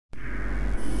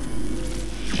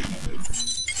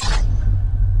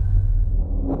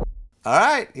All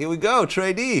right, here we go.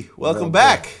 Trey D, welcome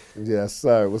back. Yes,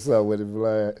 sir. What's up with it,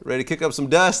 Vlad? Ready to kick up some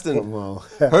dust and Come on.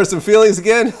 hurt some feelings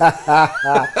again?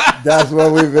 That's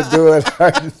what we've been doing,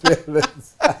 hurting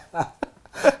feelings.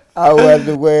 I wasn't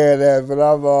aware of that, but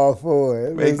I'm all for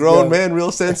it. Make grown men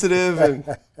real sensitive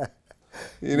and,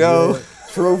 you know. Yeah,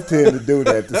 truth tend to do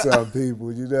that to some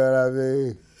people, you know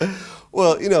what I mean?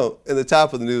 Well, you know, in the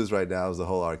top of the news right now is the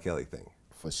whole R. Kelly thing.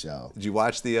 For sure. Did you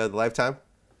watch the Lifetime?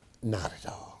 Not at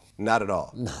all. Not at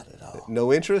all? Not at all.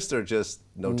 No interest or just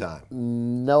no time?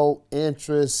 No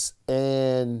interest,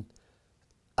 and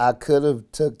I could have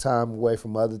took time away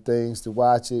from other things to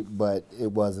watch it, but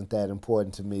it wasn't that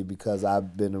important to me because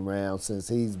I've been around since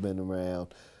he's been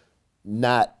around.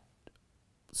 Not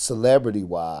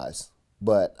celebrity-wise,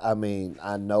 but, I mean,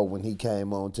 I know when he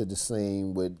came onto the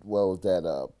scene with, what was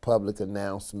that, public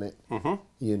announcement,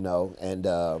 you know, and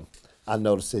I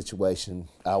know the situation.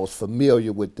 I was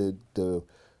familiar with the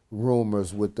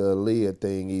rumors with the Aaliyah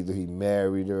thing. Either he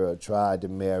married her or tried to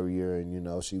marry her, and, you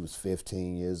know, she was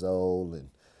 15 years old, and,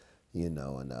 you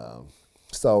know, and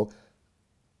so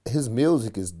his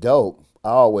music is dope. I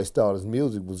always thought his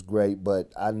music was great,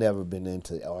 but I never been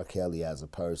into R. Kelly as a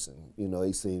person. You know,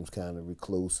 he seems kind of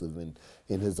reclusive and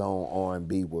in his own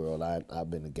R&B world. I've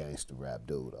been a gangster rap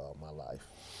dude all my life.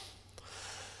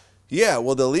 Yeah,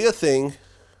 well, the Aaliyah thing,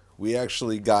 we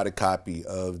actually got a copy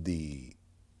of the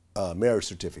marriage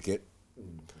certificate,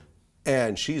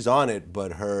 and she's on it,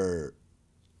 but her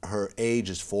age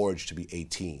is forged to be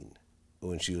 18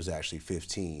 when she was actually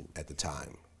 15 at the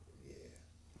time. Yeah.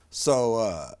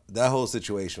 So that whole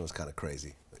situation was kind of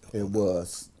crazy. It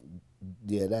was.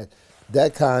 Yeah,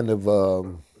 that kind of,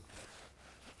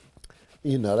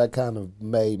 you know, that kind of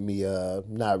made me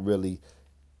not really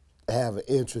have an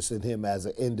interest in him as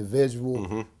an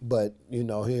individual, but, you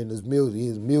know, hearing his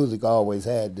music always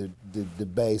had the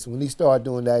bass. When he started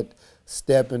doing that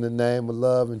Step in the Name of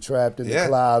Love and Trapped in the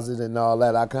Closet and all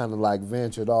that, I kind of like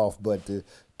ventured off, but the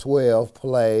 12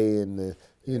 play and the,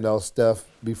 you know, stuff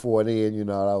before then, you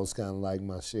know, that was kind of like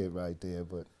my shit right there,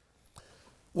 but.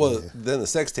 Well, then the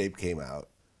sex tape came out.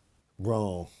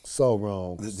 Wrong, so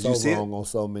wrong. Did so you see wrong it? On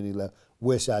so many levels.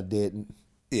 Wish I didn't.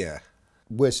 Yeah.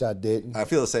 Wish I didn't. I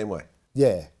feel the same way.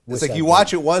 Yeah. It's like you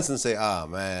watch it once and say, oh,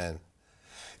 man.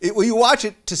 Well, you watch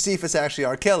it to see if it's actually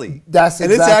R. Kelly. That's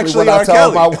and exactly it's actually what I R.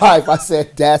 told Kelly. my wife. I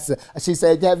said, she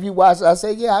said, have you watched it? I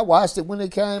said, yeah, I watched it when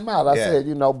it came out. I said,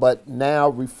 you know, but now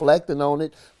reflecting on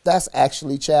it, that's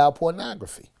actually child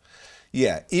pornography.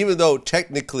 Yeah, even though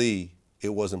technically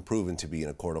it wasn't proven to be in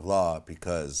a court of law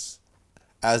because,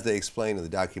 as they explained in the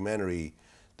documentary,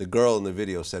 the girl in the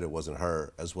video said it wasn't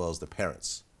her, as well as the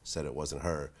parents said it wasn't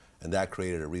her, and that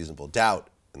created a reasonable doubt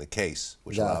in the case,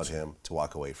 which allowed him to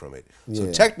walk away from it.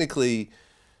 So technically,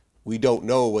 we don't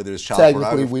know whether it's child pornography.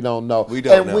 Technically, we don't know. We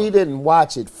don't know. We didn't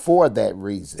watch it for that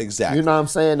reason. Exactly. You know what I'm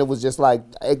saying? It was just like,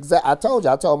 I told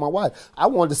my wife, I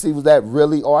wanted to see, was that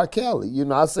really R. Kelly? You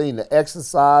know, I seen the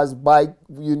exercise bike,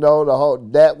 you know,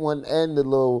 that one and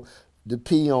the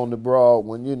pee on the broad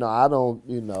one. You know,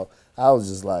 I was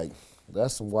just like,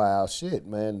 that's some wild shit,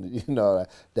 man. You know,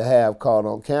 to have caught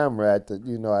on camera at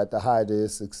the height of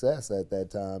his success at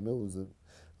that time, it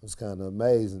was kind of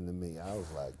amazing to me. I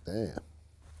was like, damn.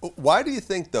 Why do you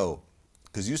think, though?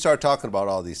 Because you start talking about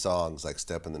all these songs like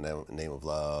 "Step in the Name of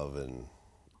Love" and,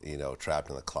 you know, "Trapped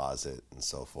in the Closet" and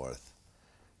so forth.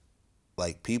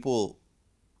 Like, people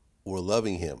were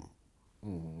loving him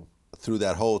through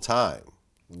that whole time.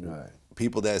 Right.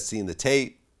 People that had seen the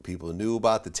tape, people who knew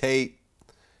about the tape.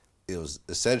 It was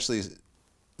essentially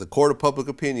the court of public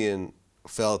opinion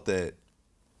felt that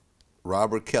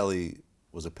Robert Kelly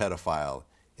was a pedophile,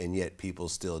 and yet people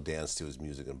still danced to his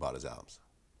music and bought his albums.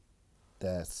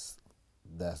 That's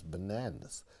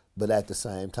bananas. But at the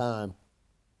same time,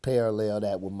 parallel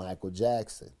that with Michael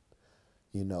Jackson.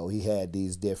 You know, he had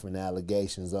these different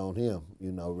allegations on him.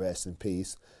 You know, rest in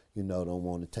peace. You know, don't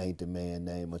want to taint the man's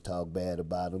name or talk bad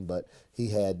about him, but he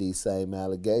had these same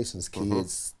allegations.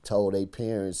 Kids told their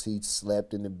parents he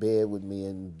slept in the bed with me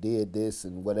and did this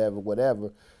and whatever.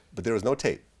 But there was no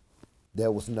tape.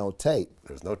 There was no tape.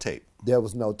 There was no tape. There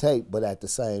was no tape, but at the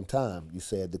same time, you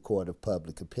said the court of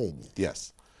public opinion.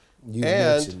 Yes. You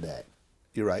mentioned that.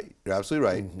 You're right. You're absolutely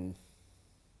right.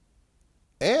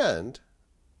 And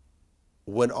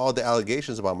when all the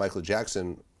allegations about Michael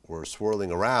Jackson were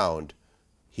swirling around,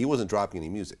 he wasn't dropping any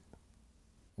music.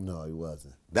 No, he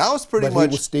wasn't. That was pretty much. But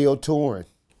he was still touring.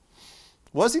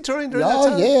 Was he touring during that Oh,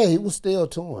 time? yeah, he was still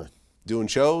touring. doing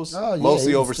shows, Oh, yeah,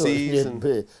 mostly he was overseas. still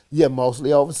big. Yeah,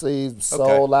 mostly overseas.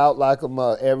 Sold out like him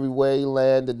everywhere he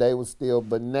landed. They was still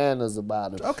bananas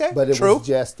about him. Okay, but it true. was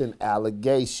just an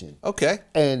allegation. Okay.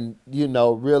 And you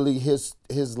know, really, his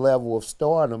level of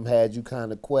stardom had you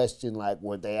kind of question, like,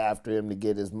 were they after him to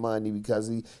get his money because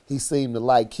he seemed to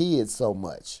like kids so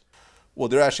much. Well,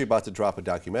 they're actually about to drop a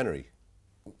documentary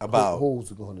about.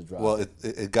 Who's going to drop? Well,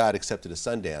 it got accepted to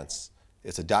Sundance.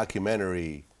 It's a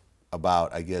documentary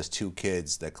about, I guess, 2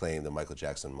 kids that claim that Michael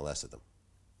Jackson molested them.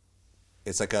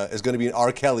 It's like it's going to be an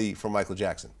R. Kelly from Michael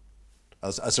Jackson,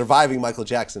 a surviving Michael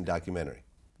Jackson documentary.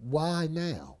 Why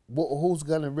now? Who's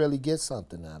going to really get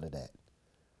something out of that?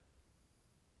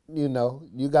 You know,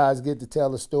 you guys get to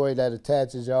tell a story that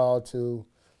attaches y'all to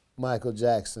Michael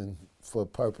Jackson for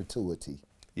perpetuity.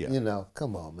 Yeah. You know,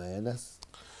 come on, man. That's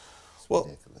well,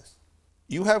 ridiculous.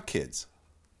 You have kids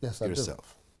Yes, I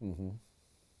yourself. do. Mm-hmm.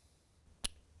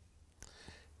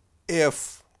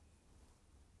 If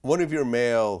one of your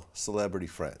male celebrity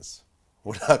friends,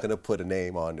 we're not going to put a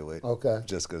name onto it, okay,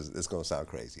 just because it's going to sound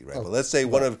crazy, right? Okay. But let's say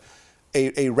one of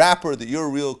a rapper that you're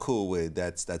real cool with,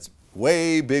 that's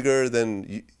way bigger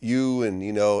than you, and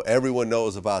you know everyone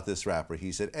knows about this rapper.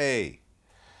 He said, "Hey,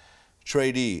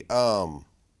 Trey Deee, I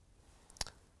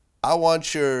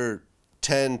want your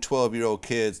 10, 12-year-old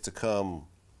kids to come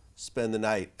spend the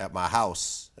night at my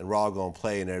house, and we're all going to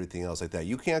play and everything else like that.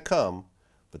 You can't come,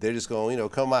 but they're just going, you know,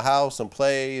 come to my house and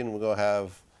play, and we're going to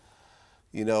have,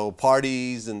 you know,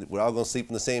 parties, and we're all going to sleep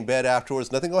in the same bed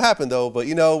afterwards. Nothing going to happen, though, but,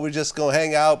 you know, we're just going to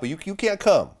hang out, but you can't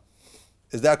come.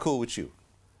 Is that cool with you?"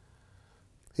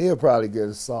 He'll probably get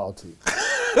assaulted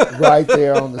right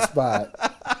there on the spot.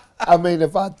 I mean,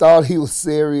 if I thought he was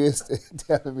serious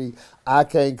telling me I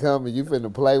can't come and you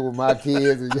finna play with my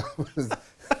kids,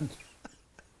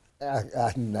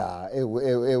 and nah, it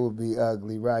would be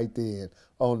ugly right then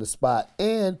on the spot.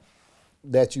 And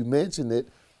that you mentioned it,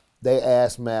 they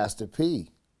asked Master P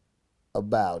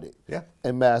about it. Yeah.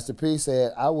 And Master P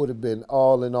said, I would have been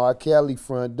all in R. Kelly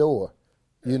front door.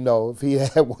 You know, if he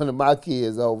had one of my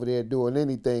kids over there doing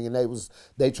anything, and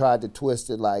they tried to twist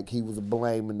it like he was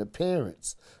blaming the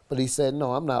parents. But he said,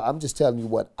 no, I'm not. I'm just telling you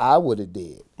what I would have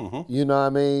did. Mm-hmm. You know what I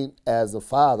mean? As a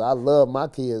father, I love my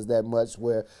kids that much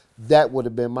where that would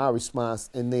have been my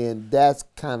response. And then that's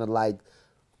kind of like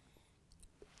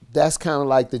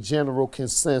the general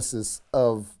consensus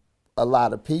of a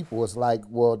lot of people. It's like,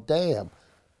 well, damn,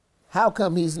 how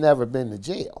come he's never been to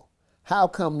jail? How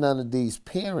come none of these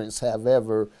parents have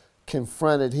ever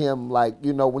confronted him, like,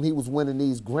 you know, when he was winning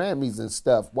these Grammys and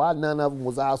stuff? Why none of them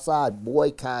was outside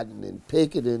boycotting and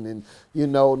picketing and, you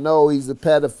know, no, he's a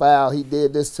pedophile, he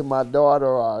did this to my daughter,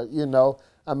 or, you know,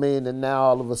 I mean, and now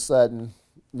all of a sudden,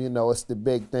 you know, it's the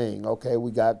big thing. Okay,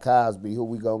 we got Cosby, who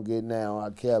we gonna get now?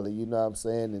 R. Kelly, you know what I'm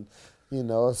saying? And, you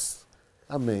know,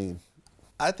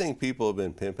 I think people have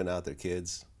been pimping out their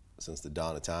kids since the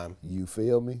dawn of time. You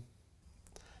feel me?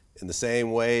 In the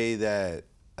same way that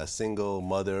a single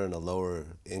mother in a lower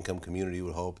income community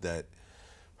would hope that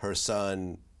her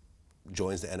son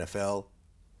joins the NFL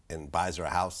and buys her a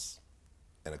house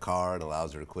and a car and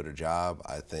allows her to quit her job,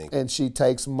 I think. And she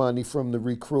takes money from the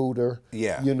recruiter.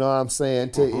 Yeah. You know what I'm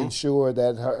saying? To ensure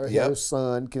that her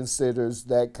son considers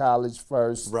that college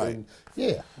first. Right. And,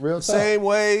 yeah, real talk. Same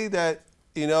way that,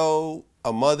 you know,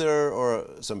 a mother or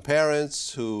some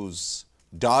parents whose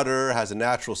daughter has a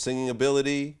natural singing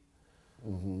ability,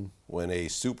 when a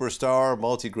superstar,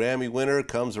 multi-Grammy winner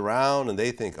comes around and they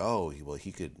think, oh, well,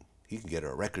 he could get her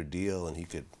a record deal and he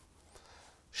could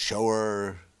show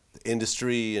her the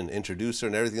industry and introduce her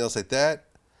and everything else like that,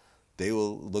 they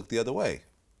will look the other way.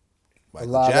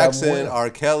 Michael Jackson, R.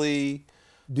 Kelly.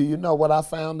 Do you know what I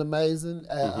found amazing?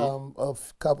 A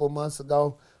couple of months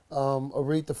ago,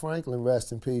 Aretha Franklin,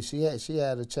 rest in peace. She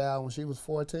had a child when she was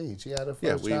 14. She had her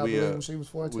first child when she was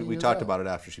 14. We talked about it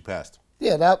after she passed.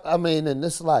 Yeah, and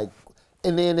it's like,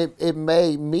 and then it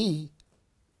made me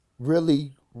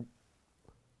really,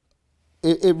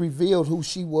 it revealed who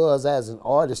she was as an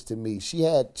artist to me. She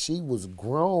was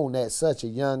grown at such a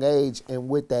young age, and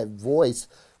with that voice,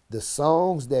 the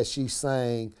songs that she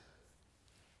sang,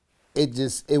 it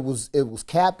was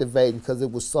captivating because it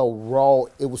was so raw.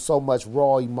 It was so much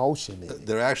raw emotion in it.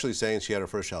 They're actually saying she had her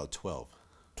first child at 12.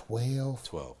 12?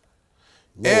 12.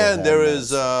 And there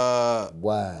is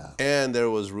wow. And there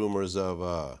was rumors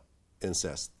of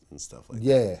incest and stuff like that.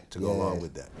 Yeah. To go along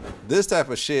with that. This type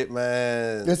of shit,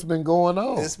 man. It's been going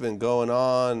on. It's been going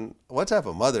on. What type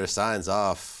of mother signs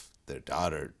off their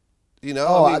daughter? You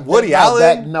know, I mean, Woody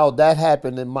Allen? That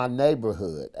happened in my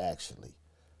neighborhood, actually.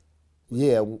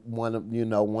 Yeah, one of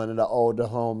the older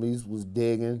homies was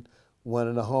digging one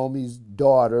of the homies'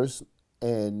 daughters,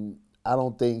 and I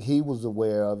don't think he was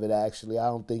aware of it, actually. I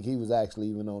don't think he was actually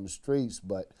even on the streets,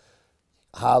 but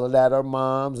hollered at her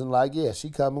moms and like, yeah, she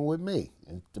coming with me.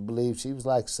 And to believe she was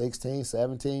like 16,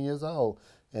 17 years old.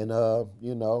 And,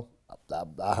 you know,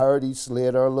 I heard he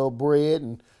slid her a little bread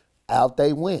and out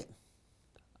they went.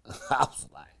 I was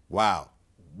like, wow.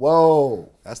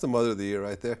 Whoa. That's the mother of the year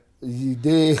right there. You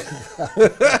did?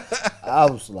 I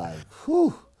was like,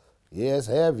 whew. Yeah, it's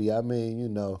heavy. I mean, you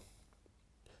know,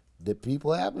 the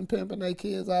people have been pimping their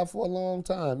kids out for a long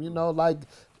time. You know, like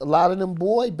a lot of them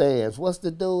boy bands. What's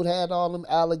the dude had all them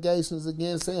allegations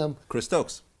against him? Chris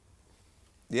Stokes.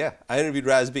 Yeah, I interviewed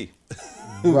Raz B.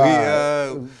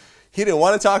 Right. He didn't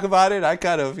want to talk about it. I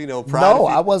kind of, No,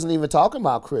 I wasn't even talking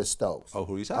about Chris Stokes. Oh,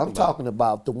 who are you talking about? I'm talking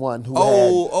about the one who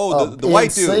had the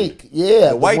white dude. Yeah,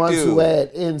 the white ones dude who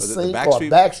had NSYNC or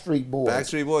Backstreet Boys.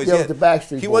 Backstreet Boys, yeah. The Backstreet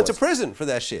Boys. He went to prison for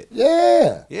that shit.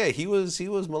 Yeah. Yeah, he was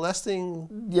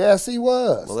molesting. Yes, he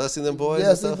was. Molesting them boys.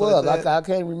 Yes, and he stuff was. Like that. I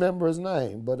can't remember his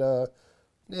name, but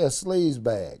yeah, sleaze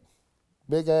bag.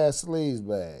 Big ass sleaze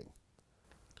bag.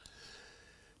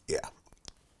 Yeah.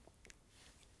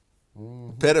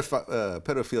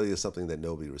 Pedophilia is something that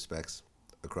nobody respects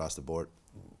across the board.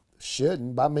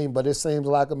 Shouldn't. I mean, but it seems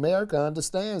like America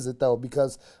understands it, though,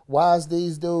 because why is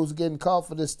these dudes getting caught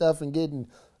for this stuff and getting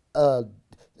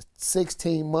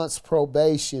 16 months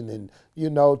probation and,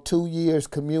 2 years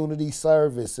community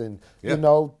service and,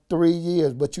 3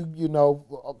 years. But,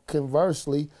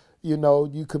 conversely,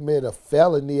 you commit a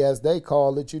felony, as they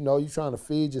call it, you're trying to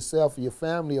feed yourself or your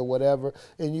family or whatever,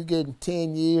 and you're getting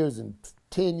 10 years and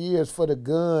 10 years for the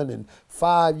gun and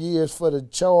 5 years for the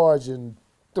charge and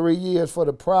 3 years for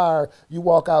the prior. You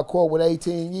walk out court with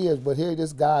 18 years, but here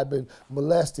this guy been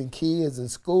molesting kids in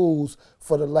schools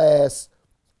for the last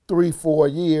 3-4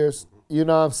 years. You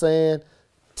know what I'm saying?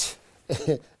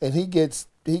 And he gets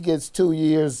 2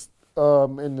 years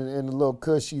in the little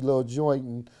cushy little joint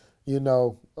and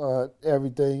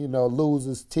everything.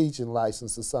 Loses teaching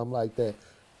license or something like that.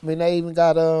 I mean, they even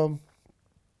got a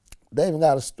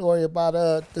story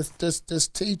about this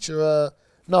teacher.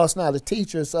 No, it's not a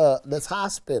teacher. It's this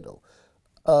hospital.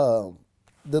 The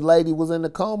lady was in a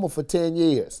coma for 10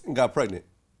 years. And got pregnant.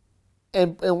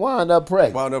 And wound up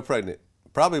pregnant.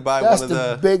 Probably by That's one of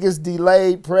the biggest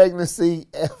delayed pregnancy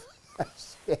ever.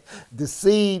 The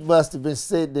seed must have been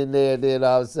sitting in there, and then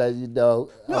all of a sudden, No,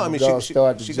 I mean, she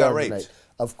got raped.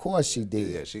 Of course she did.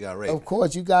 Yeah, she got raped. Of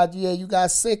course you got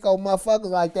sicko motherfuckers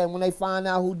like that when they find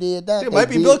out who did that. It might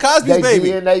be Bill Cosby's baby.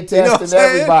 They testing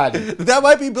everybody. That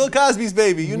might be Bill Cosby's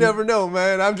baby. You never know,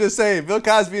 man. I'm just saying, Bill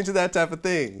Cosby into that type of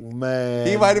thing. Man.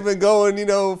 He might have been going,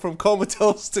 from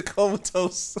comatose to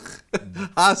comatose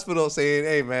hospital saying,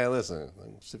 hey, man, listen,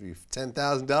 should be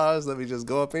 $10,000. Let me just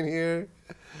go up in here.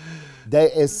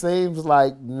 It seems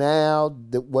like now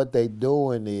that what they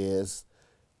doing is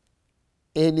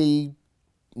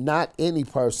not any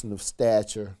person of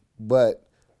stature, but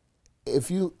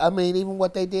even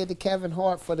what they did to Kevin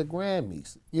Hart for the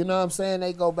Grammys. You know what I'm saying?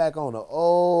 They go back on an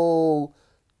old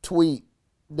tweet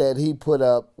that he put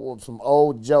up, or some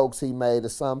old jokes he made or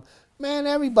something. Man,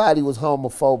 everybody was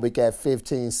homophobic at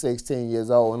 15, 16 years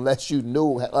old, unless you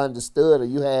knew, understood, or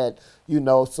you had,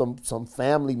 some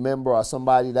family member or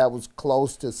somebody that was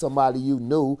close to somebody you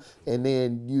knew, and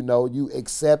then, you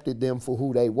accepted them for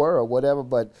who they were or whatever.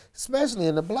 But especially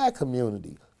in the black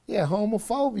community, yeah,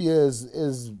 homophobia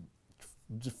is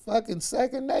fucking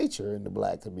second nature in the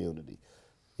black community,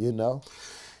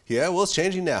 Yeah, well, it's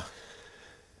changing now.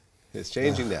 It's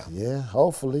changing now. Yeah,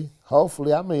 hopefully.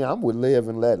 I mean, I'm with live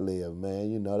and let live,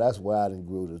 man. That's where I done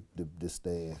grew to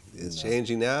stand. It's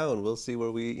changing now, and we'll see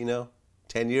where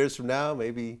 10 years from now,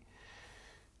 maybe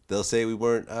they'll say we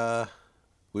were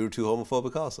too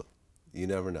homophobic also. You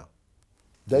never know.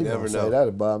 They never say that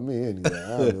about me anyway.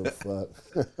 I don't give a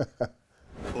fuck.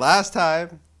 Last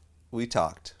time we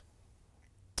talked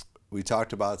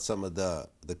about some of the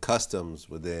customs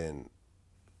within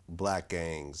black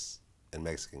gangs and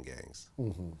Mexican gangs.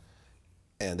 Mm-hmm.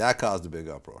 And that caused a big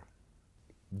uproar.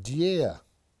 Yeah.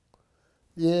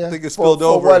 Yeah. I think it spilled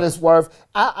over. For what it's worth,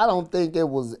 I don't think it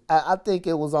was, I think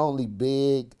it was only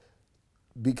big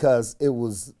because it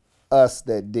was us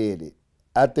that did it.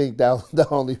 I think that was the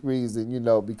only reason,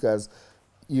 because,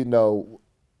 it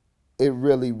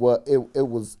really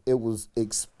was, it was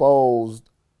exposed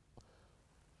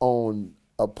on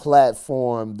a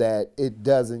platform that it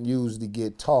doesn't usually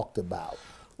get talked about.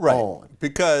 Right, on.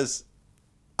 Because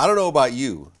I don't know about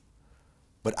you,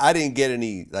 but I didn't get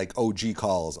any OG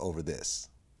calls over this.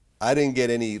 I didn't get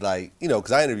any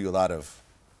because I interview a lot of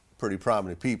pretty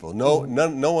prominent people. No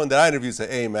one that I interview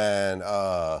said, "Hey man,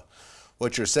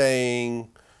 what you're saying,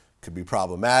 could be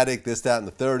problematic, this, that, and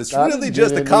the third. It's I really didn't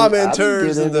just get the any- I didn't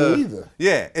commenters get and any the either.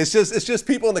 yeah. It's just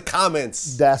people in the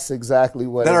comments That's exactly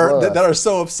what that it are was. that are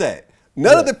so upset.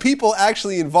 None of the people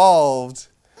actually involved,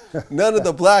 none of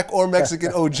the black or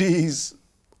Mexican OGs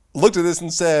looked at this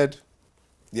and said,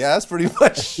 "Yeah, that's pretty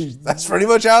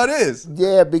much how it is."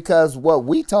 Yeah, because what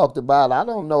we talked about, I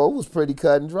don't know, it was pretty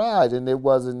cut and dried, and there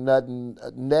wasn't nothing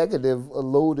negative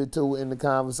alluded to in the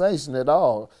conversation at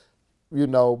all, you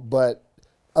know, but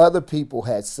other people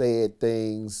had said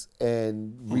things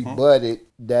and rebutted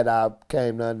that I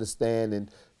came to understand, and,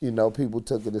 you know, people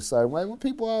took it a certain way. Well,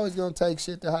 people always going to take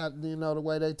shit to how, you know, the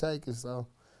way they take it, so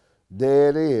there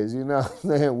it is, you know what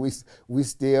I'm saying? We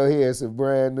still here, it's a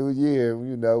brand new year,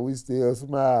 you know, we still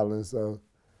smiling, so.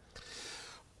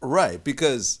 Right,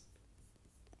 because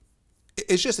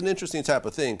it's just an interesting type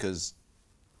of thing, because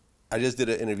I just did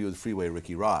an interview with Freeway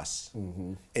Ricky Ross,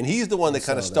 and he's the one that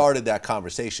kind of started that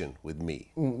conversation with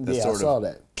me. That Yeah, sort I saw of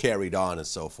that. carried on and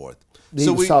so forth. He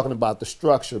was talking about the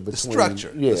structure between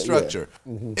the structure.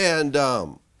 And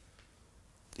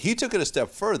he took it a step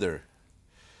further.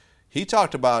 He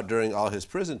talked about during all his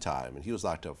prison time, and he was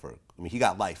locked up for, I mean, he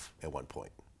got life at one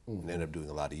point and ended up doing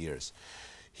a lot of years.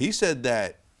 He said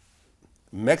that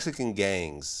Mexican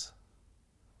gangs,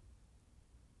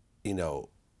 you know,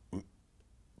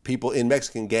 people in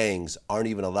Mexican gangs aren't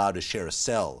even allowed to share a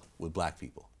cell with black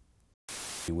people.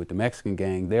 With the Mexican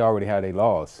gang, they already have their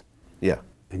laws. Yeah.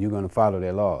 And you're going to follow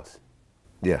their laws.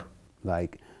 Yeah.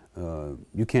 Like,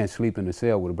 you can't sleep in a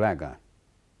cell with a black guy.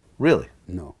 Really?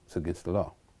 No, it's against the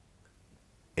law.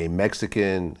 A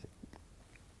Mexican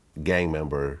gang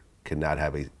member cannot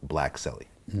have a black cellie.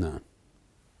 None.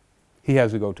 He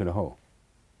has to go to the hole.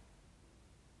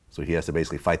 So he has to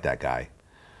basically fight that guy.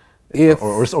 If,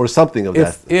 or something of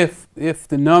that. If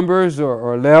the numbers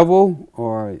are level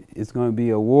or it's going to be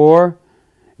a war,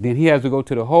 then he has to go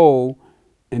to the hole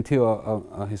until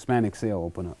a Hispanic cell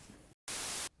open up.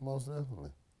 Most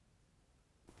definitely.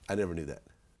 I never knew that.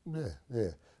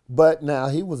 Yeah. But now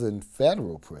he was in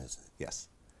federal prison. Yes.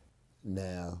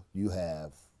 Now you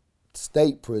have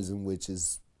state prison, which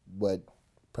is what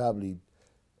probably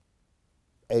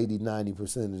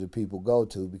 80–90% of the people go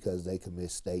to because they commit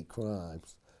state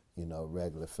crimes, you know,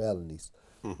 regular felonies.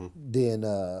 Then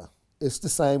it's the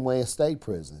same way in state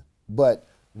prison. But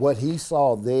what he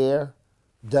saw there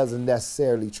doesn't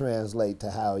necessarily translate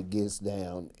to how it gets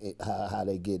down, how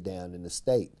they get down in the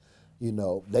state. You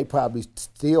know, they probably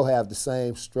still have the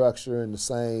same structure and the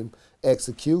same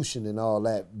execution and all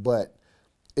that, but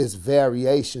it's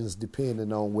variations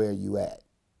depending on where you at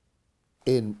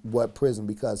in what prison,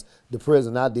 because the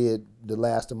prison I did the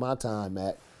last of my time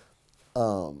at,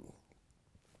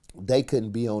 they couldn't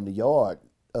be on the yard.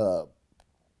 The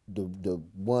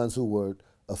ones who were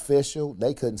official,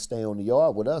 they couldn't stay on the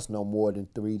yard with us no more than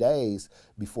 3 days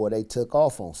before they took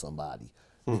off on somebody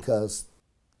because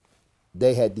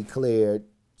they had declared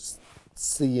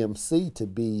CMC to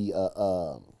be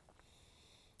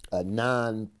a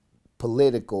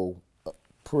non-political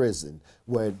prison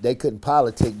where they couldn't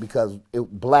politic because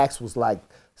blacks was like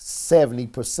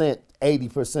 70%,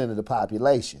 80% of the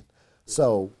population.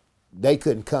 So they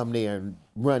couldn't come there and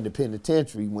run the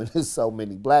penitentiary when there's so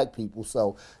many black people.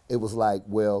 So it was like,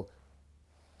 well,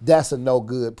 that's a no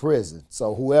good prison.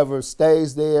 So whoever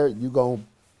stays there, you're going to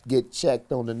get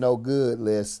checked on the no good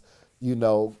list. You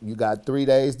know, you got 3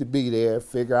 days to be there,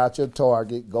 figure out your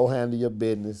target, go handle your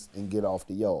business, and get off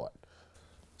the yard.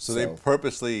 So they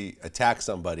purposely attack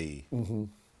somebody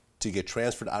to get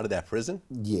transferred out of that prison?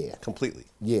 Yeah. Completely?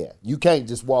 Yeah. You can't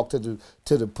just walk to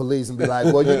the police and be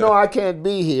like, well, you know, I can't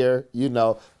be here. You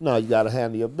know, no, you got to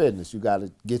handle your business. You got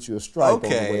to get you a stripe on the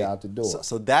way out the door.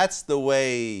 So that's the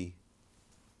way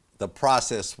the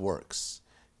process works.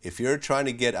 If you're trying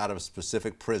to get out of a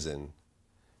specific prison,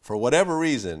 for whatever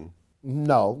reason...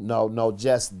 No,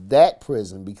 just that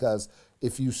prison, because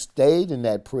if you stayed in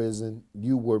that prison,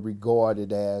 you were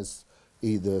regarded as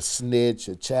either a snitch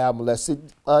or child molester.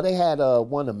 They had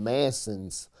one of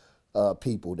Manson's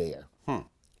people there.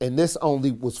 And this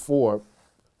only was for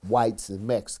whites and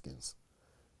Mexicans.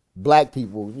 Black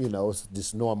people, you know, it's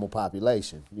just normal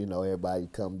population. You know, everybody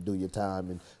come do your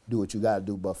time and do what you got to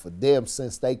do. But for them,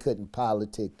 since they couldn't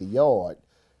politic the yard,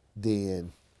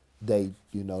 then they,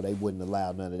 you know, they wouldn't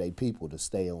allow none of their people to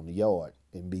stay on the yard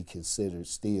and be considered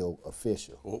still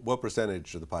official. What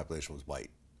percentage of the population was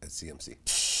white at CMC?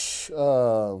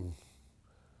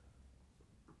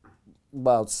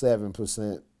 About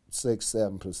 7%,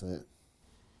 6–7%.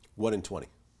 1 in 20.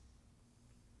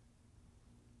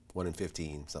 1 in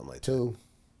 15, something like that.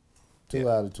 Two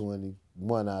out of 20,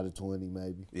 1 out of 20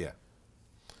 maybe. Yeah.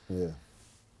 Yeah.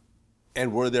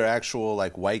 And were there actual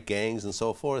like white gangs and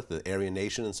so forth, the Aryan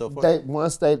Nation and so forth?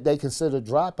 Once they consider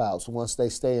dropouts once they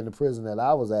stay in the prison that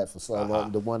I was at for so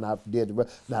long. The one I did.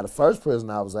 Now the first prison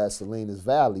I was at, Salinas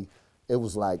Valley, it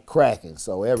was like cracking.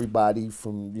 So everybody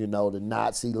from the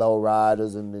Nazi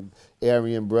lowriders and the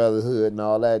Aryan Brotherhood and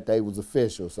all that, they was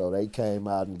official. So they came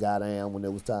out and got down when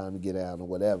it was time to get down or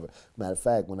whatever. Matter of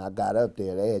fact, when I got up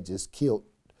there, they had just killed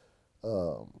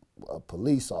a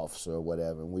police officer or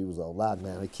whatever, and we was on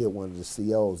lockdown. They killed one of the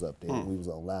COs up there, and we was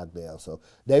on lockdown. So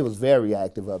they was very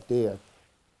active up there.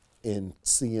 In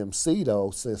CMC,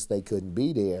 though, since they couldn't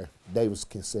be there, they was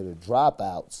considered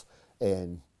dropouts,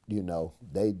 and,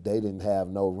 they didn't have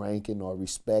no ranking or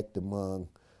respect among,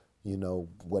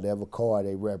 whatever car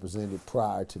they represented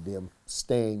prior to them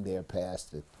staying there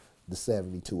past the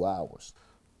 72 hours.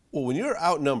 Well, when you're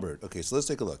outnumbered, okay, so let's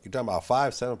take a look. You're talking about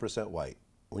 5-7% white.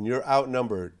 When you're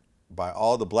outnumbered by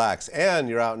all the blacks, and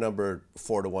you're outnumbered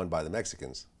 4-1 by the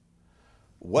Mexicans.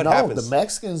 What happens? No, the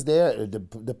Mexicans there,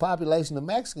 the population of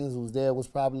Mexicans was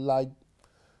probably like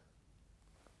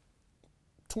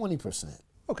 20%.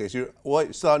 Okay, so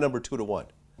you're still outnumbered 2-1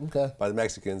 by the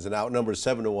Mexicans and outnumbered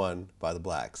 7-1 by the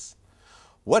blacks.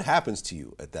 What happens to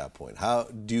you at that point? How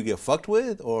do you get fucked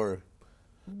with, or?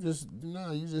 You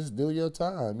just do your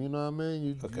time. You know what I mean?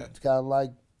 You Okay. kind of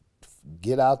like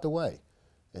get out the way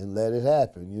and let it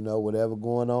happen. Whatever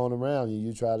going on around you,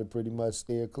 you try to pretty much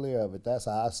steer clear of it. That's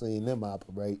how I seen them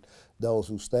operate, those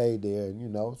who stayed there.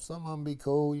 And, some of them be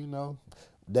cool,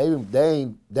 They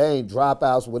ain't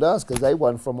dropouts with us because they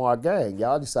wasn't from our gang.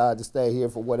 Y'all decided to stay here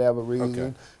for whatever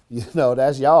reason. Okay.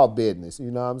 That's y'all business.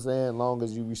 You know what I'm saying? As long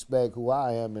as you respect who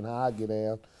I am and how I get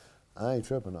down, I ain't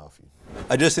tripping off you.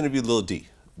 I just interviewed Lil D,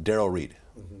 Daryl Reed.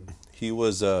 He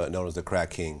was known as the crack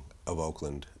king of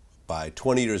Oakland. By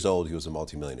 20 years old, he was a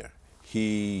multimillionaire.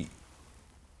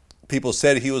 People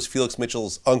said he was Felix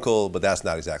Mitchell's uncle, but that's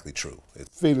not exactly true.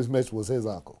 Felix Mitchell was his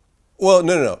uncle. Well,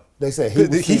 no. They said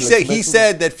he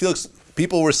said that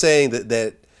people were saying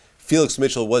that Felix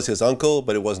Mitchell was his uncle,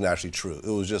 but it wasn't actually true. It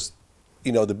was just,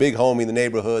 the big homie in the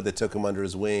neighborhood that took him under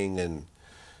his wing, and,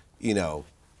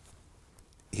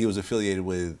 he was affiliated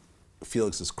with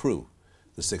Felix's crew,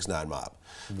 the 6ix9ine mob.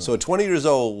 No. So at 20 years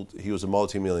old, he was a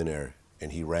multimillionaire,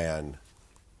 and he ran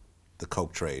the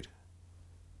coke trade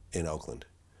in Oakland.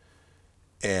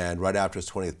 And right after his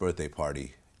 20th birthday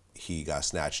party, he got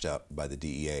snatched up by the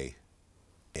DEA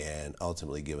and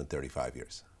ultimately given 35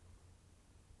 years.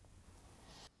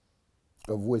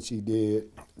 Of which he did?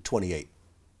 28.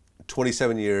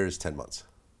 27 years, 10 months.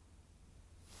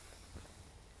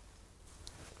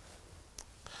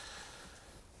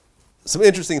 Some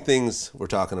interesting things we're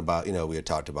talking about, we had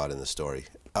talked about in the story.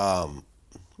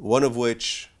 One of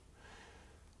which,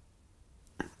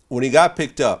 when he got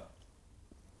picked up,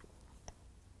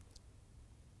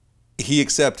 he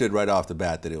accepted right off the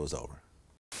bat that it was over.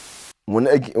 When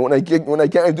they came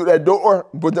through that door,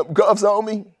 put them cuffs on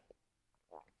me,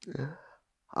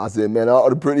 I said, man, all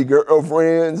the pretty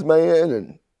girlfriends, man,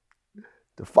 and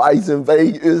the fights in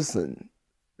Vegas and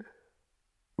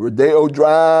Rodeo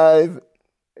Drive,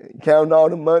 and counting all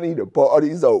the money, the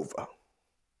party's over.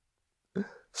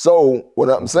 So what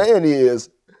I'm saying is,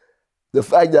 the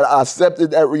fact that I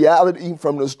accepted that reality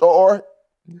from the start,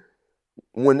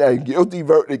 when that guilty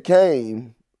verdict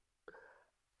came,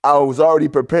 I was already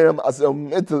preparing myself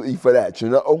mentally for that,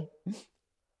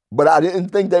 But I didn't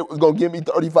think they was gonna give me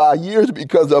 35 years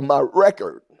because of my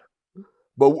record.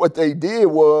 But what they did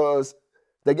was,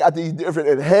 they got these different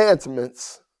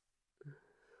enhancements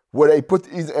where they put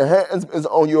these enhancements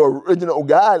on your original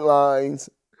guidelines,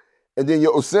 and then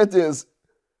your sentence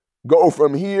go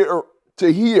from here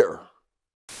to here.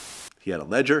 He had a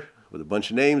ledger with a bunch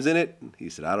of names in it. He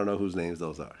said, I don't know whose names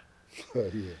those are. Yeah.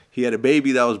 He had a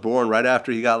baby that was born right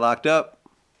after he got locked up.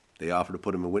 They offered to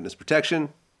put him in witness protection.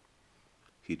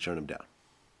 He turned him down.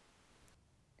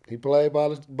 He played by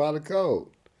the code.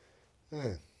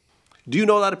 Yeah. Do you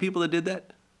know a lot of people that did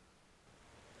that?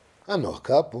 I know a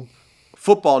couple.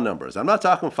 Football numbers. I'm not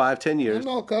talking 5-10 years. I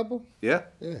know a couple. Yeah?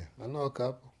 Yeah, I know a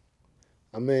couple.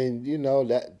 I mean,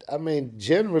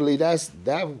 generally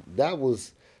that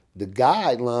was the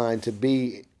guideline to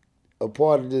be a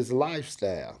part of this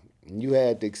lifestyle. You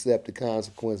had to accept the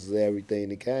consequences of everything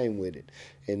that came with it.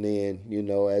 And then,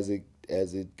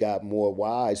 as it got more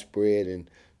widespread and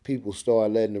people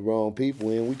started letting the wrong people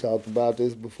in, we talked about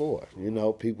this before.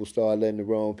 People started letting the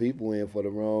wrong people in for the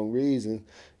wrong reasons,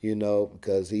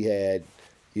 because he had,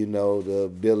 the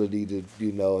ability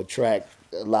to, attract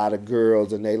a lot of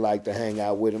girls and they like to hang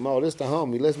out with him. Oh, this the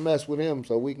homie, let's mess with him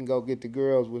so we can go get the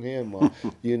girls with him. Or,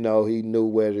 he knew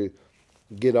where to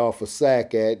get off a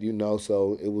sack at,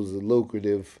 so it was a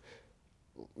lucrative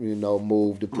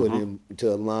move to put him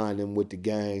to align him with the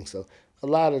gang. So a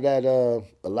lot of that,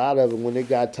 a lot of it when it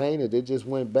got tainted, it just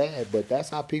went bad. But that's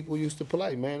how people used to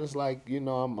play, man. It's like,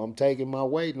 I'm taking my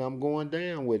weight and I'm going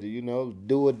down with it,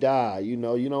 do or die. You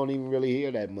don't even really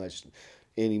hear that much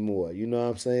anymore. You know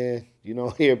what I'm saying? You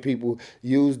don't hear people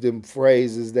use them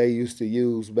phrases they used to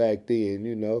use back then,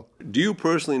 Do you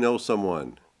personally know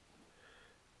someone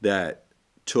that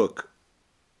took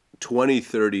 20,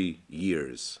 30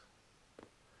 years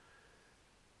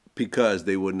because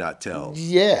they would not tell?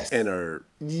 Yes. And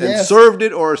served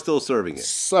it or are still serving it?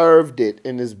 Served it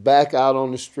and is back out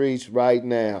on the streets right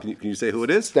now. Can you say who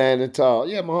it is? Standing tall.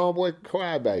 Yeah, my homeboy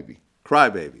Crybaby.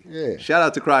 Crybaby. Yeah. Shout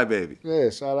out to Crybaby. Yeah,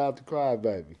 shout out to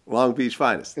Crybaby. Long Beach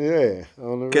finest. Yeah,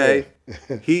 on the Okay.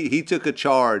 road. He took a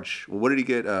charge. What did he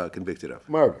get convicted of?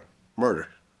 Murder. Murder.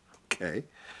 Okay.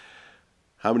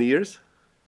 How many years?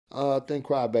 I think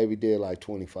Crybaby did like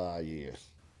 25 years.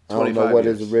 I 25 don't know what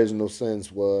years. his original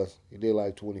sentence was. He did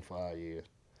like 25 years.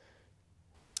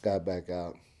 Got back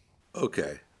out.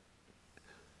 Okay.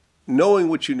 Knowing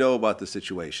what you know about the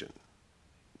situation,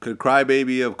 could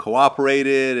Crybaby have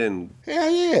cooperated and?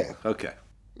 Hell yeah. Okay.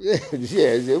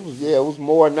 Yeah, it was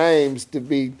more names to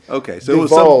be. Okay, so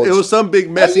divulged. it was some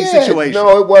big messy Yeah, situation.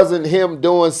 No, it wasn't him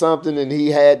doing something and he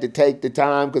had to take the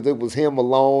time because it was him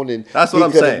alone, and That's what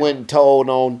I'm he could have saying. went and told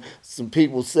on some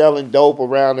people selling dope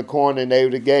around the corner and they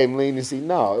would have gave him leniency.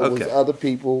 No, it was Okay. other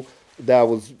people that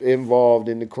was involved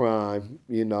in the crime.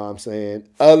 You know what I'm saying?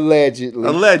 Allegedly.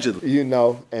 Allegedly.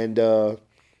 And But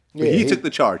he took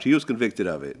the charge. He was convicted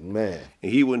of it. man,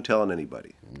 And he wouldn't tell on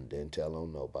anybody. didn't tell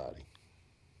on nobody.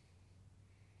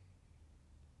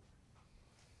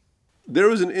 There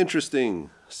was an interesting.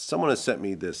 Someone has sent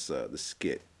me this the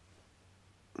skit.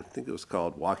 I think it was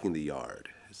called "Walking the Yard."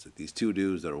 It's like these two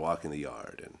dudes that are walking the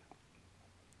yard, and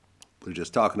they're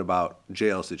just talking about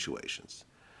jail situations,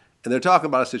 and they're talking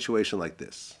about a situation like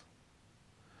this.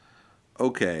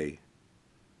 Okay,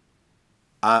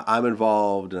 I'm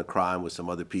involved in a crime with some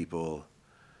other people.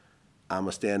 I'm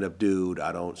a stand-up dude.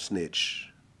 I don't snitch.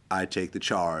 I take the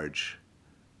charge.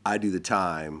 I do the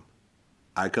time.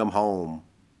 I come home.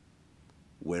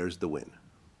 Where's the win?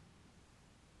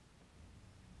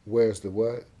 Where's the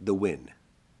what? The win.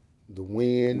 The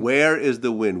win. Where is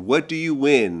the win? What do you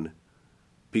win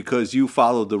because you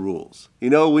followed the rules?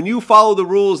 When you follow the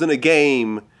rules in a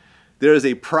game, there is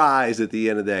a prize at the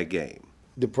end of that game.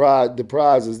 The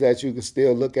prize is that you can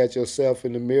still look at yourself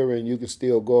in the mirror and you can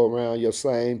still go around your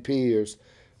same peers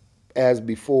as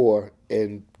before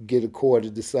and get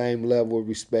accorded the same level of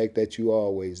respect that you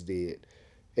always did.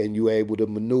 And you're able to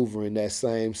maneuver in that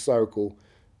same circle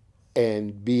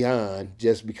and beyond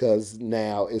just because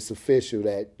now it's official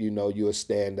that, you're a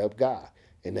stand-up guy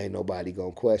and ain't nobody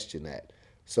gonna question that.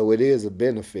 So it is a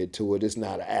benefit to it. It's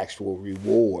not an actual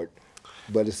reward,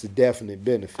 but it's a definite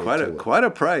benefit to it. Quite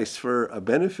a price for a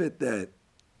benefit that...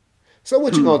 So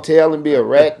what you gonna tell and be a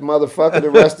rat motherfucker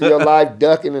the rest of your life,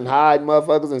 ducking and hiding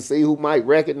motherfuckers and see who might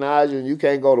recognize you, and you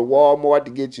can't go to Walmart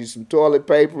to get you some toilet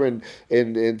paper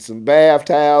and some bath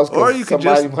towels? Or you could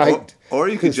just might, or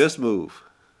you could just move.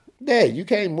 Yeah, you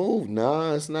can't move.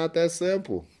 Nah, it's not that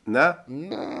simple. Nah?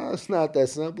 Nah, it's not that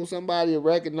simple. Somebody will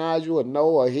recognize you or know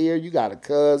or hear. You got a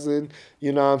cousin,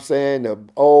 you know what I'm saying, the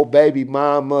old baby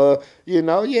mama, it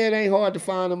ain't hard to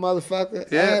find a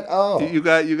motherfucker at all. You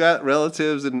got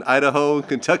relatives in Idaho and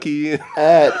Kentucky.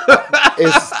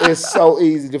 It's so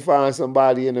easy to find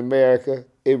somebody in America.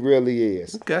 It really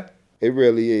is. Okay. It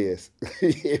really is.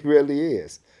 It really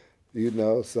is.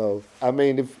 So I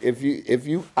mean, if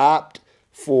you opt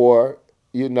for,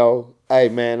 hey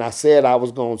man, I said I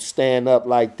was gonna stand up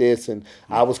like this and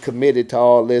I was committed to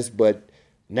all this, but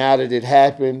now that it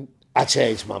happened, I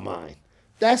changed my mind.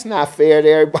 That's not fair to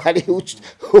everybody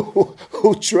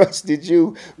who trusted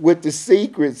you with the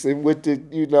secrets and with the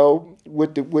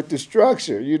with the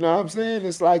structure. You know what I'm saying?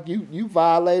 It's like you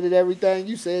violated everything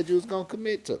you said you was gonna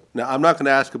commit to. Now I'm not gonna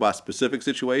ask about specific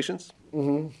situations,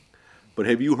 but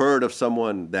have you heard of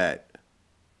someone that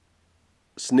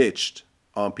snitched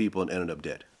on people and ended up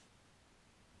dead?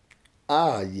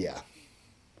 Yeah.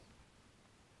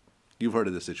 You've heard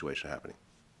of this situation happening.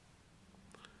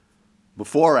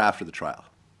 Before or after the trial?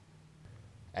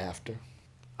 After.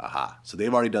 Aha. So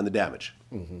they've already done the damage.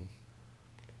 So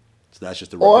that's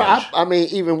just a Or revenge. I mean,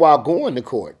 even while going to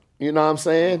court, you know what I'm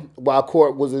saying? While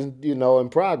court was in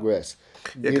progress.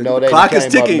 Yeah, 'cause the clock is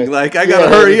ticking. I gotta they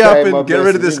hurry up became and get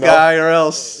rid of this guy, or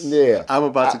else I'm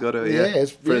about to go to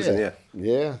prison.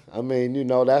 Yeah. I mean,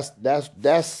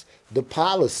 that's the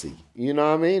policy. You know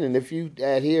what I mean? And if you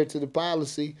adhere to the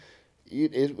policy,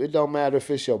 it don't matter if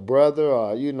it's your brother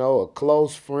or a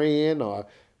close friend or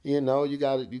you know, you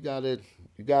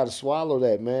gotta swallow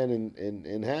that, man,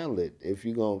 and handle it. If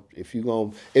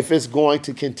it's going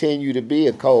to continue to be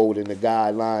a code and a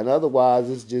guideline, otherwise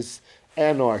it's just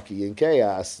anarchy and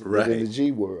chaos within the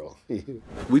G world.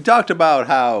 We talked about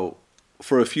how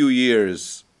for a few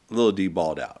years Lil D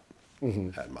balled out.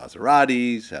 Had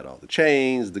Maseratis, had all the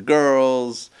chains, the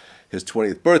girls, his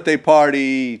 20th birthday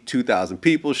party, 2,000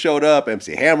 people showed up,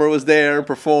 MC Hammer was there and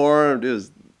performed.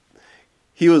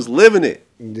 He was living it.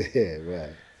 Yeah,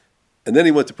 right. And then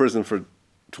he went to prison for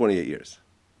 28 years.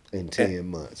 In 10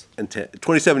 months.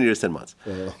 27 years, 10 months.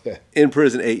 Oh, okay. In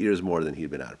prison, 8 years more than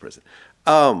he'd been out of prison.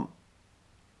 I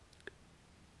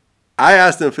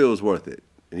asked him if it was worth it,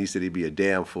 and he said he'd be a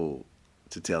damn fool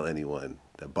to tell anyone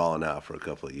that balling out for a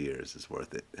couple of years is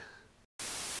worth it.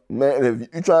 Man, if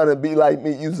you trying to be like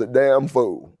me, you's a damn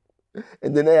fool.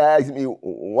 And then they asked me,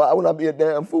 why would I be a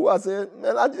damn fool? I said,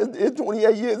 man, I just did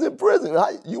 28 years in prison.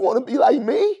 You want to be like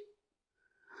me?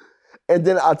 And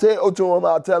then I tell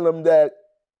them that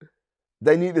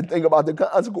they need to think about the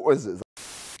consequences.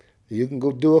 You can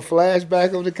go do a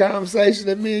flashback of the conversation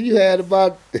that me and you had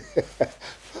about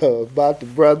about the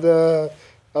brother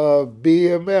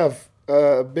BMF,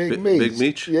 Big Meech. Big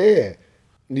Meech? Yeah.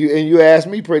 You asked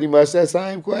me pretty much that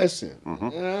same question.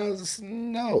 And I was,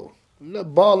 no.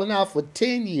 Balling out for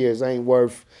 10 years ain't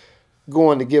worth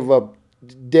going to give up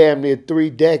damn near 3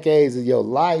 decades of your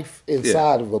life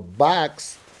inside of a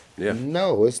box. Yeah.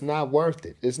 No, it's not worth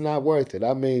it. It's not worth it.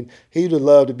 I mean, he'd have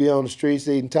loved to be on the streets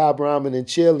eating top ramen and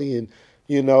chili and,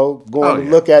 you know, going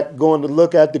to look at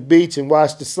the beach and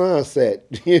watch the sunset,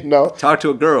 you know. Talk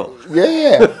to a girl.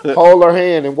 Yeah. Hold her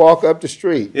hand and walk up the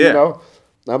street, Yeah. you know.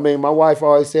 I mean, my wife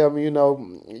always tell me, you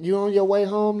know, you on your way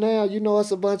home now? You know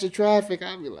it's a bunch of traffic.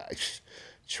 I be like,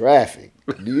 traffic.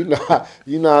 Do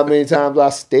you know how many times I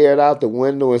stared out the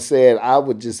window and said I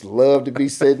would just love to be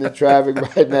sitting in traffic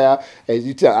right now? And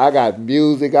you tell, I got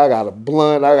music, I got a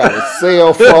blunt, I got a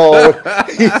cell phone.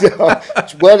 You know,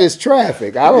 what is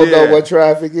traffic? I don't know what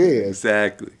traffic is.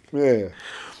 Exactly. Yeah.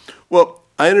 Well,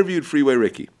 I interviewed Freeway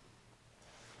Ricky,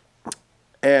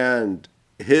 and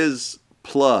his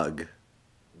plug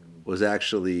was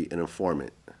actually an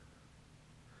informant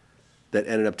that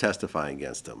ended up testifying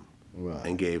against him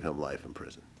and gave him life in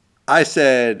prison. I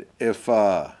said if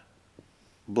Blandone,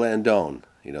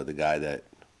 you know, the guy that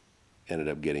ended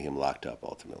up getting him locked up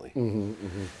ultimately,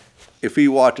 if he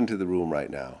walked into the room right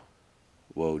now,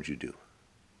 what would you do?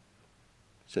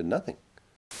 He said nothing.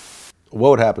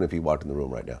 What would happen if he walked in the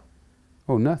room right now?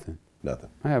 Oh, nothing. Nothing.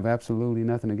 I have absolutely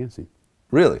nothing against him.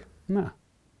 Really? Nah.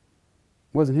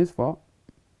 Wasn't his fault.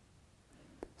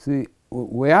 See, the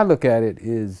way I look at it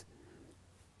is,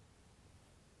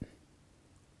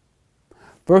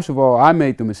 first of all, I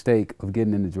made the mistake of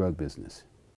getting in the drug business.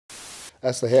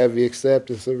 That's a heavy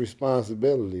acceptance of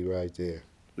responsibility right there.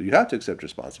 Well, you have to accept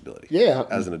responsibility. Yeah.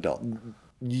 As an adult.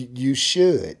 You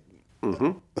should.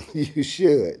 You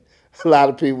should. A lot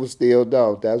of people still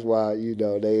don't. That's why, you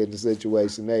know, they in the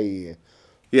situation they in.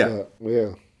 Yeah.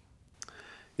 Yeah.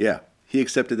 Yeah. He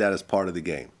accepted that as part of the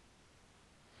game.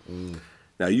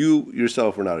 Now, you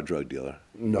yourself were not a drug dealer.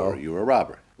 No. You were a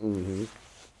robber.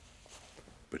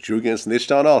 But you were getting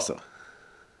snitched on also.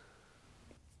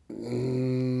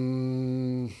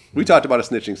 We talked about a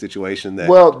snitching situation that...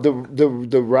 Well,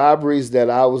 the robberies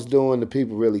that I was doing, the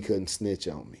people really couldn't snitch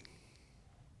on me.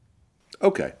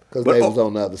 Okay. Because they was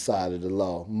on the other side of the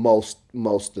law, most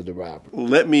of the robberies.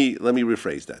 Let me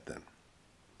rephrase that then.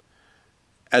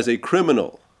 As a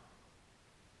criminal,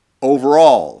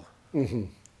 overall,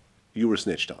 you were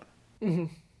snitched on.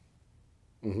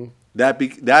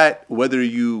 That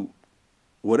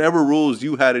whatever rules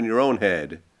you had in your own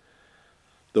head,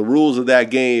 the rules of that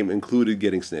game included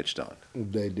getting snitched on.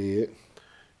 They did.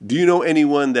 Do you know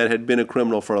anyone that had been a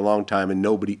criminal for a long time and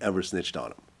nobody ever snitched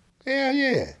on him? Hell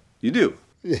yeah. You do?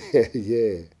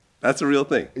 Yeah. That's a real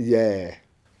thing? Yeah.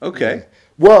 Okay. Yeah.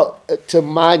 Well, to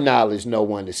my knowledge, no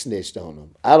one has snitched on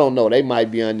them. I don't know. They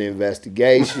might be under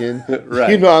investigation.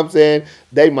 Right. You know what I'm saying?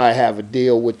 They might have a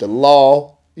deal with the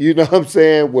law, you know what I'm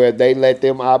saying, where they let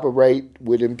them operate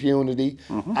with impunity.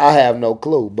 I have no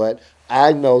clue. But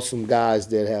I know some guys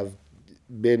that have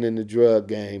been in the drug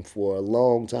game for a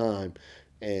long time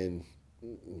and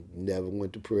never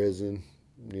went to prison,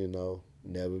 you know,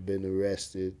 never been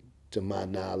arrested, to my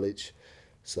knowledge.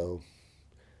 So...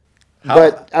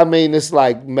 But I mean, it's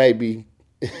like maybe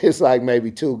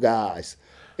 2 guys,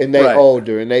 and they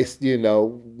older, and they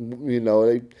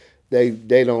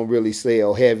they don't really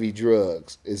sell heavy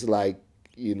drugs. It's like,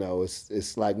 you know,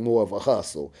 it's like more of a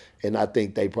hustle, and I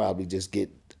think they probably just get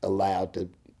allowed to,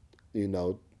 you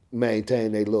know,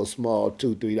 maintain a little small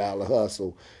 $2-3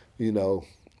 hustle, you know,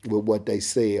 with what they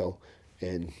sell,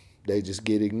 and they just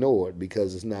get ignored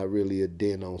because it's not really a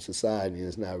dent on society and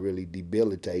it's not really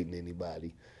debilitating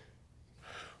anybody.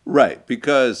 Right,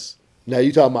 because Now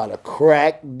you talking about a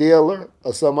crack dealer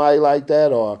or somebody like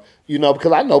that, or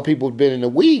because I know people have been in the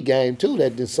weed game too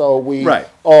that just sold weed Right.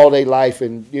 all their life,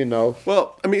 and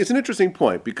well, I mean, it's an interesting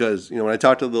point because when I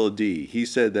talked to Lil Deee, he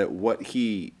said that what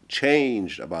he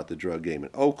changed about the drug game in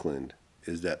Oakland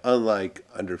is that unlike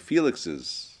under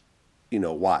Felix's,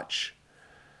 watch,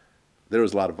 there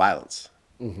was a lot of violence.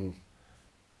 Mm-hmm.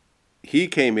 He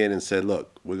came in and said,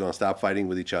 "Look, we're going to stop fighting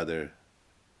with each other.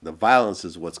 The violence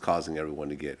is what's causing everyone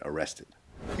to get arrested."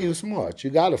 He was smart. You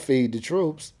got to feed the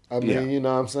troops. I mean, Yeah. you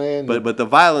know what I'm saying? But the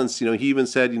violence, he even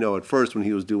said, at first when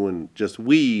he was doing just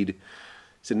weed, he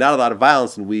said not a lot of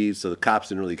violence in weed, so the cops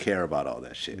didn't really care about all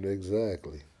that shit.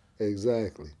 Exactly.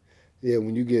 Yeah,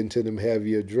 when you get into them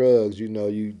heavier drugs, you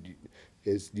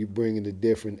bringing a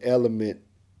different element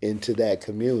into that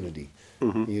community.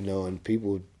 Mm-hmm. And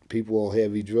people on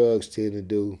heavy drugs tend to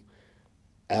do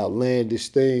outlandish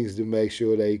things to make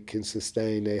sure they can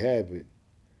sustain their habit.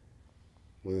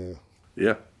 Well,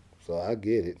 Yeah. so I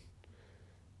get it.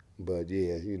 But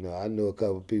yeah, I know a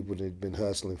couple of people that've been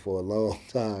hustling for a long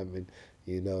time, and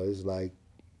it's like,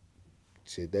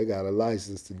 shit, they got a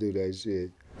license to do that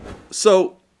shit.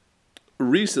 So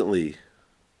recently,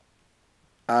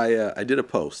 I did a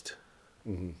post,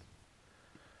 Mm-hmm.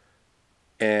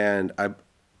 and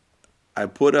I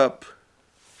put up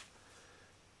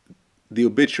the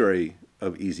obituary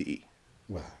of Eazy-E,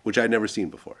 Wow. which I'd never seen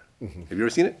before. Mm-hmm. Have you ever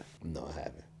seen it? No, I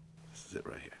haven't. This is it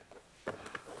right here.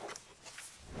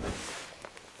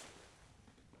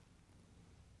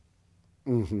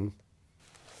 Mm-hmm.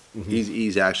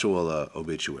 Eazy-E's actual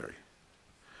obituary.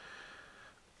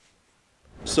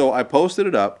 So I posted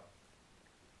it up,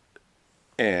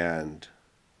 and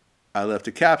I left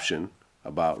a caption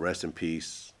about rest in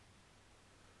peace,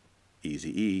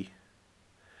 Eazy-E.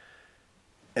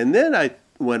 And then I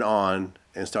went on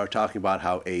and started talking about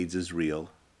how AIDS is real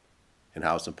and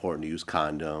how it's important to use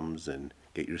condoms and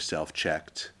get yourself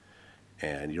checked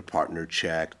and your partner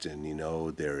checked. And,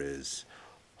 there is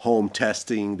home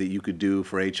testing that you could do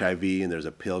for HIV, and there's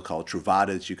a pill called Truvada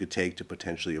that you could take to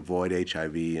potentially avoid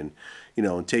HIV and,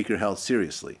 and take your health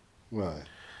seriously. Right.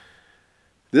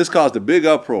 This caused a big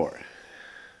uproar,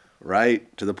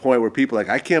 right? To the point where people are like,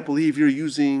 I can't believe you're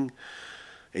using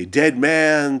a dead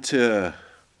man to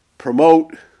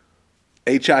promote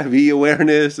HIV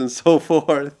awareness and so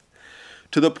forth.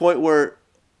 To the point where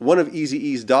one of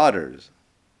Eazy-E's daughters,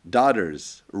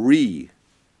 Ree,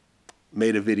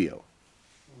 made a video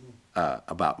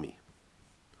about me.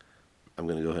 I'm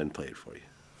going to go ahead and play it for you.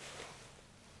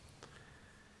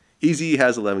 Eazy-E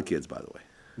has 11 kids, by the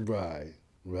way.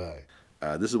 Right.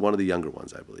 This is one of the younger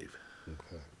ones, I believe.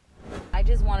 Okay. I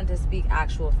just wanted to speak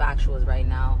actual factuals right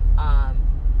now.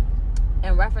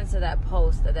 In reference to that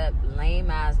post that lame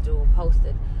ass dude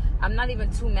posted, I'm not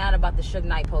even too mad about the Suge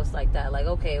Knight post like that. Like,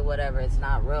 okay, whatever, it's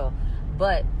not real.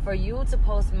 But for you to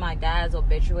post my dad's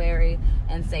obituary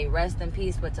and say rest in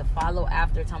peace, but to follow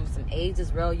after telling some AIDS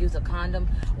is real, use a condom,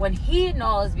 when he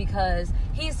knows, because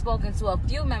he's spoken to a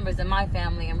few members in my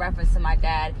family in reference to my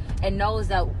dad and knows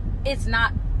that it's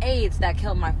not AIDS that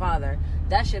killed my father.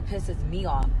 That shit pisses me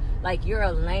off. Like, you're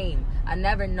a lame. I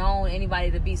never known anybody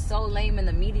to be so lame in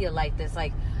the media like this.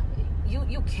 Like,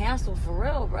 you canceled for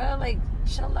real, bro. Like,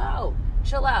 chill out.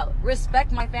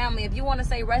 Respect my family. If you want to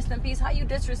say rest in peace, how you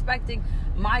disrespecting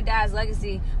my dad's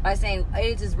legacy by saying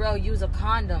AIDS is real, use a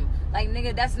condom? Like,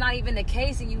 nigga, that's not even the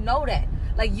case, and you know that.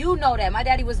 Like, you know that. My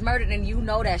daddy was murdered, and you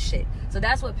know that shit. So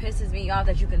that's what pisses me off,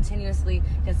 that you continuously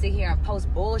can sit here and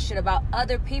post bullshit about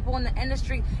other people in the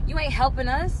industry. You ain't helping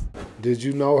us. Did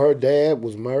you know her dad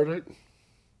was murdered?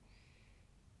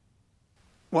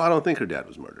 Well, I don't think her dad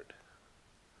was murdered.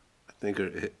 I think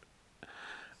her...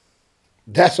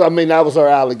 That's what I mean. That was her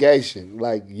allegation.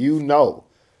 Like,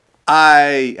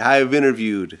 I've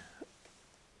interviewed...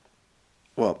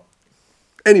 Well,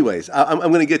 anyways, I'm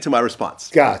going to get to my response.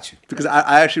 Got you. Because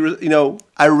I actually,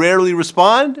 I rarely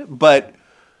respond, but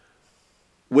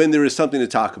when there is something to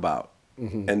talk about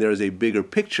and there is a bigger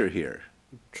picture here,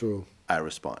 True. I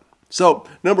respond. So,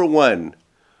 number one,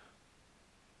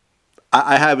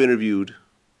 I have interviewed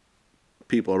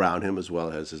people around him as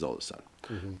well as his oldest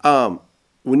son.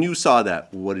 When you saw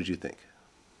that, what did you think?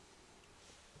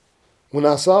 When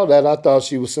I saw that, I thought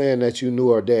she was saying that you knew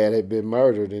her dad had been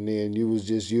murdered, and then you was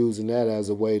just using that as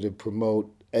a way to promote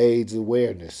AIDS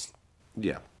awareness.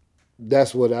 Yeah.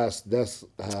 That's how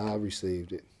I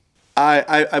received it.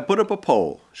 I put up a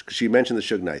poll. She mentioned the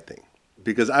Suge Knight thing.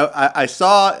 Because I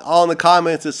saw all in the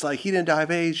comments, it's like, he didn't die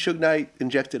of AIDS, Suge Knight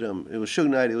injected him. It was Suge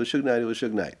Knight, it was Suge Knight, it was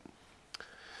Suge Knight.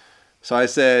 So I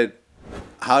said,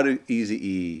 how did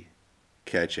Eazy-E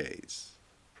catch AIDS?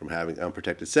 From having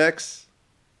unprotected sex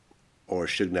or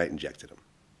Suge Knight injected him?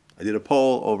 I did a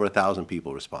poll, over 1,000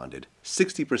 people responded.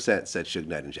 60% said Suge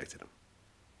Knight injected him.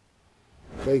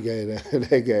 They gave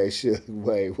Suge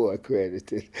way more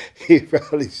credit. He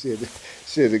probably should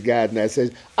have gotten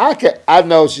that. I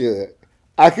know Suge.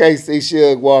 I can't see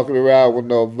Suge walking around with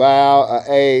no vial or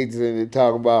AIDS and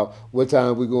talking about what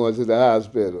time we going to the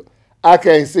hospital. I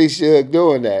can't see Suge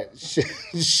doing that.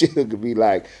 Suge could be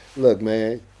like, look,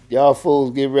 man, y'all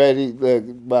fools get ready. Look,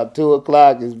 about 2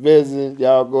 o'clock is visiting.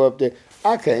 Y'all go up there.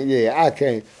 I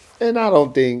can't. And I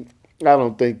don't think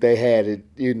they had it,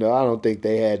 I don't think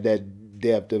they had that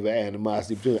depth of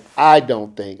animosity between them. I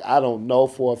don't know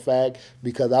for a fact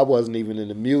because I wasn't even in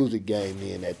the music game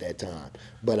then at that time.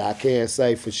 But I can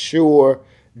say for sure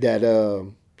that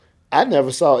I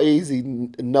never saw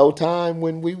Eazy no time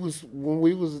when we was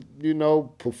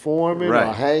performing or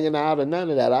hanging out or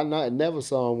none of that. I never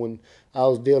saw him when I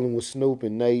was dealing with Snoop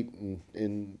and Nate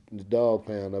and the Dog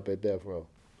Pound up at Death Row.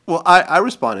 Well, I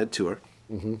responded to her.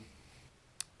 Mm-hmm.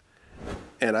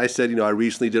 And I said, I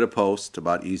recently did a post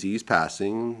about Eazy-E's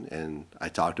passing, and I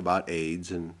talked about AIDS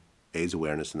and AIDS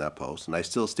awareness in that post, and I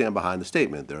still stand behind the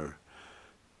statement. There are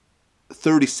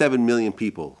 37 million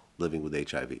people living with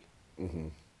HIV,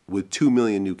 with 2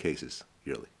 million new cases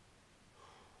yearly.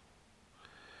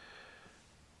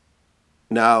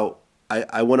 Now,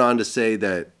 I went on to say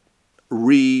that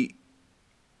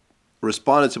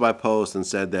responded to my post and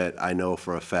said that I know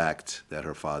for a fact that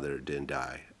her father didn't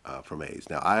die from AIDS.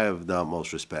 Now, I have the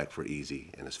utmost respect for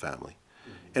Eazy and his family.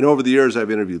 And over the years, I've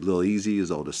interviewed Lil Eazy,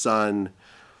 his oldest son,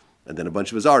 and then a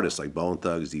bunch of his artists like Bone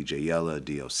Thugs, DJ Yella,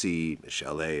 DOC,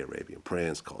 Michelle A, Arabian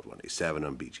Prince, Cold 187,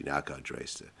 BG Knockout, Dre.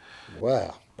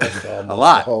 Wow. That's almost a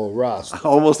lot. The whole roster.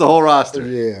 Almost the whole roster.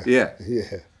 Yeah.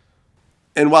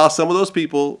 And while some of those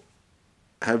people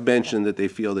have mentioned that they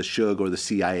feel that Suge or the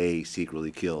CIA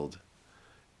secretly killed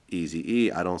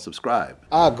Eazy-E, I don't subscribe.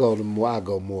 I go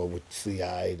more with the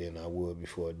CIA than I would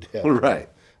before death. Right.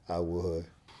 I would.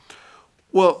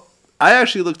 Well, I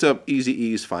actually looked up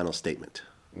Eazy-E's final statement.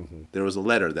 There was a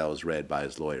letter that was read by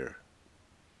his lawyer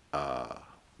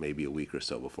maybe a week or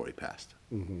so before he passed.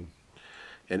 And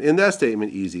in that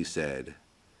statement, Eazy said,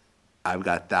 I've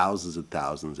got thousands and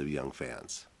thousands of young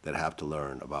fans that have to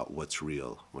learn about what's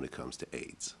real when it comes to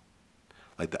AIDS.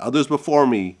 Like the others before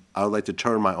me, I would like to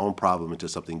turn my own problem into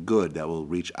something good that will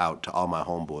reach out to all my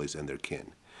homeboys and their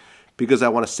kin. Because I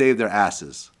want to save their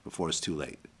asses before it's too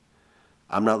late.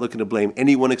 I'm not looking to blame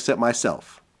anyone except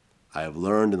myself. I have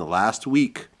learned in the last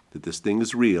week that this thing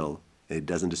is real and it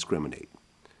doesn't discriminate.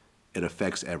 It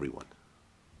affects everyone.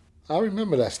 I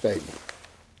remember that statement.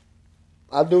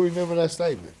 I do remember that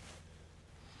statement.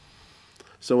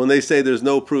 So when they say there's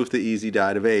no proof that Eazy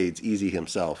died of AIDS, Eazy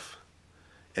himself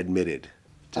admitted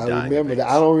to dying of remember AIDS. that.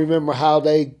 I don't remember how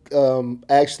they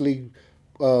actually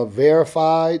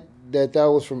verified that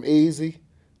was from Eazy.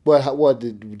 What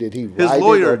did he write?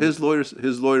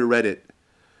 His lawyer read it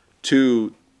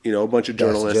to a bunch of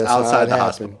journalists outside the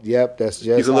hospital. Yep, that's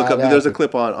just you can look how up. it There's a happened.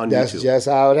 clip on That's YouTube. just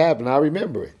how it happened. I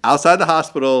remember it. Outside the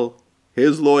hospital,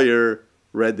 his lawyer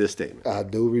read this statement. I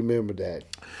do remember that.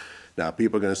 Now,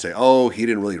 people are going to say, oh, he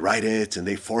didn't really write it, and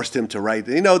they forced him to write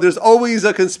it. There's always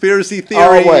a conspiracy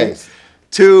theory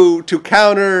to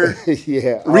counter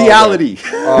reality.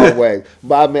 Always.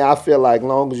 But I mean, I feel like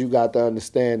long as you got the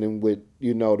understanding with,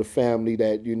 the family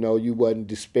that, you wasn't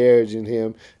disparaging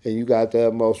him and you got the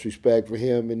utmost respect for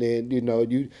him, and then,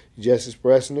 you just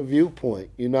expressing a viewpoint,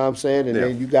 you know what I'm saying? And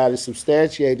then you got it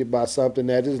substantiated by something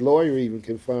that his lawyer even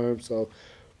confirmed. So,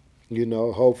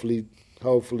 hopefully,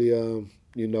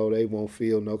 they won't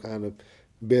feel no kind of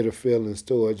bitter feelings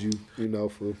towards you,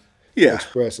 for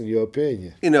expressing your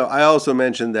opinion. I also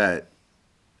mentioned that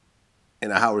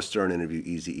in a Howard Stern interview,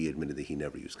 Eazy-E admitted that he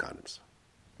never used condoms.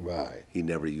 Right. He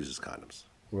never uses condoms.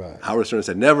 Right. Howard Stern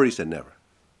said never, he said never.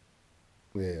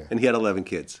 Yeah. And he had 11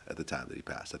 kids at the time that he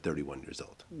passed, at 31 years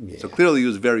old. Yeah. So clearly he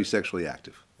was very sexually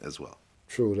active as well.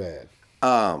 True that.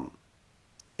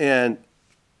 And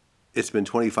it's been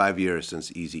 25 years since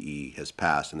Eazy-E has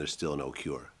passed, and there's still no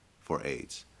cure for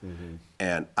AIDS.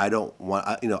 And I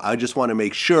just want to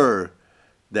make sure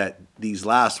that these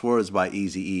last words by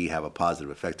Eazy-E have a positive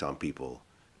effect on people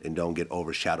and don't get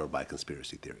overshadowed by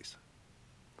conspiracy theories.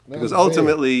 Because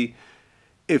ultimately,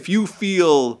 if you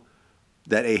feel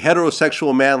that a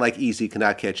heterosexual man like Eazy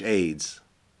cannot catch AIDS,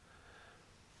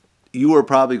 you are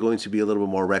probably going to be a little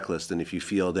bit more reckless than if you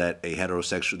feel that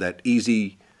that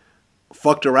Eazy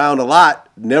fucked around a lot,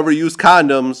 never used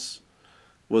condoms,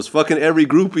 was fucking every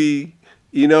groupie,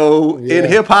 you know, in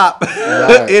hip hop,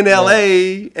 in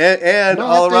LA, and No,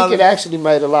 all I around. think it actually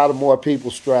made a lot of more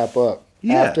people strap up.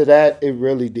 Yeah. After that, it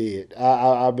really did.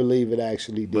 I believe it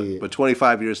actually did. But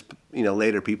 25 years, you know,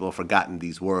 later, people have forgotten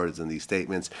these words and these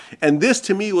statements. And this,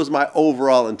 to me, was my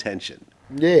overall intention.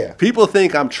 Yeah. People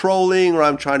think I'm trolling or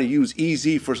I'm trying to use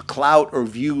Eazy for clout or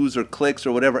views or clicks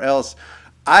or whatever else.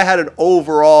 I had an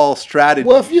overall strategy.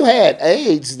 Well, if you had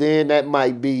AIDS, then that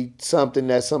might be something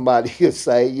that somebody could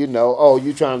say, you know, oh,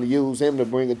 you're trying to use him to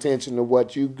bring attention to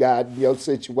what you got in your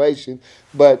situation.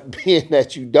 But being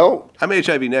that you don't. I'm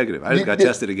HIV negative. I just got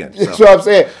tested again. That's what I'm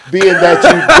saying. Being that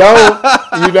you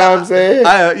don't, you know what I'm saying?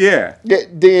 Yeah.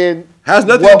 Then. Has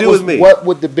nothing to do with me. What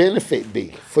would the benefit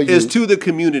be for you? Is to the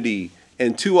community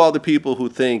and to all the people who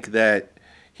think that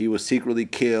he was secretly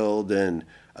killed and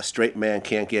a straight man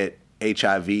can't get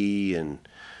HIV and,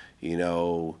 you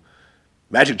know,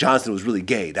 Magic Johnson was really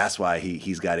gay. That's why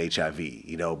he's got HIV,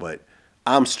 you know, but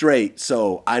I'm straight,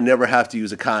 so I never have to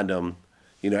use a condom.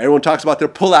 You know, everyone talks about their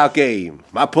pull-out game.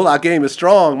 My pull-out game is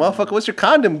strong. Motherfucker, what's your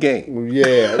condom game?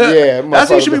 Yeah.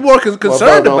 That's what you should be more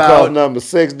concerned about. Cost number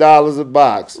 $6 a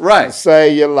box. Right. To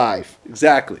save your life.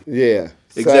 Exactly. Yeah.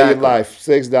 Exactly. Save your life.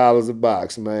 $6 a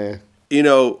box, man. You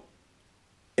know,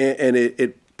 and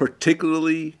it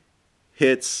particularly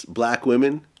hits black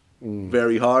women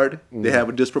very hard. They have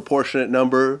a disproportionate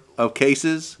number of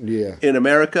cases in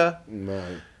America.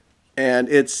 Right. And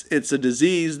it's a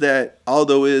disease that,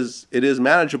 although it is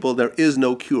manageable, there is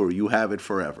no cure. You have it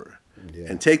forever. Yeah.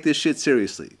 And take this shit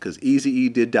seriously, because Eazy-E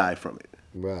did die from it.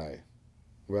 Right.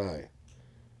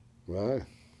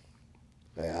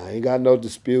 I ain't got no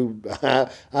dispute. I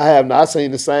have not seen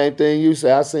the same thing you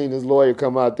say. I seen his lawyer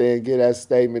come out there and get that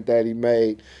statement that he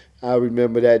made. I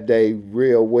remember that day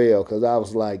real well, because I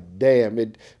was like,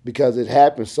 damn, because it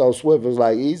happened so swift. It was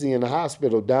like Eazy in the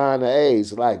hospital dying of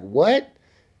AIDS. Like, what?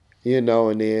 You know,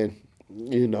 and then,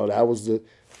 you know,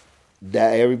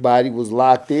 that everybody was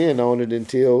locked in on it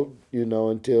until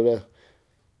the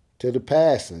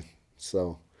passing.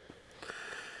 So.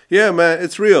 Yeah, man,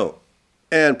 it's real.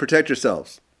 And protect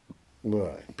yourselves.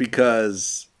 Right.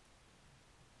 Because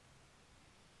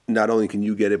not only can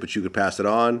you get it, but you could pass it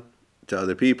on to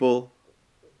other people.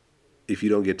 If you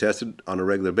don't get tested on a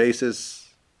regular basis,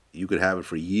 you could have it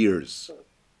for years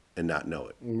and not know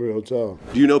it. Real talk.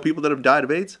 Do you know people that have died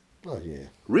of AIDS? Oh, yeah.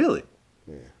 Really?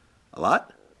 Yeah. A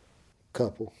lot?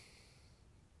 Couple.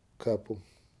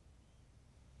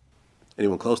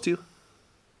 Anyone close to you?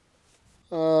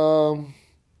 Well,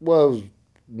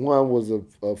 one was a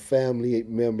family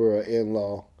member, an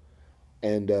in-law,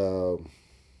 and the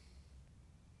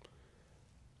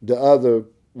other,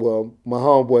 well, my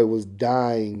homeboy was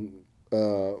dying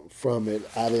from it.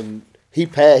 He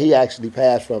actually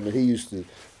passed from it. He used to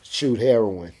shoot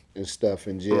heroin and stuff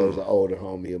in jail. It was an older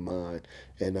homie of mine.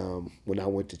 And when I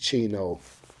went to Chino,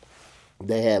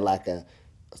 they had like a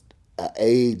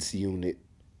AIDS unit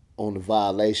on the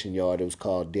violation yard. It was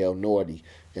called Del Norte.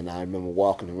 And I remember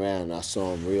walking around and I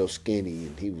saw him real skinny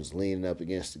and he was leaning up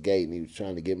against the gate and he was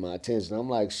trying to get my attention. I'm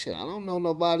like, shit, I don't know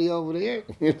nobody over there.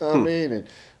 You know what I mean? And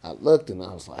I looked and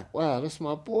I was like, wow, that's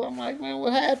my boy. I'm like, man,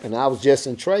 what happened? I was just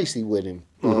in Tracy with him,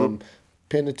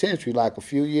 penitentiary, like a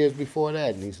few years before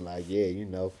that. And he's like, yeah, you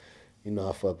know,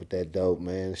 I fuck with that dope,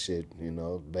 man. Shit, you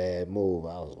know, bad move.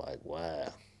 I was like,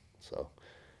 wow. So,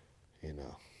 you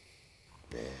know,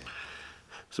 yeah.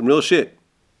 Some real shit.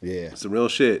 Yeah. Some real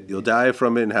shit. You'll die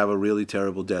from it and have a really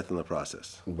terrible death in the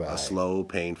process. Right. A slow,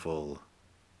 painful,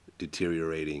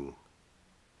 deteriorating,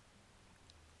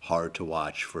 hard to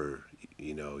watch for,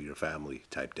 you know, your family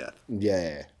type death.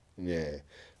 Yeah.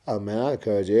 Oh, man, I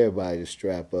encourage everybody to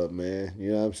strap up, man.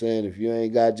 You know what I'm saying? If you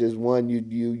ain't got just one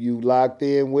you locked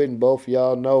in with and both of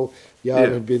y'all know y'all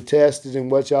have been tested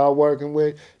and what y'all working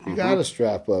with, you got to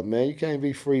strap up, man. You can't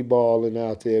be free balling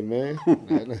out there, man.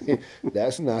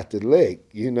 That's not the lick,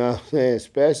 you know what I'm saying?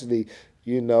 Especially,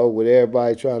 you know, with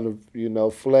everybody trying to, you know,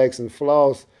 flex and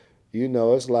floss, you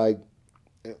know, it's like,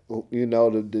 you know,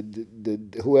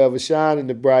 the whoever shining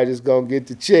the brightest gonna get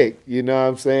the chick. You know what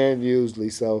I'm saying?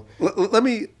 Usually, so.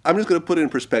 I'm just gonna put it in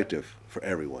perspective for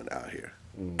everyone out here.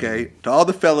 Okay, to all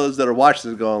the fellas that are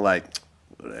watching this, going like,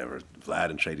 whatever,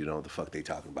 Vlad and Trey, you know what the fuck they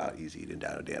talking about? Eazy didn't die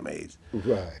of damn AIDS.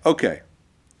 Right. Okay,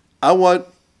 I want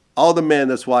all the men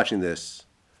that's watching this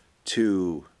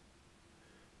to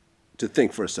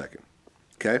think for a second.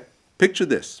 Okay, picture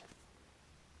this: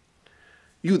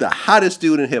 you the hottest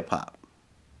dude in hip hop.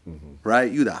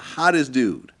 Right? You the hottest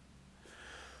dude.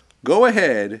 Go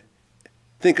ahead,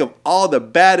 think of all the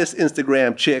baddest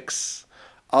Instagram chicks,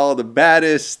 all the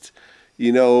baddest,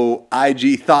 you know,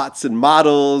 IG thoughts and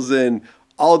models and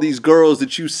all these girls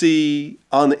that you see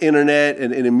on the internet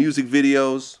and in music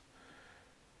videos,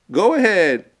 go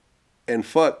ahead and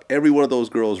fuck every one of those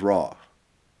girls raw.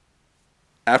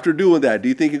 After doing that, do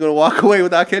you think you're going to walk away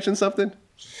without catching something?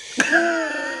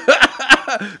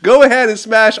 Go ahead and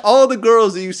smash all the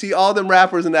girls that you see all them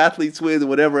rappers and athletes with and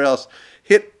whatever else.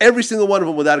 Hit every single one of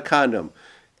them without a condom.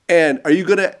 And are you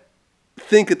going to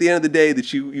think at the end of the day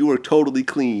that you are totally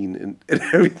clean and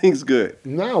everything's good?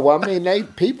 No, I mean,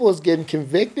 people is getting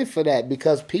convicted for that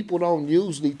because people don't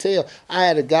usually tell. I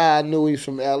had a guy I knew, he's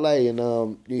from L.A.,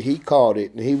 and he caught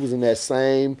it, and he was in that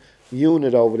same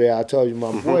unit over there I told you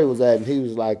my boy was at, and he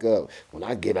was like, when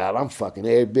I get out, I'm fucking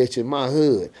every bitch in my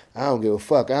hood. I don't give a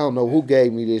fuck. I don't know who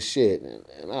gave me this shit.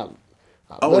 And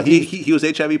he was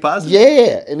HIV positive?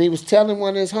 Yeah, and he was telling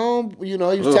one of his he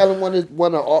was telling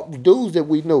one of the dudes that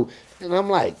we knew. And I'm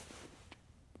like,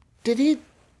 did he?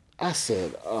 I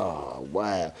said, oh,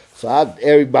 wow. So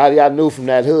everybody I knew from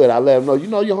that hood, I let them know, you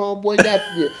know your homeboy got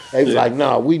They was like,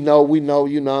 no, we know, you know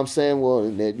what I'm saying? Well,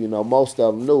 and that, most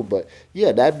of them knew. But,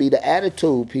 yeah, that'd be the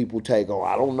attitude people take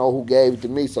on. I don't know who gave it to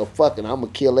me, so fucking I'm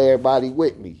going to kill everybody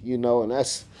with me, and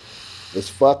it's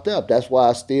fucked up. That's why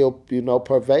it's still,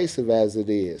 pervasive as it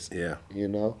is. Yeah.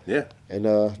 Yeah.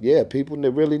 And, people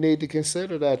really need to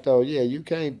consider that, though. Yeah, you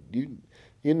can't,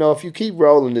 if you keep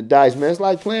rolling the dice, man, it's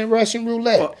like playing Russian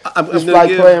roulette. Well, it's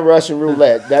like playing Russian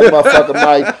roulette. That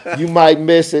motherfucker you might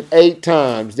miss it 8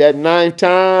 times. That 9th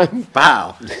time,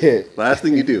 wow. Last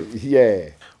thing you do. Yeah.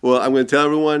 Well, I'm going to tell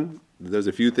everyone there's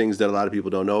a few things that a lot of people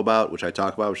don't know about, which I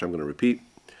talk about, which I'm going to repeat.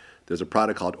 There's a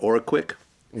product called Quick.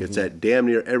 It's at damn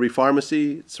near every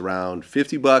pharmacy. It's around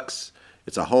 $50.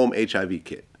 It's a home HIV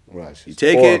kit. Right. You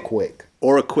take it. Quick.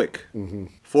 Quick. $40,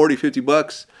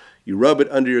 $50. You rub it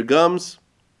under your gums.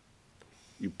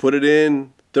 You put it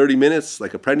in 30 minutes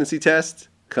like a pregnancy test.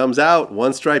 Comes out.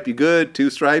 1 stripe, you good. 2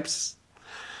 stripes,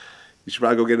 you should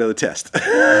probably go get another test.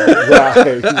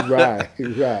 Right.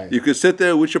 You could sit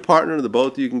there with your partner. The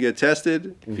both of you can get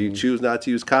tested. If you choose not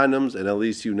to use condoms, and at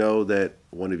least you know that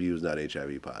one of you is not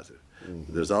HIV positive.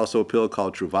 There's also a pill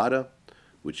called Truvada,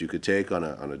 which you could take on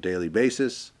a daily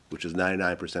basis, which is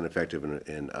 99% effective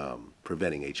in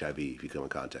preventing HIV if you come in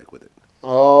contact with it.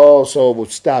 Oh, so it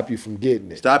would stop you from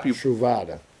getting it. Stop you.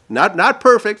 Truvada. Not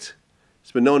perfect.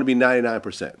 It's been known to be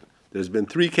 99%. There's been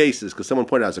 3 cases, because someone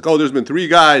pointed out, it's like, there's been 3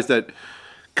 guys that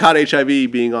caught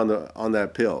HIV being on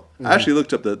that pill. I actually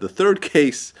looked up the 3rd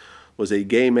case was a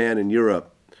gay man in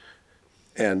Europe,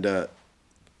 and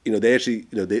they actually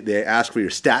they ask for your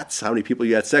stats, how many people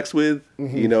you had sex with,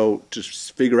 to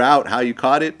figure out how you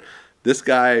caught it. This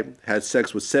guy had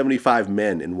sex with 75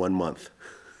 men in 1 month.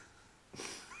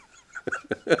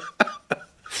 Wow.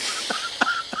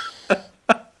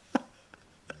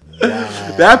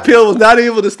 That pill was not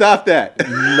able to stop that.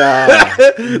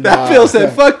 That pill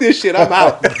said, fuck this shit, I'm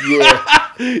out. Yeah.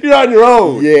 You're on your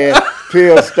own. Yeah,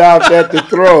 pill stopped at the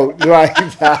throat. Right,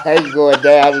 I ain't going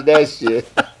down to that shit.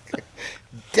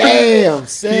 Damn,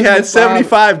 75. He had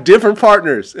 75 different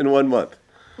partners in 1 month.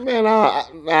 Man,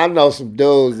 I know some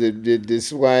dudes that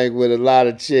swang with a lot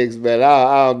of chicks, man.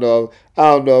 I don't know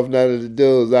if none of the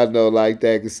dudes I know like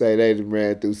that can say they done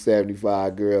ran through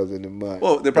 75 girls in a month.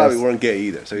 Well, they probably weren't gay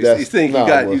either. So you think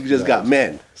you just got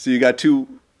men. So you got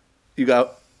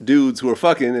dudes who are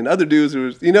fucking and other dudes who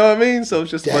are, you know what I mean? So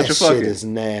it's just a bunch of fucking. That shit is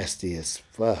nasty as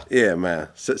fuck. Yeah, man.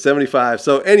 75.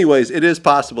 So anyways, it is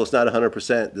possible. It's not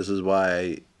 100%. This is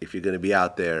why if you're going to be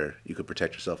out there, you could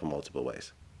protect yourself in multiple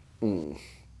ways.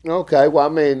 Okay, well, I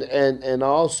mean, and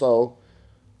also,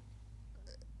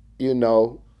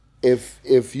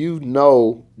 if you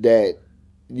know that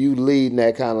you leading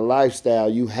that kind of lifestyle,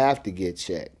 you have to get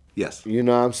checked. Yes. You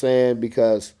know what I'm saying?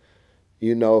 Because,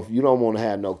 if you don't want to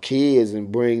have no kids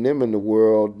and bring them in the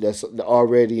world that's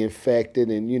already infected,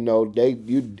 and you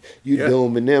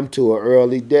dooming them to an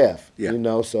early death.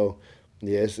 Yeah. So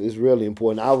yes, it's really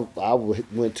important. I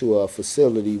went to a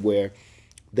facility where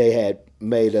they had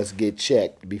made us get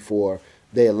checked before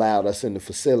they allowed us in the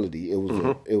facility. It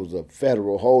was a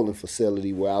federal holding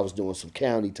facility where I was doing some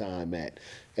county time at,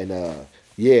 and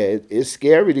it's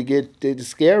scary it's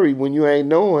scary when you ain't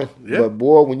knowing. Yeah. But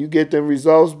boy, when you get them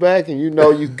results back and you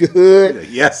know you good,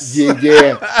 yes, you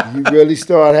really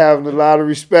start having a lot of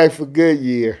respect for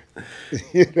Goodyear.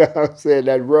 You know what I'm saying?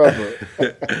 That rubber.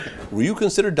 Were you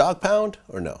considered dog pound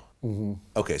or no?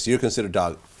 Okay, so you're considered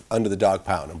under the dog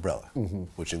pound umbrella,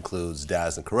 which includes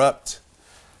Daz and Corrupt,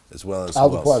 as well as I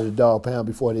was part of the dog pound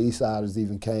before the Eastsiders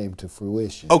even came to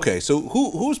fruition. Okay, so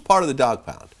who's part of the dog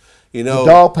pound?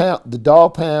 The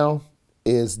dog pound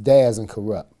is Daz and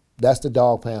Corrupt. That's the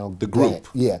Dog Pound. The group.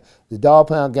 Yeah, the Dog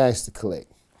Pound Gangster Clique.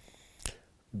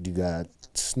 You got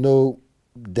Snoop,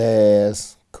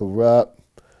 Daz, Corrupt,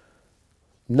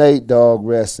 Nate Dogg,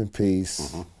 rest in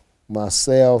peace.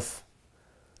 Myself,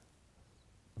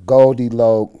 Goldie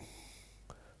Loke,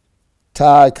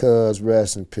 Ty Cuz,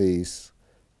 rest in peace.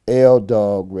 L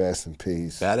Dog, rest in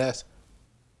peace. Badass.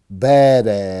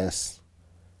 Badass.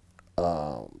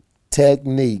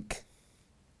 Technique.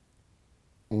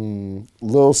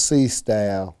 Lil C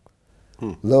Style.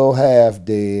 Lil Half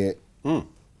Dead.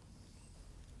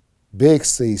 Big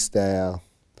C Style.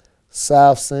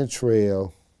 South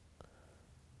Central.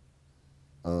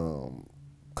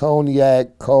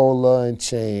 Cognac, Cola, and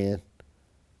Chan.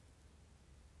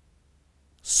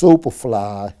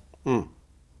 Superfly. A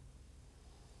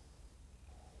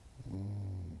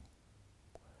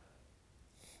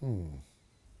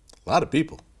lot of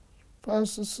people.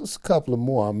 There's a couple of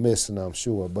more I'm missing, I'm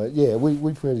sure. But yeah,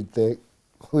 we pretty thick.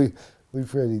 We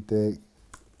pretty thick.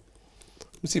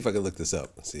 Let me see if I can look this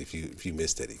up and see if you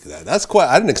missed any. Cause that's quite.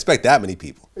 I didn't expect that many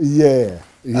people. Yeah.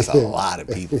 That's a lot of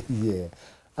people. Yeah.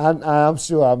 I'm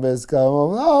sure I missed a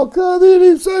couple. Oh, cuz he didn't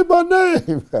even say my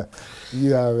name.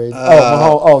 You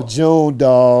already. June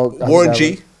Dog. Warren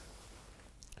G.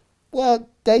 Well,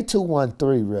 they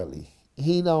 213 really.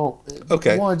 He don't.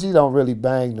 Okay. Warren G don't really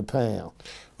bang the pound.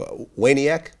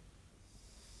 Waniac.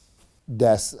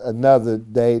 That's another.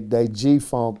 They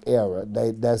G-Funk era.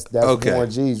 That's Okay. Warren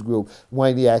G's group.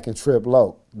 Waniac and Trip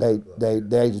Loke. They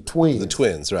the twins. The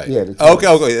twins, right? Yeah. The twins.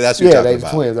 Okay. That's what you're talking they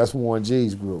about. the twins. That's Warren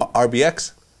G's group.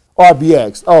 RBX.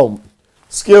 RBX. Oh,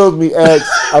 excuse me, X.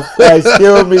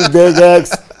 Excuse me, Big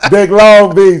X. Big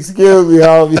Long Beach. Excuse me,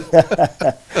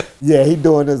 homie. Yeah, he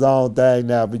doing his own thing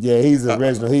now. But yeah, he's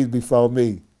original. He's before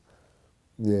me.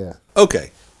 Yeah.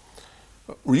 Okay.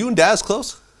 Were you and Daz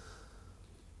close?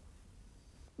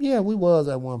 Yeah, we was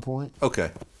at one point.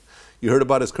 Okay. You heard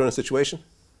about his current situation?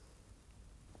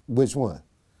 Which one?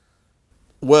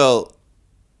 Well,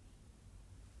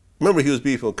 remember he was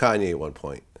beefing with Kanye at one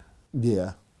point.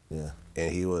 Yeah. Yeah.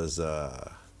 And he was,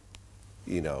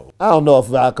 you know. I don't know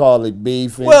if I call it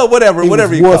beefing. Well, whatever you call it.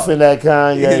 Woofing that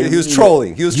Kanye. He was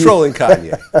trolling. He was trolling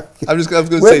Kanye. I'm going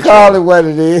to say we'll call it what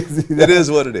it is. It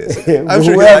is what it is. I'm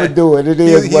sure whoever do it, it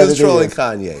is what it is. He was trolling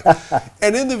Kanye.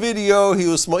 And in the video, he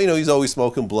was, he's always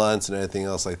smoking blunts and everything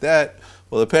else like that.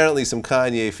 Well, apparently some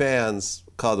Kanye fans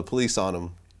called the police on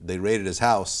him. They raided his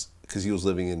house because he was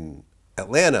living in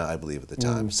Atlanta, I believe, at the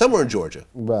time, somewhere in Georgia.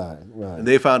 Right. And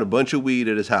they found a bunch of weed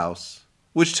at his house,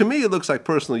 which to me it looks like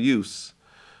personal use,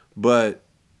 but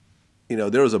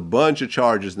there was a bunch of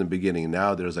charges in the beginning.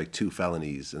 Now there's like 2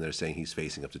 felonies, and they're saying he's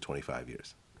facing up to 25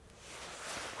 years.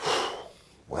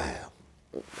 Wow.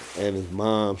 And his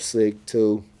mom's sick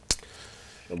too.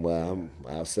 Well,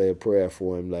 I'll say a prayer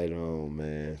for him later on,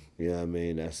 man. You know what I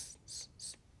mean? That's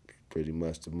pretty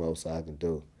much the most I can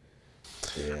do.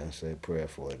 Yeah, I'll say a prayer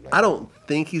for him. I don't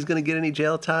think he's going to get any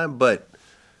jail time, but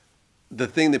the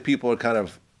thing that people are kind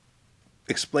of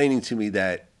explaining to me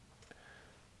that,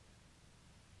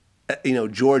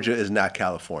 Georgia is not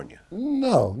California.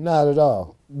 No, not at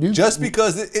all. Just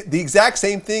because the exact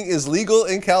same thing is legal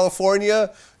in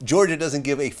California, Georgia doesn't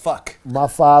give a fuck. My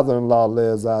father-in-law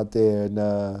lives out there,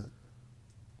 and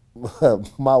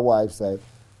my wife say,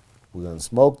 we're going to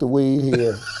smoke the weed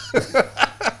here.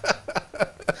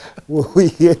 When we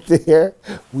get there,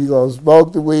 we're going to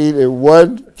smoke the weed in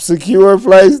one secure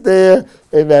place there,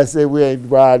 and that's it. We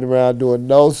ain't riding around doing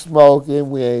no smoking.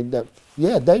 We ain't...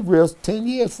 Yeah, they real 10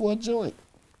 years for a joint.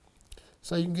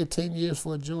 So you can get 10 years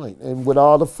for a joint. And with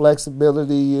all the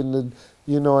flexibility in the,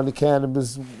 in the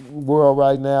cannabis world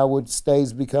right now, with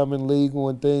states becoming legal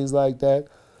and things like that,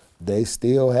 they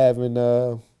still haven't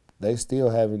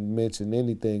mentioned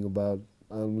anything about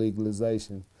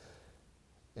legalization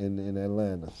in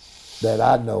Atlanta that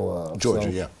I know of. Georgia, so,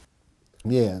 yeah.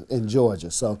 Yeah, in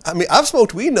Georgia. So I mean, I've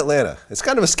smoked weed in Atlanta. It's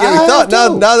kind of a scary thought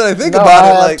now that I think about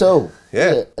I it.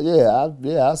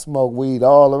 I smoke weed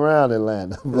all around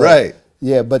Atlanta. But, right.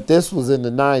 Yeah, but this was in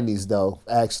the '90s though,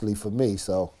 actually for me.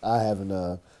 So I haven't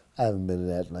been in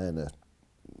Atlanta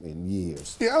in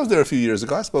years. Yeah, I was there a few years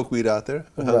ago. I smoked weed out there.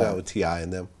 I hung out with T.I.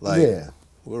 and them.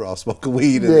 We were all smoking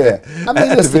weed. Yeah, I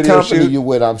mean it's the company shoot. you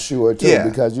with, I'm sure too, Yeah.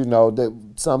 because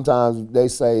sometimes they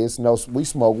say we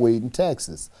smoke weed in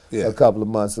Texas a couple of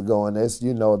months ago, and it's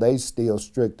they still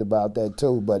strict about that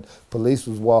too. But police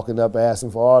was walking up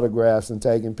asking for autographs and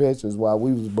taking pictures while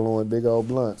we was blowing big old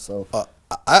blunts. So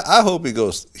I hope he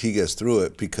gets through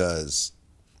it, because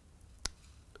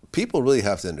people really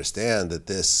have to understand that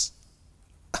this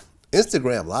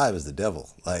Instagram Live is the devil.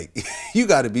 Like, you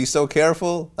got to be so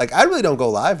careful. Like, I really don't go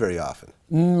live very often.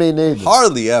 Me neither.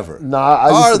 Hardly ever. No,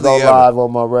 I used to go live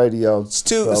on my radio. It's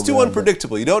too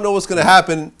unpredictable. You don't know what's going to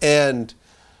happen. And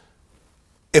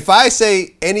if I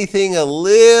say anything a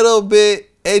little bit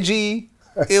edgy,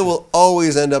 it will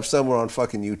always end up somewhere on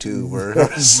fucking YouTube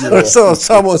or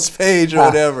someone's page or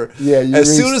whatever.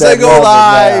 As soon as I go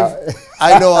live,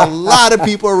 I know a lot of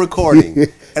people are recording.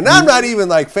 And I'm not even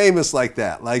like famous like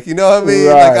that. Like, you know what I mean?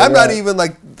 Like I'm not even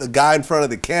like the guy in front of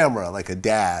the camera, like a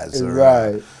Daz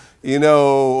or you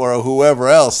know, or whoever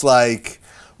else. Like,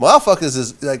 motherfuckers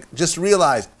is like, just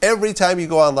realize every time you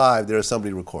go on live, there is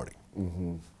somebody recording.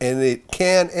 And it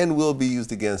can and will be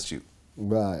used against you.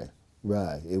 Right.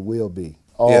 It will be.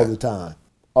 All the time.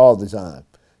 All the time.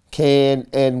 Can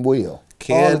and will.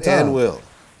 Can and will.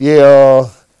 Yeah.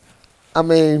 I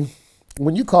mean,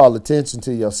 when you call attention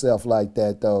to yourself like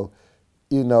that, though,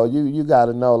 you know, you got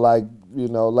to know, like, you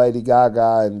know, Lady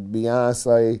Gaga and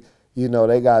Beyonce, you know,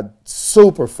 they got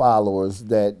super followers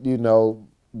that, you know,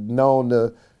 known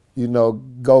to, you know,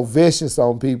 go vicious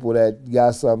on people that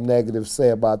got something negative to say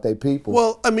about their people.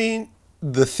 Well, I mean,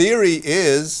 the theory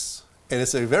is, and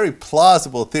it's a very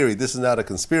plausible theory, this is not a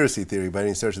conspiracy theory by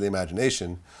any stretch of the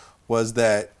imagination, was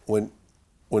that when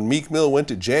Meek Mill went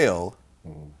to jail,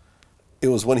 it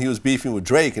was when he was beefing with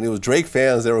Drake, and it was Drake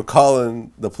fans that were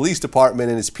calling the police department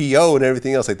and his PO and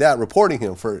everything else like that, reporting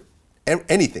him for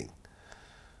anything.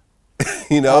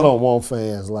 You know? I don't want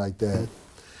fans like that.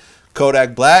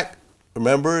 Kodak Black,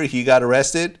 remember, he got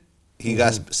arrested. He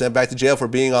got sent back to jail for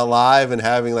being on live and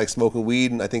having, like, smoking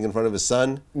weed, and I think in front of his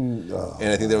son. And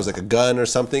I think there was like a gun or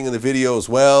something in the video as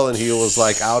well, and he was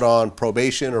like out on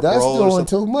probation or parole or something.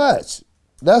 That's doing too much.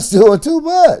 That's doing too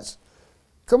much.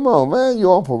 Come on, man,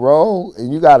 you on parole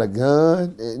and you got a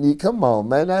gun, and come on,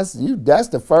 man, that's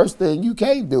the first thing you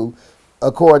can't do,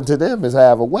 according to them, is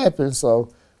have a weapon.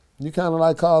 So you kind of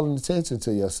like calling attention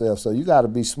to yourself. So you got to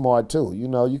be smart too. You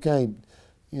know, you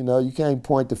can't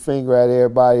point the finger at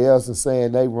everybody else and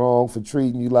saying they wrong for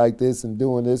treating you like this and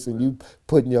doing this, and you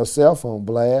putting yourself on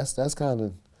blast. That's kind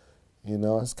of, you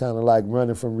know, it's kind of like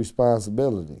running from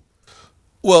responsibility.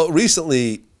 Well,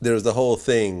 recently there was the whole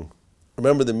thing.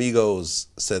 Remember, the Migos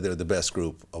said they're the best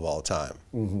group of all time.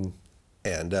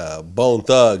 And Bone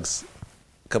Thugs,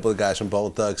 a couple of guys from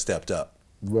Bone Thugs stepped up.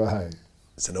 Right.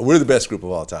 Said, no, we're the best group of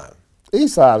all time.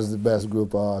 Eastside is the best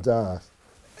group of all time.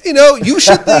 You know, you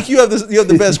should think you have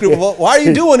the best group of all. Why are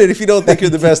you doing it if you don't think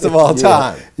you're the best of all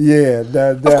time? Yeah,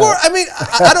 of course. I mean,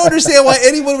 I don't understand why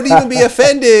anyone would even be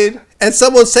offended and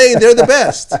someone saying they're the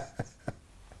best.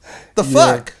 The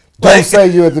fuck? Don't say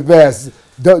you're the best.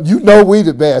 You know we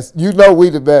the best. You know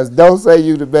we the best. Don't say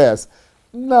you the best.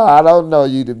 No, I don't know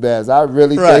you the best. I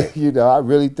really think, you know, I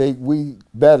really think we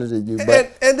better than you.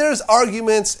 But and there's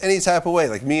arguments any type of way.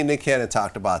 Like me and Nick Cannon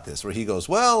talked about this, where he goes,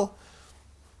 well,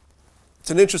 it's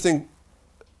an interesting,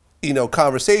 you know,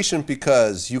 conversation,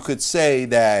 because you could say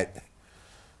that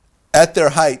at their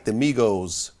height, the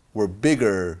Migos were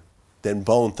bigger than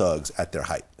Bone Thugs at their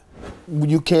height.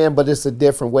 You can, but it's a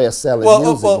different way of selling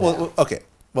music. Well, okay.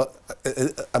 Well,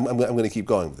 I'm going to keep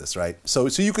going with this, right? So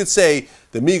you could say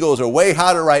the Migos are way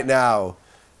hotter right now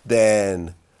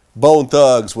than Bone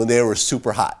Thugs when they were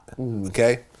super hot,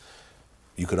 okay?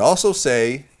 You could also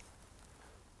say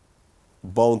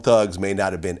Bone Thugs may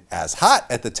not have been as hot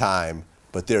at the time,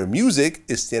 but their music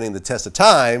is standing the test of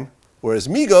time, whereas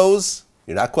Migos,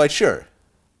 you're not quite sure.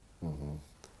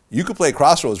 You could play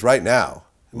Crossroads right now.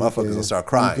 Motherfuckers will start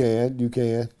crying. You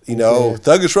can. You know,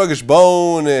 Thuggish Ruggish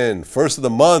Bone and First of the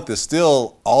Month is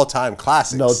still all-time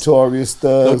classics. Notorious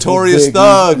Thugs. Notorious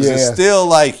Thugs is still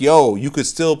like, yo, you could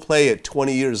still play it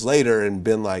 20 years later and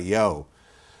been like, yo,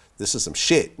 this is some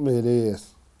shit. It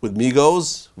is. With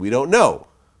Migos, we don't know.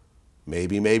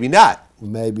 Maybe, maybe not.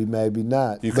 Maybe, maybe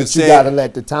not. But you got to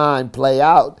let the time play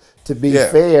out to be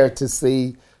fair, to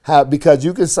see how, because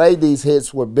you can say these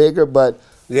hits were bigger, but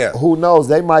who knows?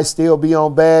 They might still be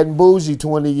on Bad and Bougie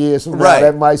 20 years from now.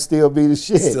 That might still be the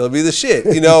shit. Still be the shit.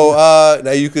 You know,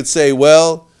 now you could say,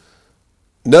 well,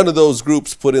 none of those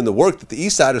groups put in the work that the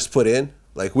East Siders put in.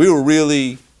 Like, we were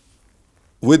really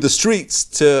with the streets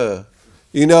to,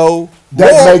 you know.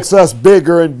 That makes us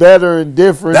bigger and better and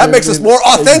different. That makes us more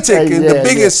authentic and the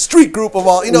biggest street group of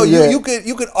all. You know, you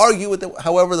could argue with it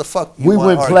however the fuck you want to argue.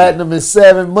 We went platinum in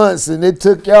 7 months and it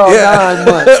took y'all 9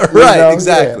 months. Right,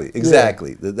 exactly,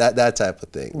 exactly. That type of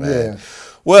thing, man.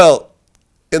 Well,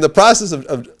 in the process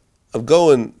of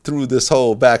going through this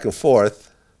whole back and forth,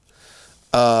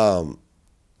 Bizzy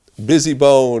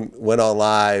Bone went on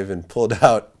live and pulled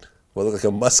out what looked like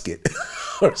a musket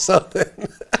or something.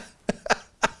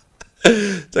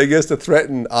 So I guess to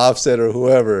threaten Offset or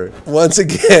whoever. Once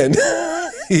again,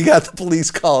 He got the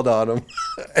police called on him,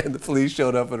 and the police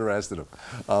showed up and arrested him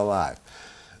alive.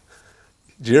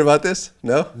 Did you hear about this?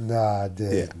 No? Nah, I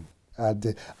didn't. I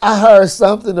did. I heard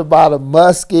something about a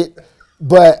musket,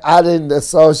 but I didn't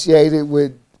associate it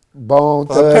with Bone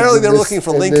Thugs. Well, apparently they were looking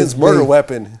for Lincoln's murder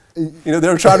weapon. You know, they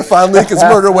were trying to find Lincoln's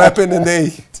murder weapon, and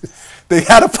they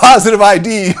had a positive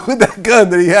ID with that gun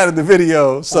that he had in the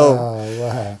video. So,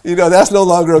 wow. you know, that's no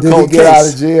longer a Did cold he get case.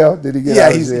 out of jail? Did he get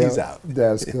out of jail? Yeah, he's out.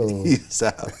 That's cool. He's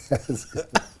out.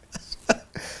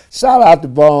 Shout out to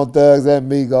Bone Thugs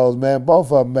and Migos, man.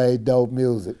 Both of them made dope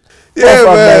music. Yeah, Both of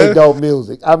them man. made dope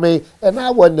music. I mean, and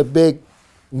I wasn't a big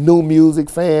new music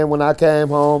fan when I came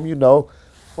home, you know.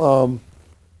 I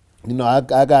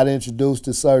got introduced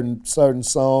to certain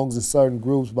songs and certain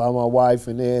groups by my wife,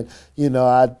 and then, you know,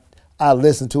 I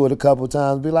listened to it a couple of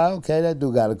times and be like, okay, that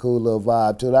dude got a cool little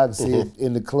vibe to it. I can see it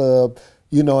in the club,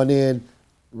 you know, and then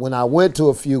when I went to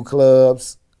a few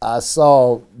clubs, I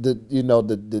saw the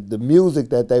music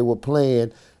that they were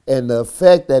playing and the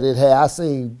effect that it had. I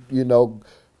seen, you know,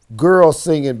 girls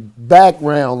singing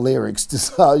background lyrics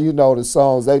to, you know, the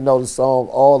songs. They know the song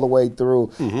all the way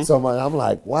through. So I'm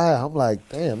like, wow. I'm like,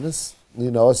 damn, this, you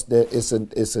know, it's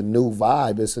a new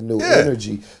vibe. It's a new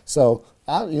energy. So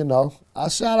I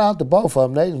shout out to both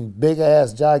of them. They big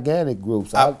ass gigantic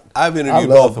groups. I've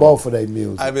interviewed I love both of their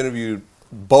music. I've interviewed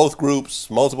both groups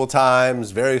multiple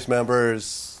times, various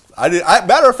members.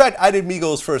 Matter of fact, I did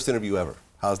Migos' first interview ever.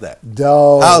 How's that?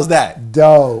 Dope. How's that?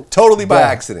 Dope. Totally by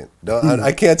accident.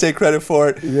 I can't take credit for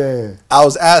it. Yeah. I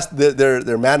was asked,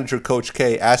 their manager, Coach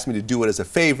K, asked me to do it as a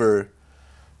favor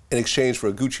in exchange for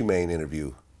a Gucci Mane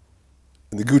interview.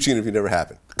 And the Gucci interview never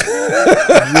happened.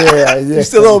 Yeah. You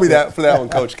still owe me that for that one,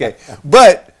 Coach K.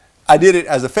 But I did it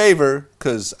as a favor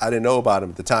because I didn't know about him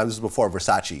at the time. This was before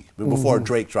Versace, before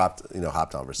Drake hopped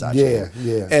on Versace.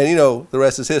 Yeah. And, you know, the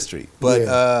rest is history.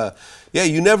 But,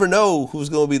 you never know who's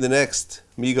going to be the next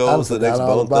Migos, the next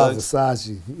Bone Thugs.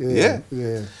 Versace. Yeah.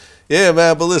 Yeah,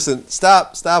 man. But listen,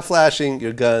 stop flashing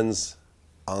your guns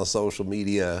on social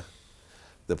media.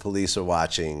 The police are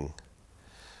watching.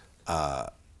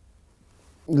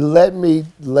 Let me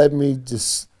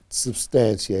just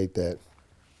substantiate that.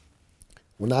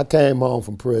 When I came home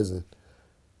from prison,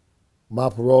 my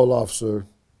parole officer,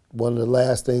 one of the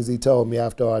last things he told me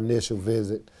after our initial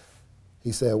visit,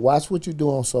 he said, watch what you do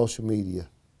on social media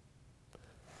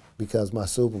because my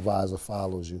supervisor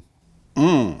follows you.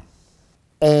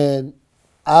 And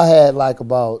I had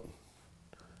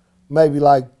maybe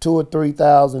 2,000 or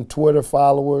 3,000 Twitter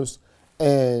followers,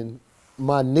 and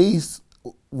my niece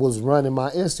was running my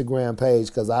Instagram page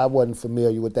because I wasn't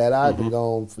familiar with that. I'd been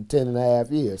gone for 10 and a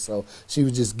half years. So she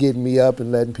was just getting me up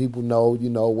and letting people know, you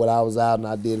know, what I was out, and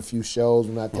I did a few shows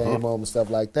when I came home and stuff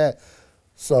like that.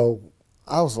 So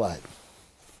I was like,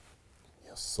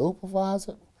 your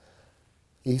supervisor?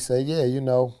 He said, yeah, you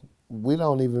know, we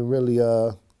don't even really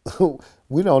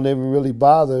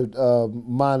bother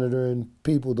monitoring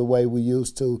people the way we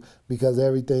used to because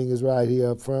everything is right here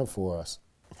up front for us.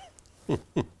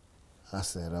 I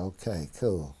said, okay,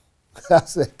 cool. I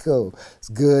said, cool. It's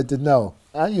good to know.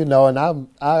 I kind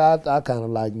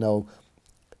of know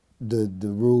the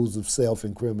rules of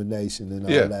self-incrimination and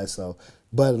all that. So,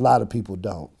 but a lot of people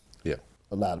don't. Yeah.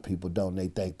 A lot of people don't. They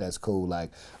think that's cool.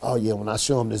 Like, oh yeah, when I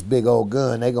show them this big old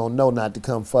gun, they gonna know not to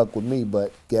come fuck with me.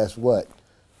 But guess what?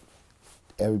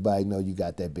 Everybody know you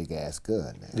got that big ass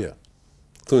gun now. Yeah.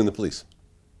 Including the police.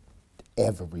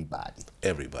 Everybody.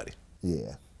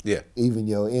 Yeah. Yeah. Even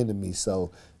your enemies.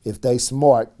 So if they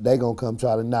smart, they gonna come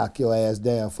try to knock your ass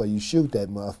down before you shoot that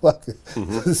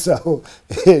motherfucker. So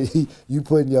you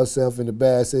putting yourself in a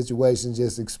bad situation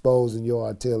just exposing your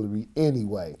artillery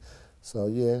anyway. So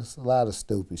yeah, it's a lot of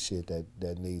stupid shit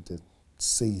that need to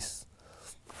cease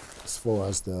as far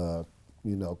as the,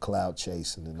 you know, clout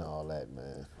chasing and all that,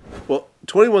 man. Well,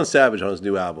 21 Savage on his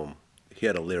new album, he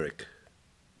had a lyric.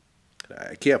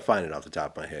 I can't find it off the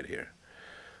top of my head here.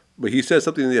 But he said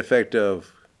something to the effect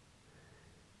of,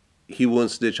 he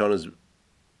wouldn't snitch on his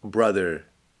brother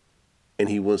and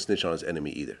he wouldn't snitch on his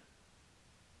enemy either.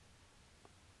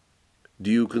 Do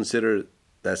you consider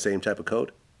that same type of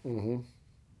code?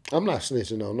 I'm not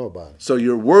snitching on nobody. So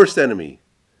your worst enemy,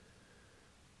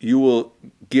 you will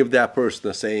give that person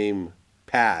the same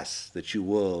pass that you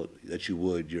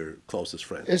would your closest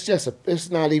friend. It's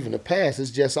not even a pass.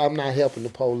 It's just I'm not helping the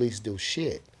police do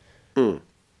shit.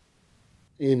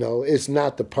 You know, it's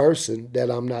not the person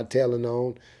that I'm not telling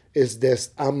on. It's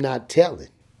just I'm not telling.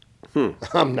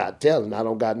 I'm not telling. I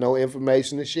don't got no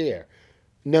information to share.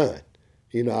 None.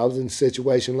 You know, I was in a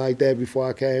situation like that before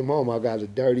I came home. I got a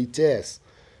dirty test.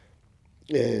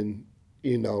 And,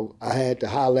 you know, I had to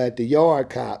holler at the yard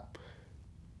cop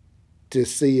to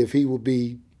see if he would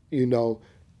be, you know,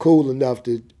 cool enough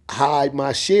to hide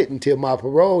my shit until my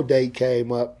parole date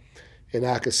came up and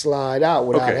I could slide out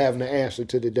without having to answer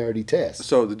to the dirty test.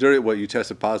 So the dirty, what, you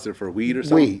tested positive for weed or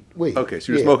something? Weed. Okay,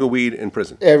 so you're smoking weed in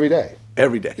prison? Every day.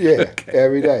 Every day? Yeah, okay.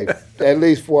 every day. At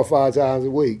least 4 or 5 times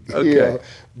a week. Okay. You know?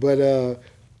 But,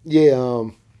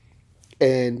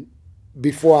 and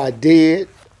before I did,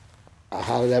 I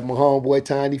hollered at my homeboy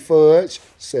Tiny Fudge,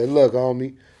 said, look,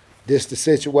 homie, this the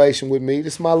situation with me.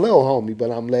 This is my little homie, but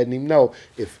I'm letting him know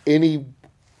if any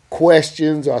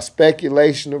questions or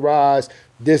speculation arise,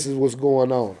 this is what's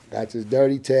going on. Got this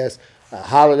dirty test. I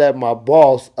hollered at my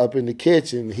boss up in the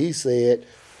kitchen. He said,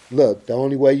 look, the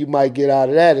only way you might get out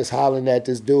of that is hollering at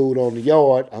this dude on the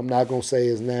yard. I'm not going to say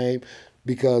his name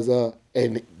because,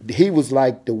 and he was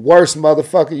like the worst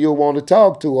motherfucker you'll want to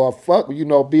talk to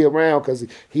or be around because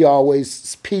he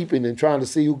always peeping and trying to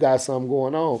see who got something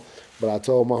going on. But I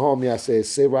told my homie, I said,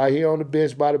 sit right here on the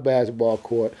bench by the basketball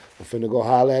court. I'm finna go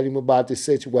holler at him about this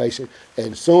situation.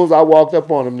 And as soon as I walked up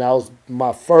on him, that was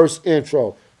my first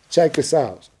intro. Check this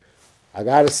out. I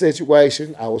got a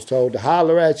situation. I was told to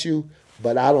holler at you,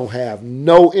 but I don't have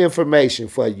no information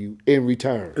for you in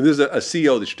return. And this is a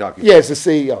CEO that you're talking about? Yes, a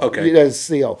CEO. Okay. Yes,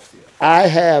 a CEO. I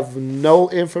have no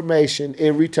information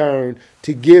in return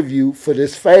to give you for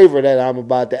this favor that I'm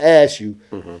about to ask you.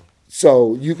 Mm-hmm.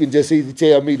 So you can just either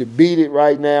tell me to beat it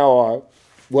right now or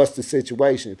what's the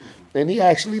situation. And he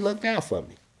actually looked out for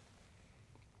me.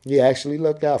 He actually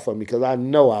looked out for me because I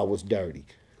know I was dirty.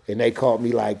 And they caught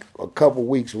me like a couple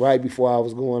weeks right before I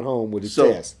was going home with a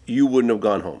test. So you wouldn't have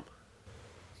gone home?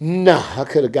 No, I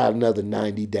could have got another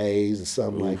 90 days or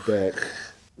something like that.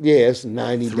 Yeah, it's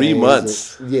 90 days. 3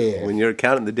 months. Yeah. When you're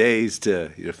counting the days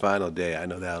to your final day, I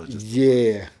know that was just...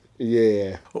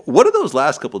 Yeah. What are those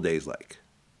last couple days like?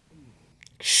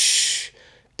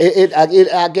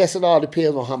 I guess it all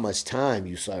depends on how much time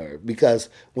you serve. Because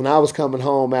when I was coming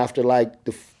home after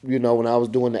when I was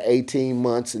doing the 18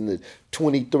 months and the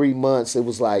 23 months, it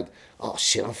was like, oh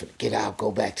shit, I'm finna get out,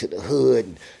 go back to the hood,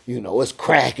 and it's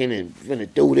cracking and finna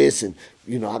do this, and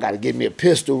I gotta get me a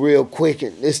pistol real quick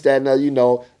and this, that, and other,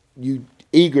 you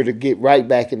eager to get right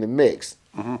back in the mix.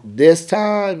 Mm-hmm. This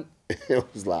time, it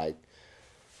was like,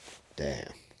 damn,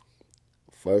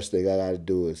 first thing I gotta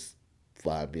do is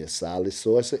find me a solid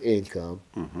source of income,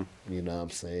 mm-hmm. You know what I'm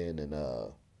saying, and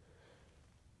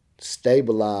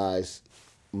stabilize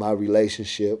my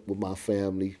relationship with my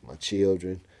family, my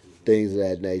children, things of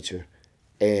that nature,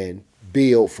 and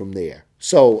build from there.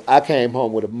 So I came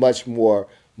home with a much more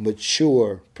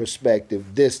mature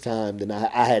perspective this time than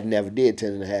I had never did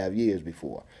 10.5 years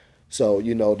before. So,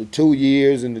 the 2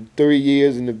 years and the 3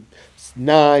 years and the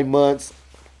 9 months,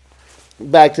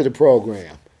 back to the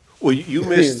program. Well, you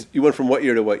went from what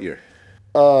year to what year?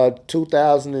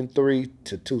 2003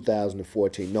 to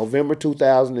 2014. November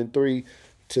 2003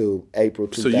 to April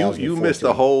 2014. So you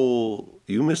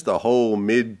missed the whole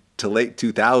mid to late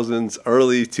 2000s,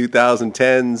 early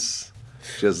 2010s,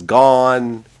 just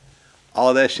gone.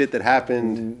 All that shit that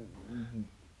happened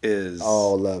is...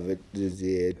 all of it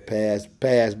just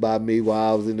passed by me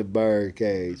while I was in the bird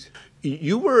cage.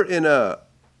 You were in a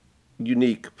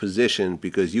unique position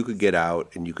because you could get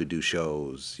out and you could do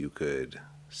shows, you could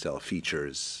sell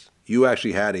features. You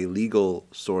actually had a legal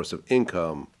source of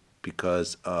income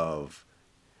because of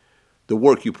the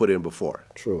work you put in before.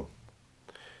 True.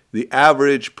 The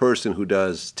average person who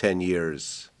does 10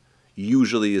 years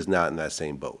usually is not in that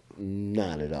same boat.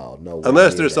 Not at all. No.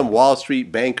 Unless there's some Wall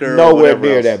Street banker. Nowhere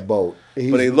near that boat.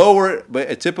 But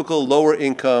a typical lower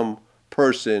income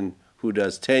person who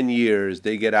does 10 years,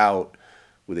 they get out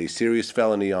with a serious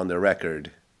felony on their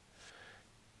record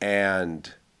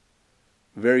and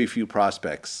very few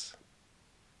prospects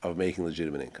of making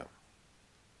legitimate income.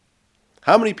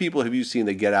 How many people have you seen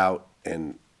that get out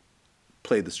and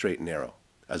play the straight and narrow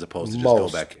as opposed to just go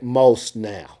back in? Most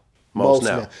now. Most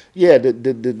now. Yeah,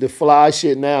 the fly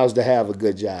shit now is to have a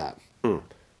good job. Mm.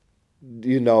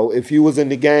 If you was in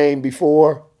the game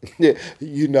before,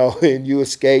 and you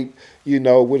escaped, with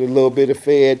a little bit of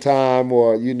fed time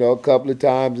or, a couple of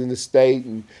times in the state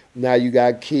and now you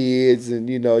got kids and,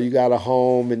 you got a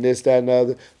home and this, that, and the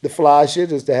other. The fly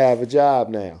shit is to have a job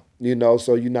now,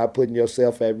 so you're not putting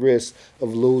yourself at risk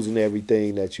of losing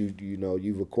everything that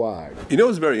you've acquired.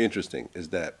 What's very interesting is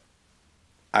that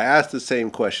I asked the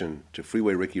same question to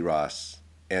Freeway Ricky Ross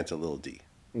and to Lil Deee,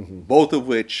 mm-hmm. both of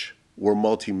which were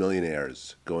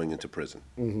multimillionaires going into prison,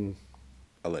 mm-hmm.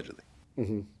 allegedly.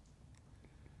 Mm-hmm.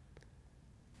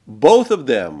 Both of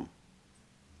them,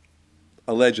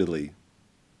 allegedly,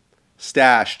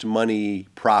 stashed money,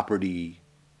 property,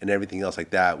 and everything else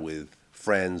like that with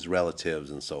friends, relatives,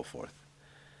 and so forth.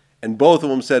 And both of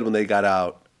them said when they got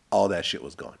out, all that shit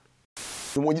was gone.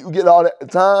 And when you get all that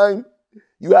time,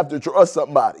 you have to trust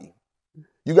somebody.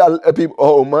 You got to let people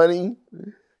hold money.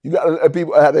 You got to let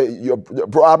people have your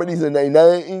properties in their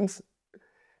names.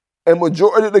 And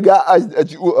majority of the guys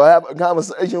that you will have a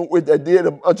conversation with that did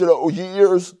a bunch of those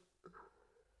years,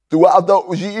 throughout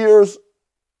those years,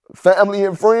 family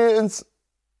and friends,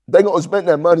 they gonna spend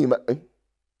that money, man.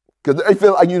 Because they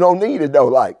feel like you don't need it though.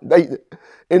 Like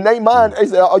in their mind, they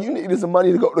say, all you need is some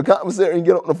money to go to the commissary and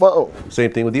get on the phone.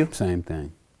 Same thing with you? Same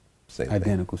thing. Same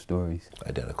Identical stories.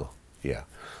 Identical, yeah.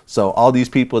 So all these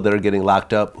people that are getting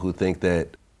locked up who think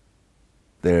that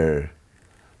their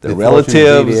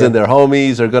relatives and their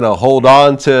homies are gonna hold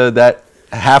on to that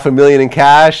 $500,000 in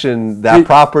cash and that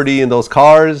property and those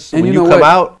cars when you come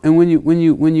out. And when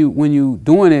you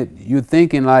doing it, you're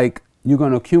thinking like you're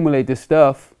gonna accumulate this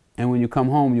stuff, and when you come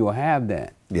home, you will have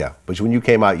that. Yeah, but when you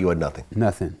came out, you had nothing.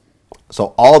 Nothing.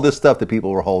 So all this stuff that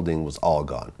people were holding was all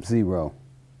gone. Zero.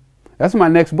 That's what my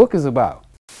next book is about.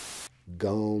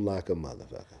 Gone like a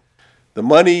motherfucker. The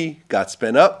money got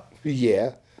spent up.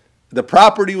 Yeah. The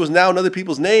property was now in other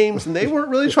people's names, and they weren't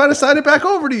really trying to sign it back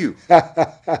over to you.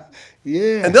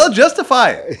 Yeah. And they'll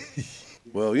justify it.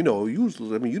 Well, you know, you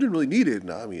didn't really need it.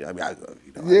 No, I got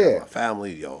my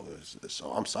family,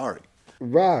 so I'm sorry.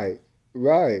 Right.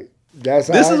 This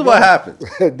is what happens.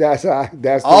 That's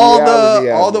the all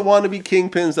reality the wannabe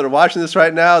kingpins that are watching this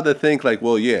right now that think like,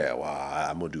 well,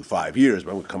 I'm gonna do 5 years,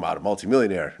 but I'm gonna come out a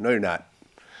multimillionaire. No, you're not.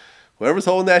 Whoever's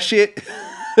holding that shit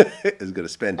is gonna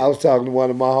spend it. I was talking to one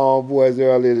of my homeboys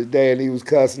earlier today, and he was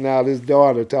cussing out his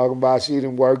daughter, talking about she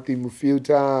done worked him a few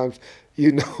times,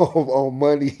 you know, on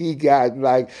money he got.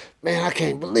 Like, man, I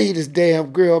can't believe this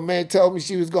damn girl, man, told me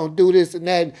she was gonna do this and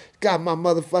that, and got my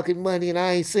motherfucking money, and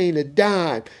I ain't seen a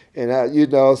dime. And you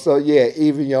know, so yeah,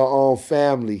 even your own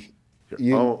family,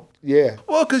 yeah.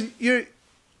 Well, because you're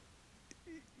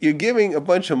giving a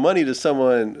bunch of money to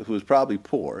someone who's probably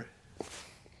poor.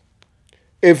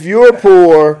 If you're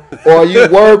poor or you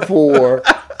were poor,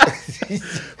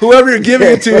 whoever you're giving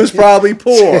it to is probably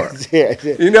poor. Yeah.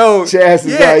 You know,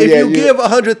 chances are, if you give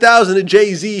 $100,000 to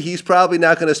Jay-Z, he's probably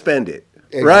not going to spend it,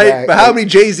 exactly. Right? But how many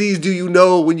Jay-Z's do you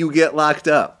know when you get locked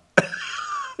up?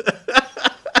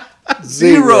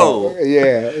 Zero.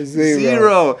 Yeah,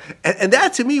 zero. And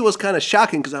that to me was kind of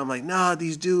shocking because I'm like, nah,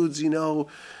 these dudes, you know,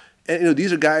 and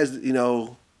these are guys, you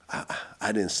know.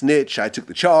 I didn't snitch. I took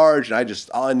the charge. And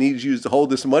all I needed you is to hold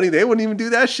this money. They wouldn't even do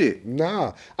that shit.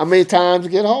 Nah. I mean, times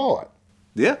get hard.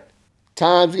 Yeah.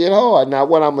 Times get hard. Now,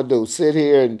 what I'm going to do? Sit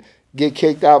here and get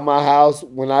kicked out my house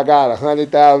when I got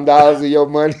 $100,000 of your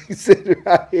money sitting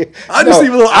right here? I just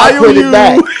leave a little I put it IOU.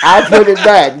 back. I put it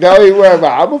back. Don't even worry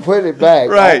about it. I'm going to put it back.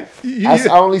 Right. I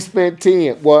only spent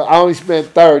 10. Well, I only spent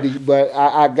 30, but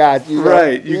I got you.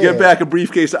 Right. You get back a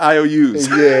briefcase of IOUs.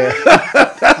 Yeah.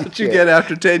 That's what you get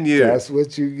after 10 years. That's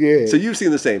what you get. So you've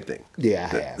seen the same thing. Yeah,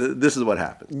 I have. This is what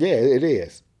happens. Yeah, it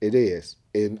is. It is.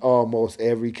 In almost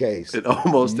every case. In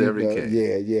almost every case.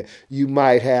 Yeah. You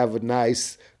might have a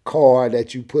nice car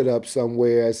that you put up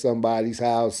somewhere at somebody's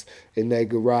house in their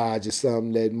garage or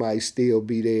something that might still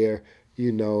be there,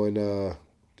 you know, and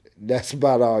that's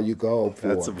about all you can hope for.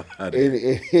 That's about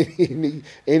it.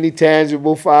 Any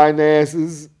tangible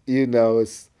finances, you know,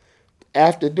 it's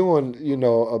after doing, you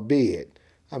know, a bid.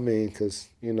 I mean, because,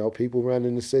 you know, people run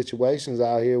into situations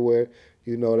out here where,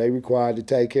 you know, they required to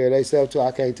take care of themselves too.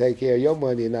 I can't take care of your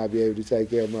money and not be able to take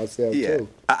care of myself too.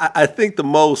 I think the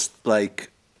most,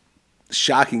 like,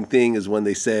 shocking thing is when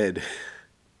they said,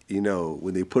 you know,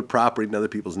 when they put property in other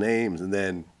people's names and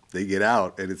then they get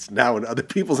out and it's now in other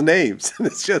people's names. And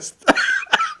it's just,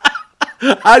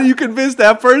 how do you convince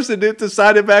that person to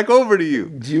sign it back over to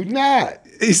you? You're not.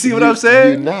 You see what I'm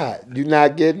saying? You're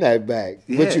not getting that back.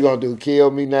 Yeah. What you gonna do?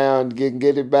 Kill me now and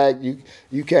get it back?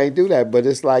 You can't do that. But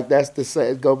it's like that's the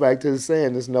saying. Go back to the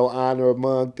saying. There's no honor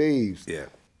among thieves. Yeah.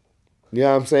 You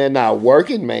know what I'm saying? Now,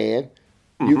 working man,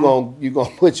 you gonna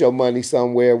put your money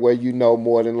somewhere where you know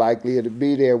more than likely it'll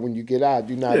be there when you get out.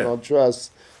 You're not gonna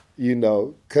trust, you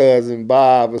know, cousin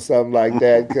Bob or something like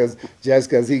that just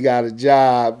because he got a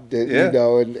job that you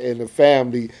know and a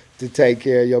family to take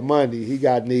care of your money. He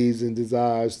got needs and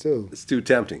desires too. It's too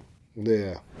tempting.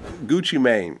 Yeah. Gucci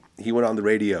Mane, he went on the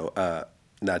radio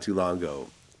not too long ago,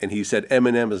 and he said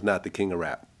Eminem is not the king of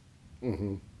rap.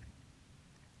 Mm-hmm.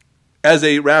 As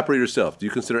a rapper yourself, do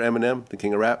you consider Eminem the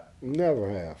king of rap? Never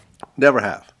have. Never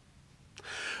have.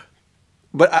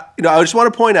 But I just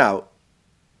want to point out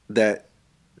that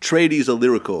Trady's a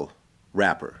lyrical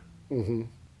rapper. Mm-hmm.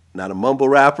 Not a mumble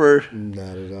rapper.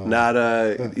 Not at all.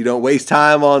 Not you don't waste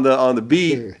time on the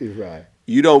beat. Right.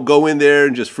 You don't go in there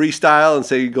and just freestyle and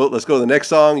say, let's go to the next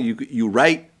song. You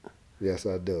write. Yes,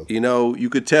 I do. You know, you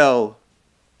could tell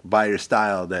by your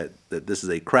style that this is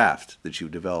a craft that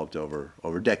you've developed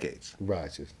over decades.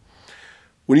 Righteous.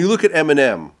 When you look at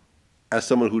Eminem as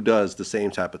someone who does the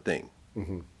same type of thing,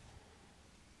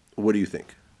 what do you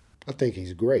think? I think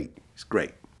he's great. He's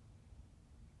great.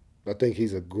 I think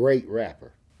he's a great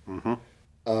rapper.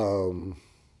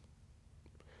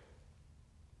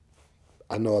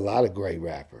 I know a lot of great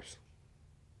rappers,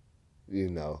 you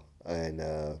know, and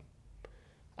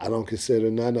I don't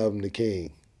consider none of them the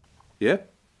king. Yeah?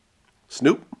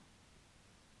 Snoop?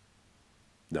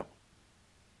 No.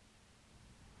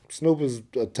 Snoop is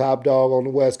a top dog on the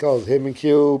West Coast. Him and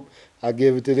Cube, I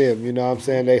give it to them. You know what I'm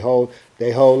saying? They hold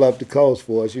up the coast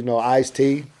for us. You know,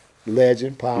 Ice-T,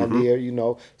 legend, pioneer, you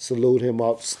know, salute him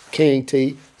up. King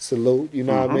T, salute, you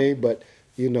know what I mean? But,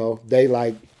 you know, they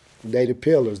the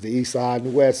pillars, the east side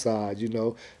and the west side, you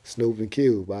know, Snoop and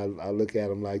Cube. I look at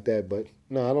them like that, but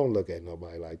no, I don't look at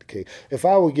nobody like the king. If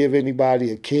I would give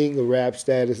anybody a king of rap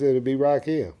status, it would be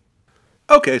Rakim.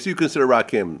 Okay, so you consider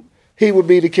Rakim. He would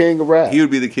be the king of rap. He would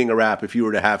be the king of rap if you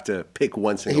were to have to pick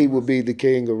one single. He would be the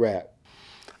king of rap.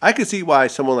 I could see why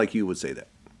someone like you would say that.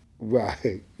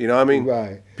 Right. You know what I mean?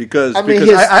 Right. Because I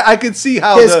mean, I could see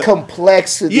how his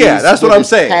complexity. Yeah, that's what I'm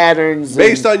saying. Patterns.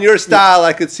 Based on your style,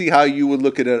 I could see how you would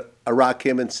look at a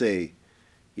Rakim and say,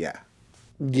 yeah.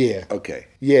 Yeah. Okay.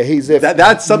 Yeah,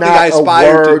 that's something not I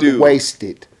aspire to word do.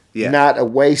 Wasted. Yeah. Not a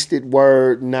wasted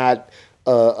word, not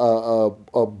a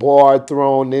bar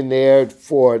thrown in there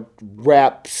for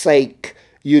rap's sake.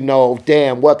 You know,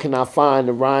 damn, what can I find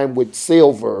to rhyme with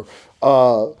silver?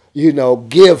 You know,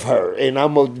 give her, and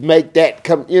I'm going to make that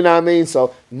come, you know what I mean?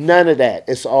 So none of that.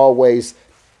 It's always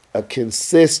a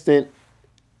consistent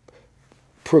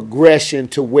progression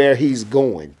to where he's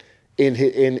going in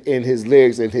his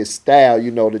lyrics and his style,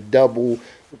 you know, the double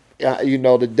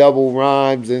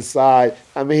rhymes inside.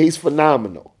 I mean, he's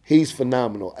phenomenal. He's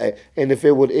phenomenal. And if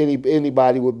it would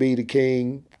anybody would be the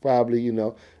king, probably, you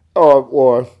know,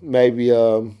 or maybe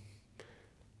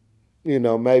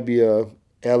maybe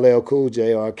LL Cool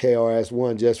J or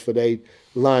KRS-One just for their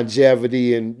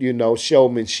longevity and, you know,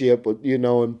 showmanship, you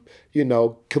know, and, you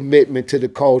know, commitment to the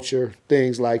culture,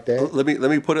 things like that. Let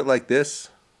me put it like this.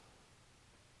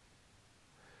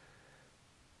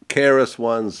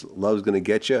 KRS-One's Love's Gonna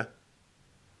Get Ya,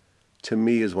 to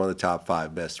me, is one of the top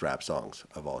 5 best rap songs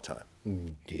of all time.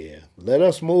 Yeah. Let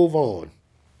us move on.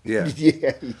 Yeah.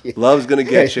 Yeah. Love's Gonna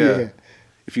Get Ya. Yeah.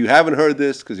 If you haven't heard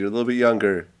this because you're a little bit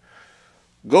younger,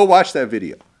 go watch that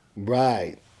video.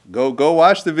 Right. Go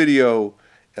watch the video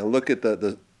and look at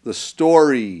the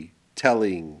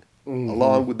storytelling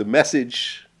along with the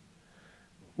message,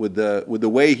 with the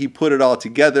way he put it all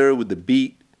together, with the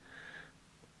beat,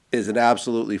 is an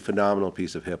absolutely phenomenal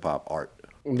piece of hip hop art.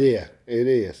 Yeah, it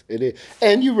is. It is.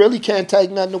 And you really can't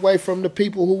take nothing away from the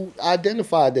people who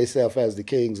identified themselves as the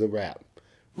kings of rap.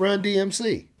 Run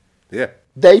DMC. Yeah.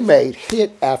 They made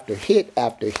hit after hit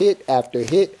after hit after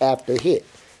hit after hit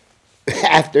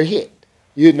after hit.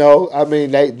 You know, I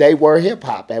mean, they were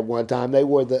hip-hop at one time. They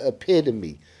were the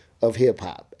epitome of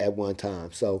hip-hop at one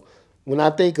time. So when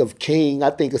I think of king, I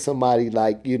think of somebody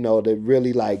like, you know, that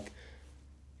really like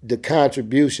the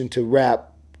contribution to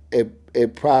rap,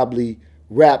 hip-hop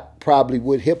probably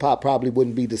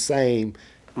wouldn't be the same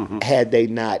had they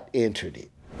not entered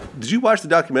it. Did you watch the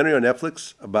documentary on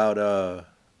Netflix about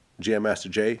Jam Master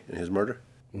Jay and his murder?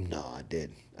 No, I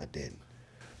didn't.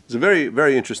 It's a very,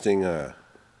 very interesting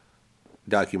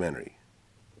documentary.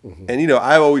 And, you know,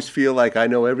 I always feel like I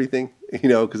know everything, you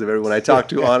know, because of everyone I talk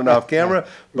to on and off camera.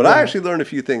 But I actually learned a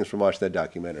few things from watching that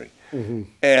documentary.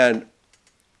 And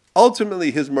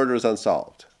ultimately, his murder is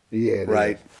unsolved. Yeah.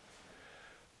 Right?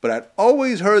 But I'd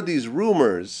always heard these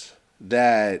rumors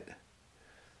that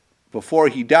before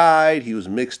he died, he was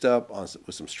mixed up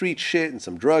with some street shit and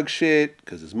some drug shit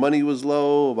because his money was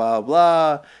low, blah,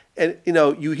 blah. And, you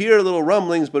know, you hear little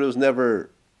rumblings, but it was never,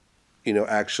 you know,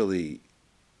 actually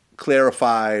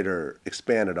clarified or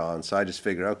expanded on. So I just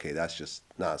figured, okay, that's just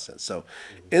nonsense. So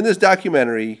in this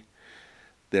documentary,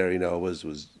 there, you know, was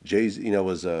Jay's, you know,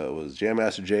 was Jam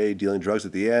Master Jay dealing drugs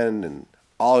at the end, and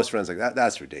all his friends like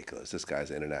that's ridiculous. This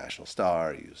guy's an international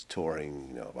star. He was touring,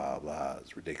 you know, blah blah.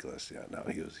 It's ridiculous. Yeah, no,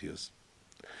 he was.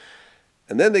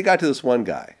 And then they got to this one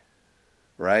guy,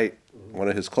 right? One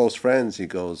of his close friends. He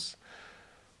goes,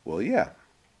 well, yeah.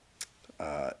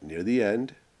 Near the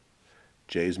end,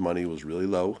 Jay's money was really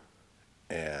low,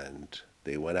 and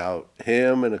they went out.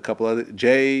 Him and a couple other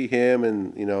him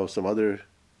and, you know, some other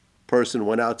person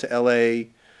went out to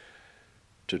L.A.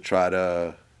 to try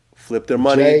to flip their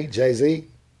money. Jay-Z?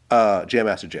 Jam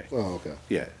Master Jay. Oh, okay.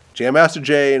 Yeah, Jam Master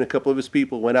Jay and a couple of his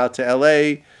people went out to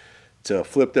L.A. to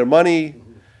flip their money,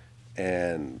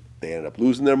 and they ended up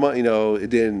losing their money. You know, it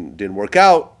didn't work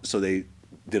out, so they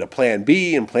did a Plan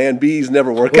B, and Plan Bs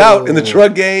never work out in the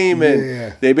drug game,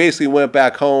 and they basically went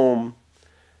back home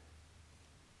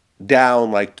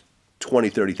down like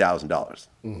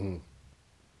 $20,000-$30,000.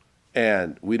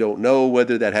 And we don't know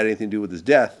whether that had anything to do with his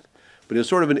death, but it was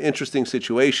sort of an interesting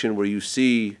situation where you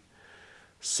see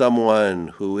someone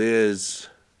who is,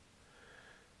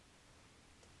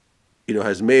 you know,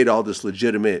 has made all this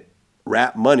legitimate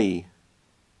rap money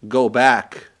go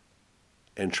back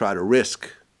and try to risk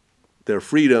their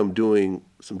freedom doing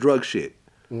some drug shit.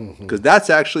 Because that's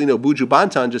actually, you know, Buju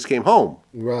Banton just came home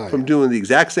from doing the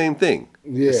exact same thing,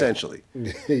 essentially.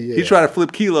 He tried to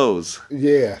flip kilos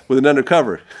with an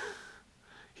undercover.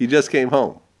 He just came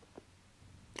home.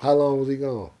 How long was he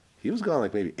gone? He was gone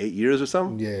like maybe 8 years or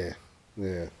something.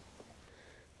 Yeah.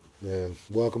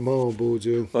 Welcome home,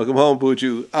 Buju. Welcome home,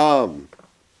 Buju.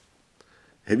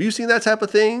 Have you seen that type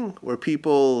of thing where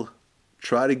people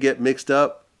try to get mixed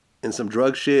up in some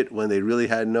drug shit when they really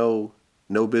had no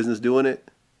business doing it?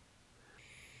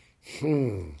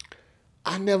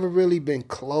 I never really been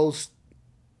close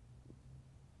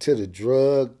to the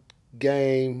drug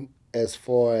game as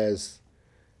far as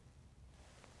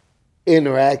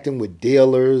interacting with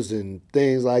dealers and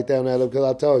things like that. Because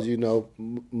I told you, you know,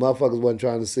 motherfuckers wasn't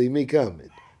trying to see me coming.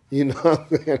 You know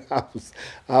what I'm saying?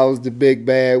 I was the big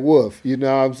bad wolf. You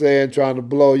know what I'm saying? Trying to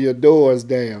blow your doors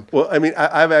down. Well, I mean,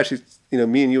 I've actually, you know,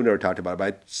 me and you never talked about it,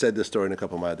 but I said this story in a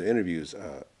couple of my other interviews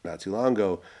not too long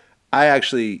ago. I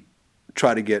actually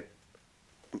try to get,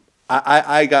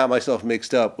 I got myself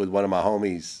mixed up with one of my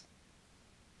homies,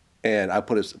 and I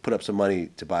put up some money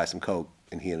to buy some coke,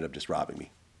 and he ended up just robbing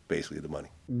me, basically, the money.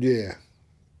 Yeah.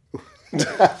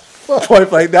 Point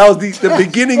blank. That was the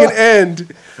beginning and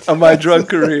end of my drug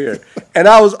career, and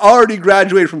I was already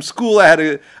graduated from school.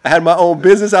 I had my own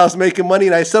business. I was making money,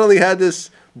 and I suddenly had this.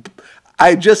 I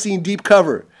had just seen Deep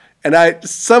Cover, and I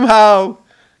somehow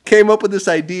came up with this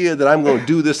idea that I'm going to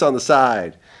do this on the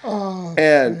side.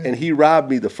 And he robbed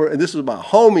me the first. And this was my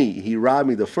homie. He robbed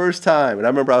me the first time, and I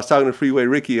remember I was talking to Freeway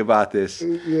Ricky about this,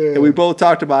 and we both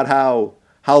talked about how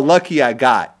lucky I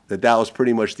got. That was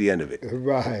pretty much the end of it.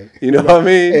 Right. You know what I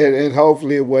mean? And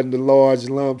hopefully it wasn't a large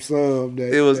lump sum.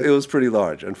 It was pretty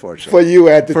large, unfortunately. For you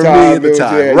at the time. For me at the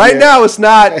time. Right now it's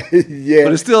not, but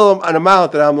it's still an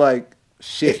amount that I'm like,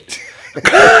 shit.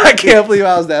 I can't believe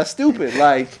I was that stupid.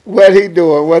 Like, what he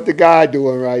doing? What the guy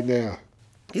doing right now?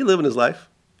 He living his life.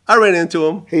 I ran into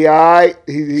him. He all right?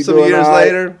 He some doing years all right?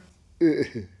 later.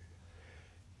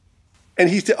 And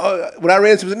he said, when I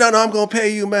ran into him, he said, no, I'm going to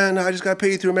pay you, man. I just got to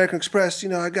pay you through American Express. You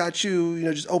know, I got you. You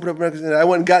know, just open up American Express. And I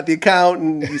went and got the account,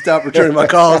 and he stopped returning my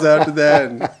calls after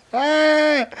that.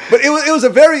 But it was a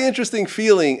very interesting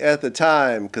feeling at the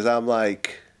time because I'm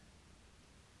like,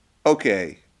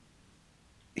 okay,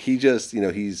 he just, you know,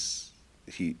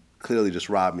 he clearly just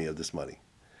robbed me of this money.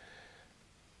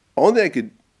 Only thing I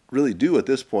could really do at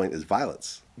this point is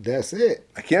violence. That's it.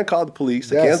 I can't call the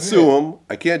police. I can't sue them.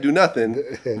 I can't do nothing.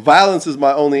 Violence is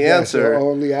my only answer. That's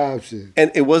your only option.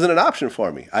 And it wasn't an option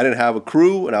for me. I didn't have a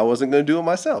crew, and I wasn't going to do it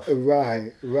myself.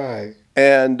 Right.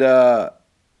 And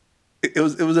it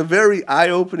was a very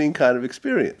eye-opening kind of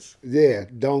experience. Yeah,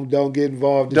 don't get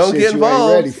involved in don't shit get you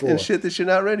ain't ready involved for. in shit that you're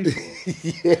not ready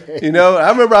for. You know, I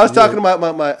remember I was talking to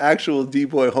my actual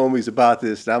D-boy homies about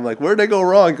this, and I'm like, where'd they go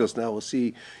wrong? He goes, no, well,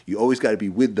 see, you always got to be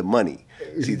with the money.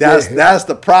 See, that's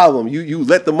the problem. You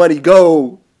let the money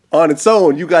go on its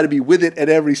own. You got to be with it at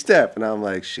every step. And I'm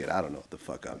like, shit, I don't know what the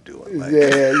fuck I'm doing. Like,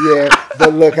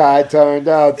 But look how it turned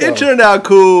out, though. It turned out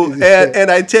cool, and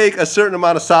I take a certain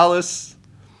amount of solace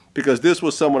because this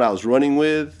was someone I was running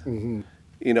with. Mm-hmm.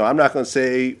 You know, I'm not going to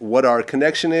say what our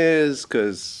connection is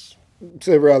because it's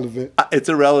irrelevant.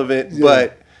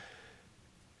 But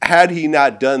had he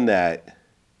not done that,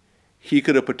 he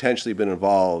could have potentially been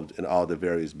involved in all the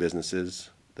various businesses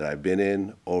that I've been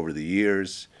in over the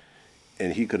years,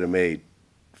 and he could have made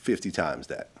 50 times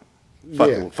that.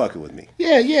 Fucking with me.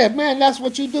 Yeah, man, that's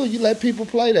what you do. You let people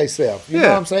play themselves. You know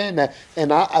what I'm saying?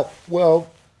 And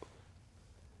well,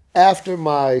 after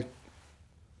my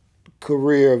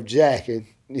career of jacking,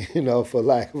 you know, for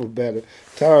lack of a better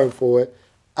term for it,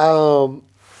 I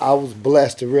was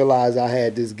blessed to realize I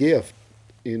had this gift,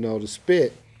 you know, to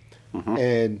spit. Mm-hmm.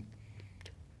 And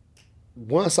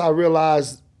once I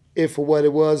realized it for what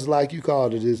it was, like you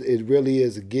called it, it really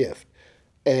is a gift.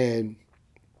 And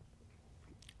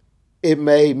it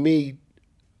made me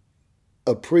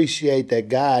appreciate that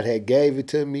God had gave it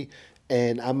to me,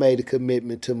 and I made a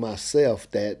commitment to myself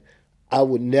that I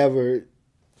would never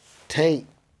taint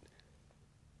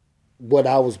what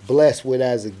I was blessed with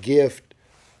as a gift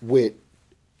with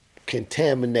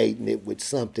contaminating it with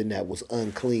something that was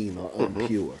unclean or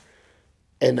impure.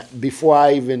 And before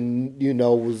I even,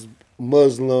 was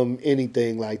Muslim,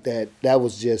 anything like that, that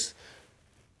was just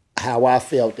how I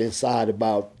felt inside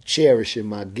about cherishing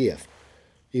my gift.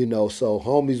 So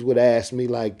homies would ask me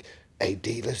like, hey,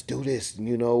 D, let's do this,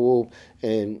 and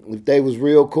if they was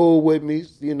real cool with me,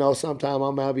 sometimes I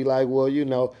might be like,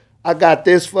 well, I got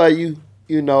this for you,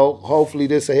 hopefully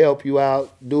this will help you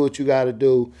out, do what you got to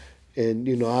do, and,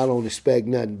 I don't expect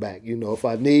nothing back. If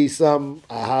I need something,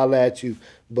 I holler at you,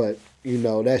 but,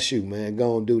 that's you, man,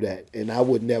 go and do that. And I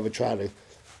would never try to,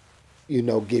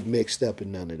 get mixed up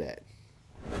in none of that.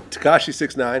 Tekashi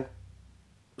 6ix9ine,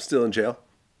 still in jail.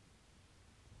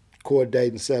 Court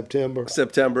date in September.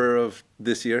 September of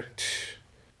this year.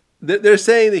 They're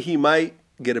saying that he might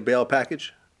get a bail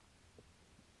package.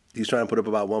 He's trying to put up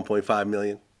about $1.5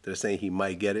 million. They're saying he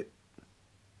might get it.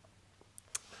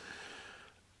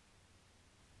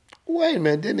 Wait a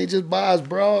minute, didn't he just buy his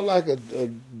bro like a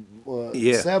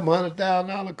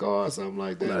 $700,000 car or something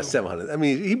like that? Not $700,000. I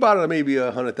mean, he bought maybe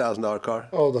a $100,000 car.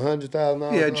 Oh, the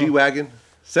 $100,000. Yeah, G-Wagon.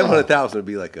 $700,000 would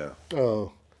be like a.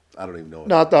 Oh. I don't even know.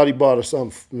 No, I thought he bought her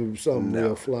something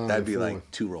real flying. That'd be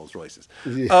like 2 Rolls Royces.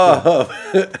 Yeah.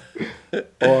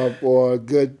 Or a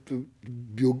good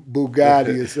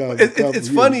Bugatti or something. It's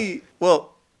funny.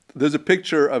 Well, there's a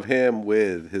picture of him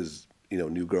with his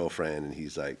new girlfriend, and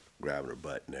he's like grabbing her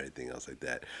butt and everything else like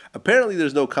that. Apparently,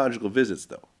 there's no conjugal visits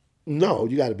though. No,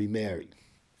 you got to be married.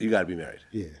 You got to be married.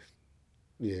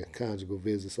 Yeah. Conjugal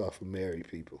visits are for married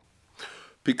people.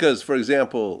 Because, for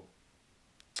example,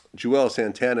 Joel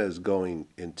Santana is going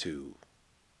into,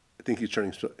 I think he's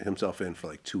turning himself in for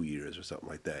like 2 years or something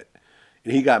like that.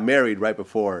 And he got married right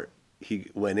before he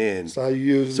went in. So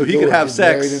he could have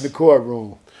sex. Married in the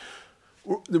courtroom.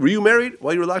 Were you married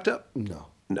while you were locked up? No.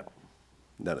 No.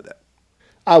 None of that.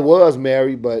 I was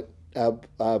married, but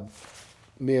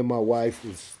me and my wife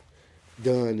was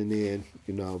done, and then,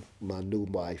 my new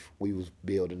wife, we was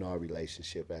building our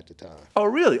relationship at the time. Oh,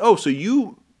 really? Oh, so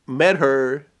you met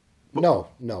her... No,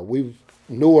 we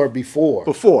knew her before.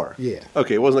 Before? Yeah.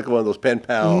 Okay, it wasn't like one of those pen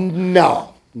pal...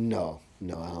 No, I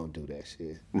don't do that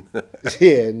shit.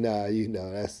 Yeah, nah,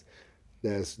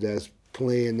 that's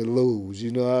playing to lose.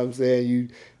 You know what I'm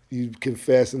saying? You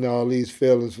confessing all these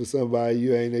feelings for somebody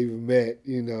you ain't even met,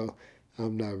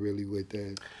 I'm not really with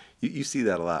that. You see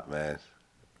that a lot, man.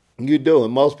 You do,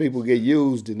 and most people get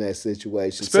used in that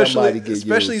situation.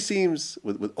 Especially seems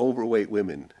with overweight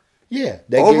women. Yeah,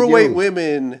 overweight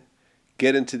women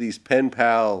get into these pen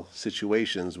pal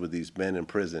situations with these men in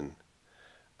prison.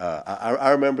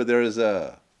 I remember there is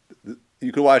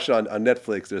you can watch it on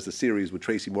Netflix. There's a series with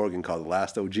Tracy Morgan called The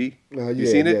Last OG. You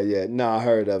seen it? Yeah. No, I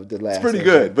heard of The Last OG. It's pretty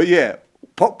good, but yeah.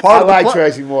 I like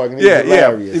Tracy Morgan. He's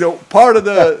hilarious. Yeah. Part of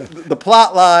the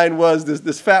plot line was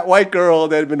this fat white girl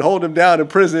that had been holding him down in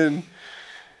prison.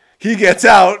 He gets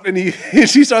out and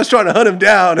she starts trying to hunt him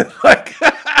down. And like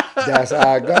that's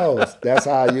how it goes. That's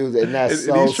how I use it, and that's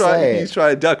sad. He's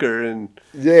trying to duck her, and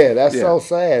that's so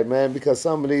sad, man. Because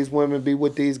some of these women be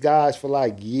with these guys for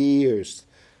like years.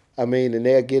 I mean, and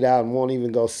they'll get out and won't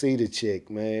even go see the chick,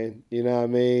 man. You know what I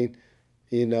mean?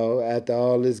 After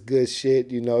all this good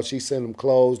shit, she sent them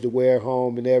clothes to wear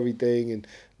home and everything, and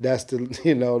that's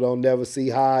don't never see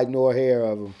hide nor hair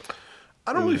of them.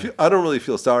 I don't really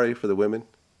feel sorry for the women.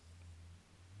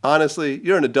 Honestly,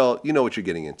 you're an adult. You know what you're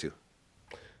getting into.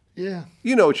 Yeah.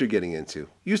 You know what you're getting into.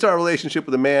 You start a relationship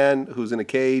with a man who's in a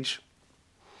cage.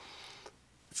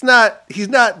 He's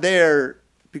not there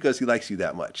because he likes you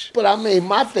that much. But I mean,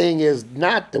 my thing is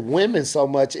not the women so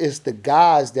much, it's the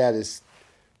guys that is,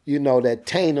 that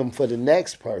taint them for the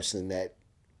next person that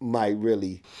might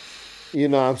really,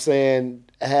 what I'm saying,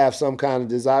 have some kind of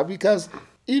desire, because,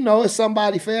 it's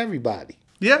somebody for everybody.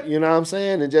 Yeah. You know what I'm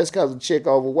saying? And just because a chick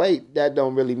overweight, that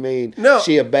don't really mean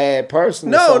she a bad person.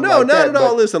 No, not at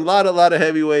all. Listen, a lot of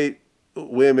heavyweight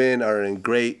women are in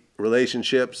great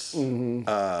relationships,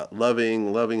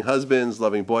 loving husbands,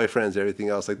 loving boyfriends, everything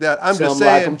else like that. I'm just saying. Some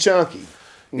like them chunky.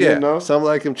 Yeah, some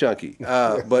like him chunky.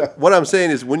 But what I'm saying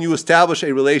is when you establish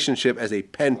a relationship as a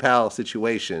pen pal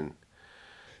situation,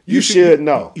 you should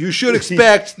know. You should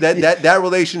expect that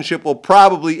relationship will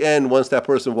probably end once that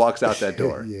person walks out that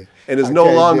door. And is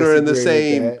no longer in the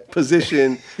same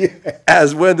position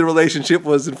as when the relationship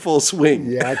was in full swing.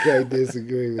 Yeah, I can't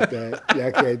disagree with that.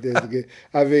 I can't disagree.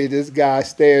 I mean, this guy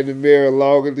stay in the mirror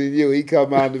longer than you. He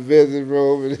come out the visiting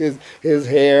room and his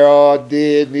hair all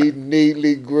did and he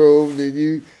neatly groomed, and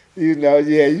you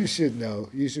should know.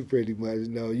 You should pretty much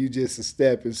know. You just a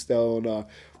stepping stone or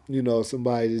you know,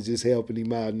 somebody that's just helping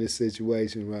him out in this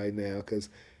situation right now. Because,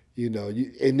 you know,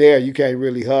 in there you can't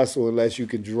really hustle unless you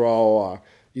can draw or,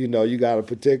 you know, you got a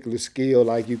particular skill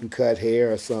like you can cut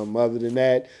hair or something. Other than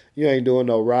that, you ain't doing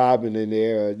no robbing in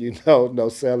there or, you know, no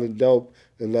selling dope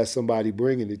unless somebody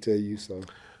bringing it to you. So,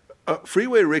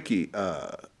 Freeway Ricky,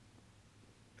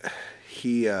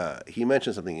 he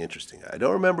mentioned something interesting. I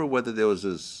don't remember whether it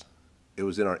was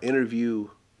in our interview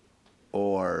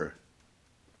or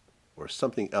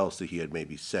something else that he had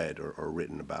maybe said or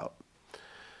written about.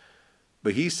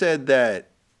 But he said that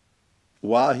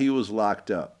while he was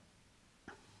locked up,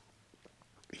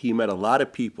 he met a lot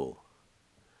of people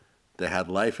that had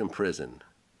life in prison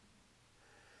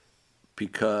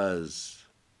because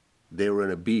they were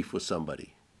in a beef with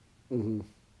somebody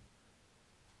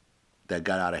that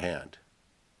got out of hand.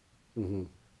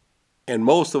 And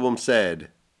most of them said,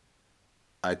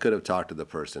 I could have talked to the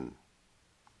person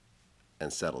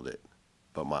and settled it,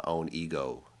 but my own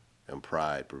ego and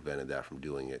pride prevented that from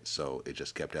doing it. So it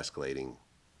just kept escalating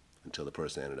until the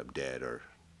person ended up dead or,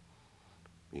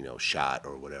 you know, shot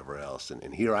or whatever else.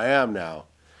 And here I am now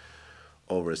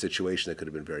over a situation that could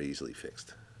have been very easily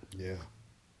fixed. yeah.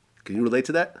 Can you relate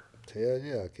to that? Hell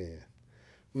yeah, I can.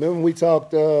 Remember we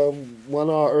talked one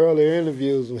of our earlier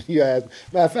interviews when you asked.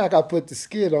 Matter of fact, I put the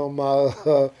skit on my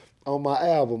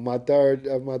album, my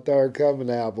third coming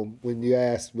album. When you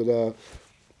asked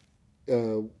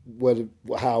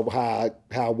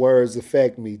how words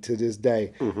affect me to this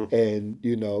day, and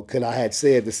you know, could I had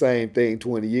said the same thing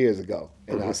 20 years ago,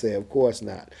 and I said, of course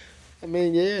not. I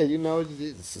mean, yeah, you know,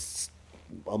 it's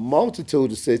a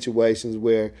multitude of situations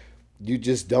where you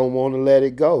just don't want to let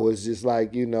it go. It's just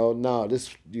like, you know, no, this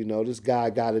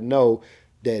guy got to know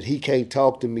that he can't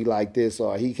talk to me like this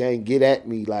or he can't get at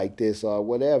me like this or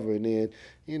whatever. And then,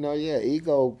 you know, yeah,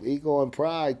 ego and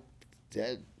pride,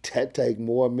 that take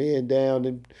more men down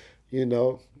than, you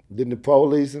know, than the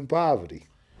police and poverty.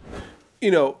 You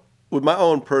know, with my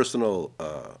own personal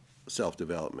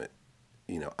self-development,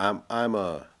 you know, I'm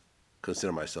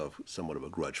consider myself somewhat of a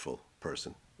grudgeful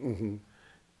person.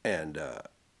 And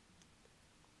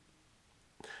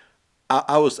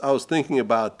I was thinking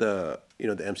about the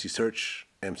MC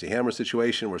Hammer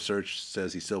situation where Search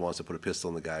says he still wants to put a pistol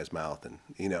in the guy's mouth and,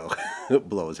 you know,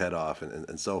 blow his head off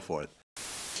and so forth.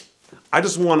 I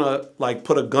just want to like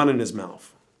put a gun in his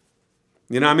mouth.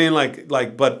 You know what I mean?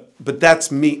 Like, but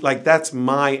that's me. Like, that's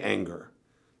my anger.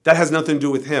 That has nothing to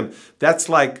do with him. That's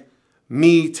like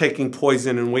me taking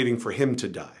poison and waiting for him to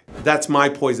die. That's my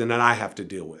poison that I have to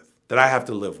deal with, that I have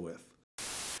to live with.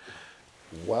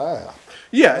 Wow.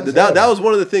 Yeah, that was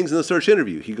one of the things in the Search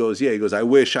interview. He goes, I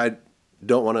wish I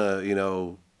don't want to, you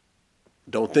know,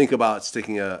 don't think about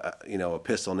sticking a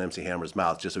pistol in MC Hammer's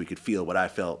mouth just so he could feel what I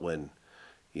felt when,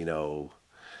 you know,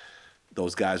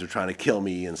 those guys were trying to kill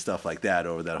me and stuff like that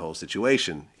over that whole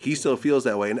situation. He still feels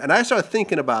that way. And I started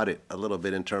thinking about it a little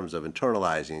bit in terms of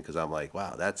internalizing because I'm like,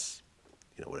 wow, that's,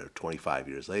 you know, whatever, 25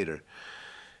 years later.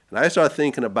 And I started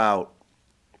thinking about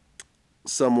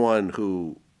someone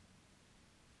who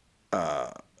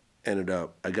I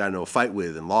got into a fight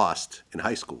with and lost in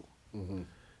high school.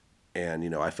 And, you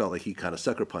know, I felt like he kind of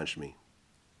sucker punched me.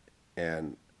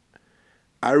 And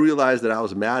I realized that I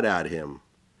was mad at him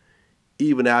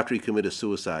even after he committed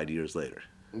suicide years later.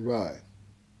 Right.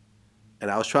 And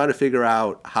I was trying to figure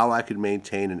out how I could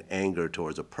maintain an anger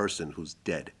towards a person who's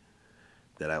dead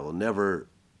that I will never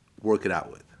work it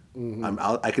out with.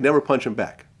 I could never punch him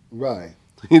back. Right.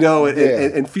 You know,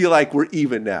 and feel like we're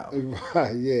even now.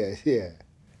 Right, yeah.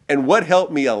 And what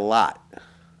helped me a lot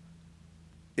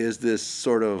is this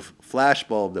sort of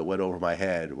flashbulb that went over my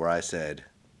head where I said,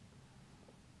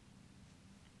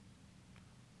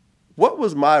 what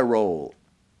was my role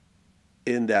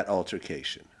in that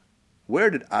altercation? Where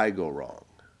did I go wrong?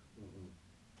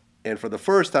 And for the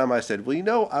first time I said, well, you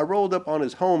know, I rolled up on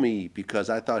his homie because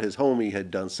I thought his homie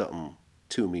had done something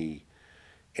to me.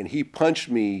 And he punched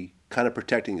me kind of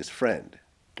protecting his friend.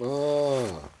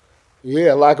 Oh,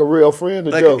 yeah, like a real friend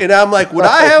to do. And I'm like, would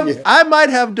I have? I might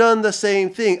have done the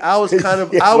same thing. I was kind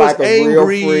of, I was like angry. A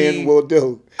real friend will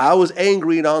do. I was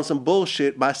angry and on some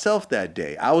bullshit myself that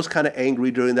day. I was kind of angry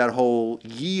during that whole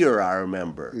year. I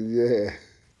remember. Yeah.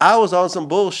 I was on some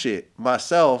bullshit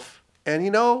myself, and you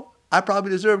know, I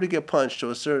probably deserved to get punched to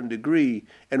a certain degree.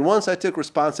 And once I took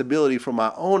responsibility for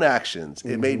my own actions,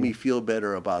 it made me feel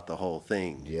better about the whole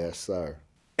thing. Yes, sir.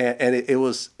 And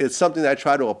it's something that I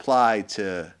try to apply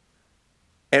to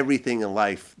everything in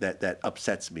life that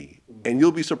upsets me. And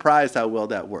you'll be surprised how well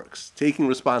that works. Taking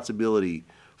responsibility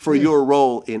for your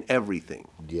role in everything.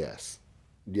 Yes.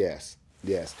 That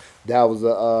was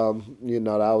a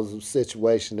that was a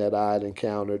situation that I had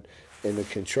encountered in a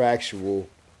contractual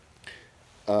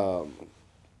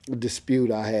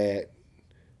dispute I had,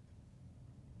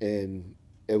 and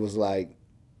it was like,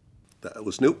 That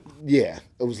was Snoop. yeah,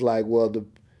 it was like, well,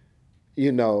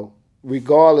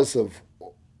 regardless of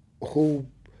who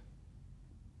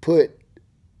put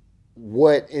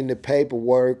what in the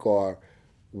paperwork or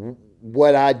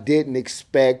what I didn't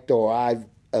expect or I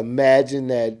imagined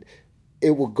that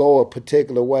it would go a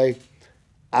particular way,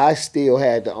 I still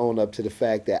had to own up to the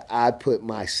fact that I put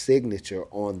my signature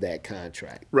on that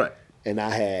contract. Right. And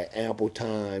I had ample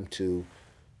time to,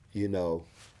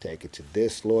 take it to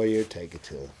this lawyer, take it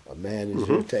to a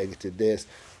manager, take it to this.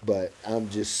 But I'm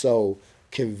just so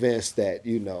convinced that,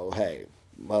 hey,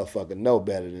 motherfucker know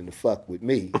better than to fuck with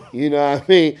me. You know what I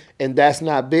mean? And that's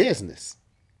not business.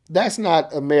 That's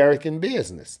not American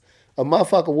business. A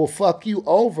motherfucker will fuck you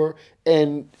over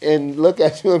and look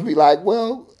at you and be like,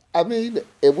 well, I mean,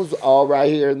 it was all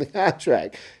right here in the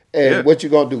contract. And what you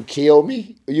gonna do? Kill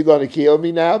me? Are you gonna kill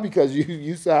me now because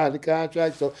you signed the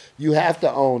contract? So you have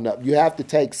to own up. You have to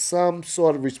take some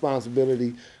sort of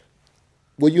responsibility.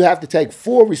 Well, you have to take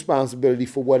full responsibility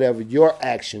for whatever your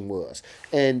action was.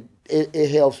 And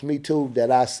it helps me too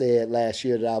that I said last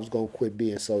year that I was gonna quit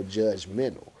being so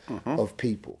judgmental of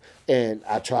people. And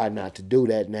I try not to do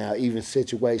that now. Even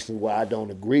situations where I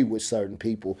don't agree with certain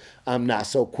people, I'm not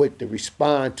so quick to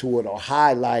respond to it or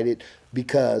highlight it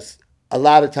because a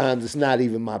lot of times it's not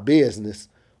even my business.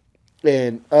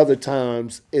 And other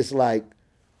times it's like,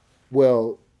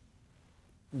 well,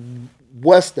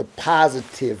 what's the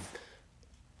positive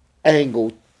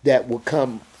angle that will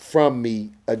come from me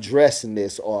addressing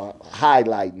this or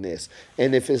highlighting this?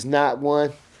 And if it's not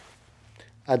one,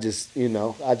 I just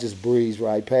breeze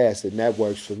right past it, and that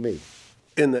works for me.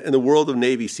 In the world of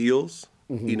Navy SEALs,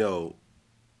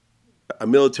 a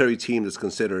military team is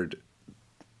considered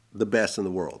the best in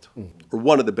the world, or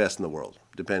one of the best in the world,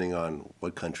 depending on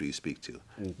what country you speak to.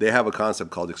 They have a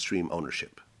concept called extreme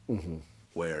ownership,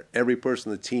 where every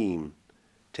person on the team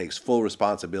takes full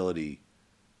responsibility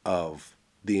of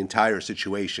the entire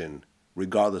situation,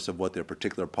 regardless of what their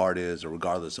particular part is or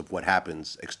regardless of what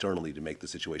happens externally to make the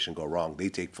situation go wrong. They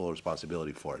take full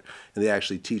responsibility for it. And they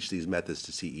actually teach these methods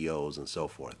to CEOs and so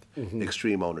forth.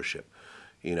 Extreme ownership.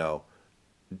 In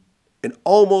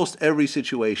almost every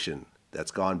situation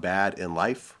that's gone bad in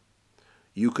life,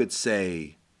 you could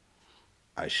say,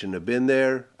 I shouldn't have been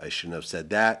there, I shouldn't have said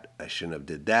that, I shouldn't have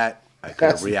did that, I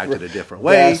could have reacted a different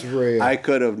way, That's real. I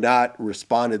could have not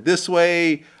responded this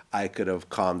way, I could have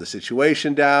calmed the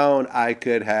situation down, I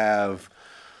could have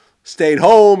stayed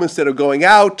home instead of going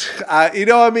out.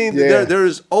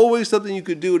 There's always something you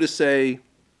could do to say,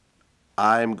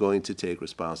 I'm going to take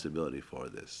responsibility for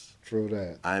this. True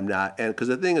that. I'm not, and because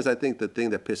the thing is, I think the thing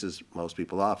that pisses most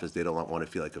people off is they don't want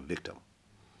to feel like a victim.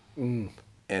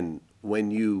 And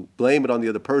when you blame it on the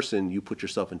other person, you put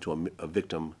yourself into a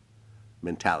victim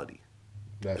mentality.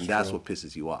 That's true. what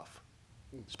pisses you off,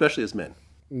 especially as men.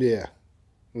 Yeah.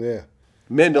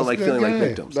 Men don't That's like a good feeling like game.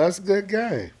 victims. That's a good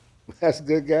game. That's a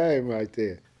good game right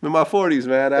there. I'm in my 40s,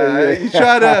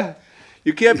 man.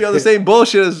 You can't be on the same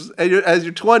bullshit as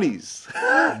your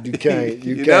 20s. You can't.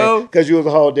 You know? can't. Because you was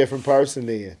a whole different person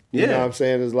then. You know Yeah. what I'm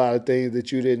saying? There's a lot of things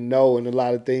that you didn't know and a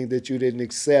lot of things that you didn't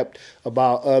accept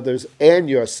about others and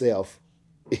yourself,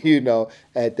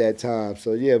 at that time.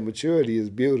 So, yeah, maturity is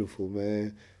beautiful,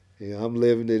 man. I'm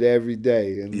living it every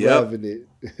day and loving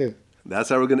it. That's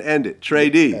how we're going to end it. Trey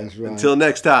Deee. That's right. Until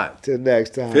next time. Till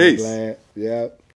next time, Peace. Glad. Yep.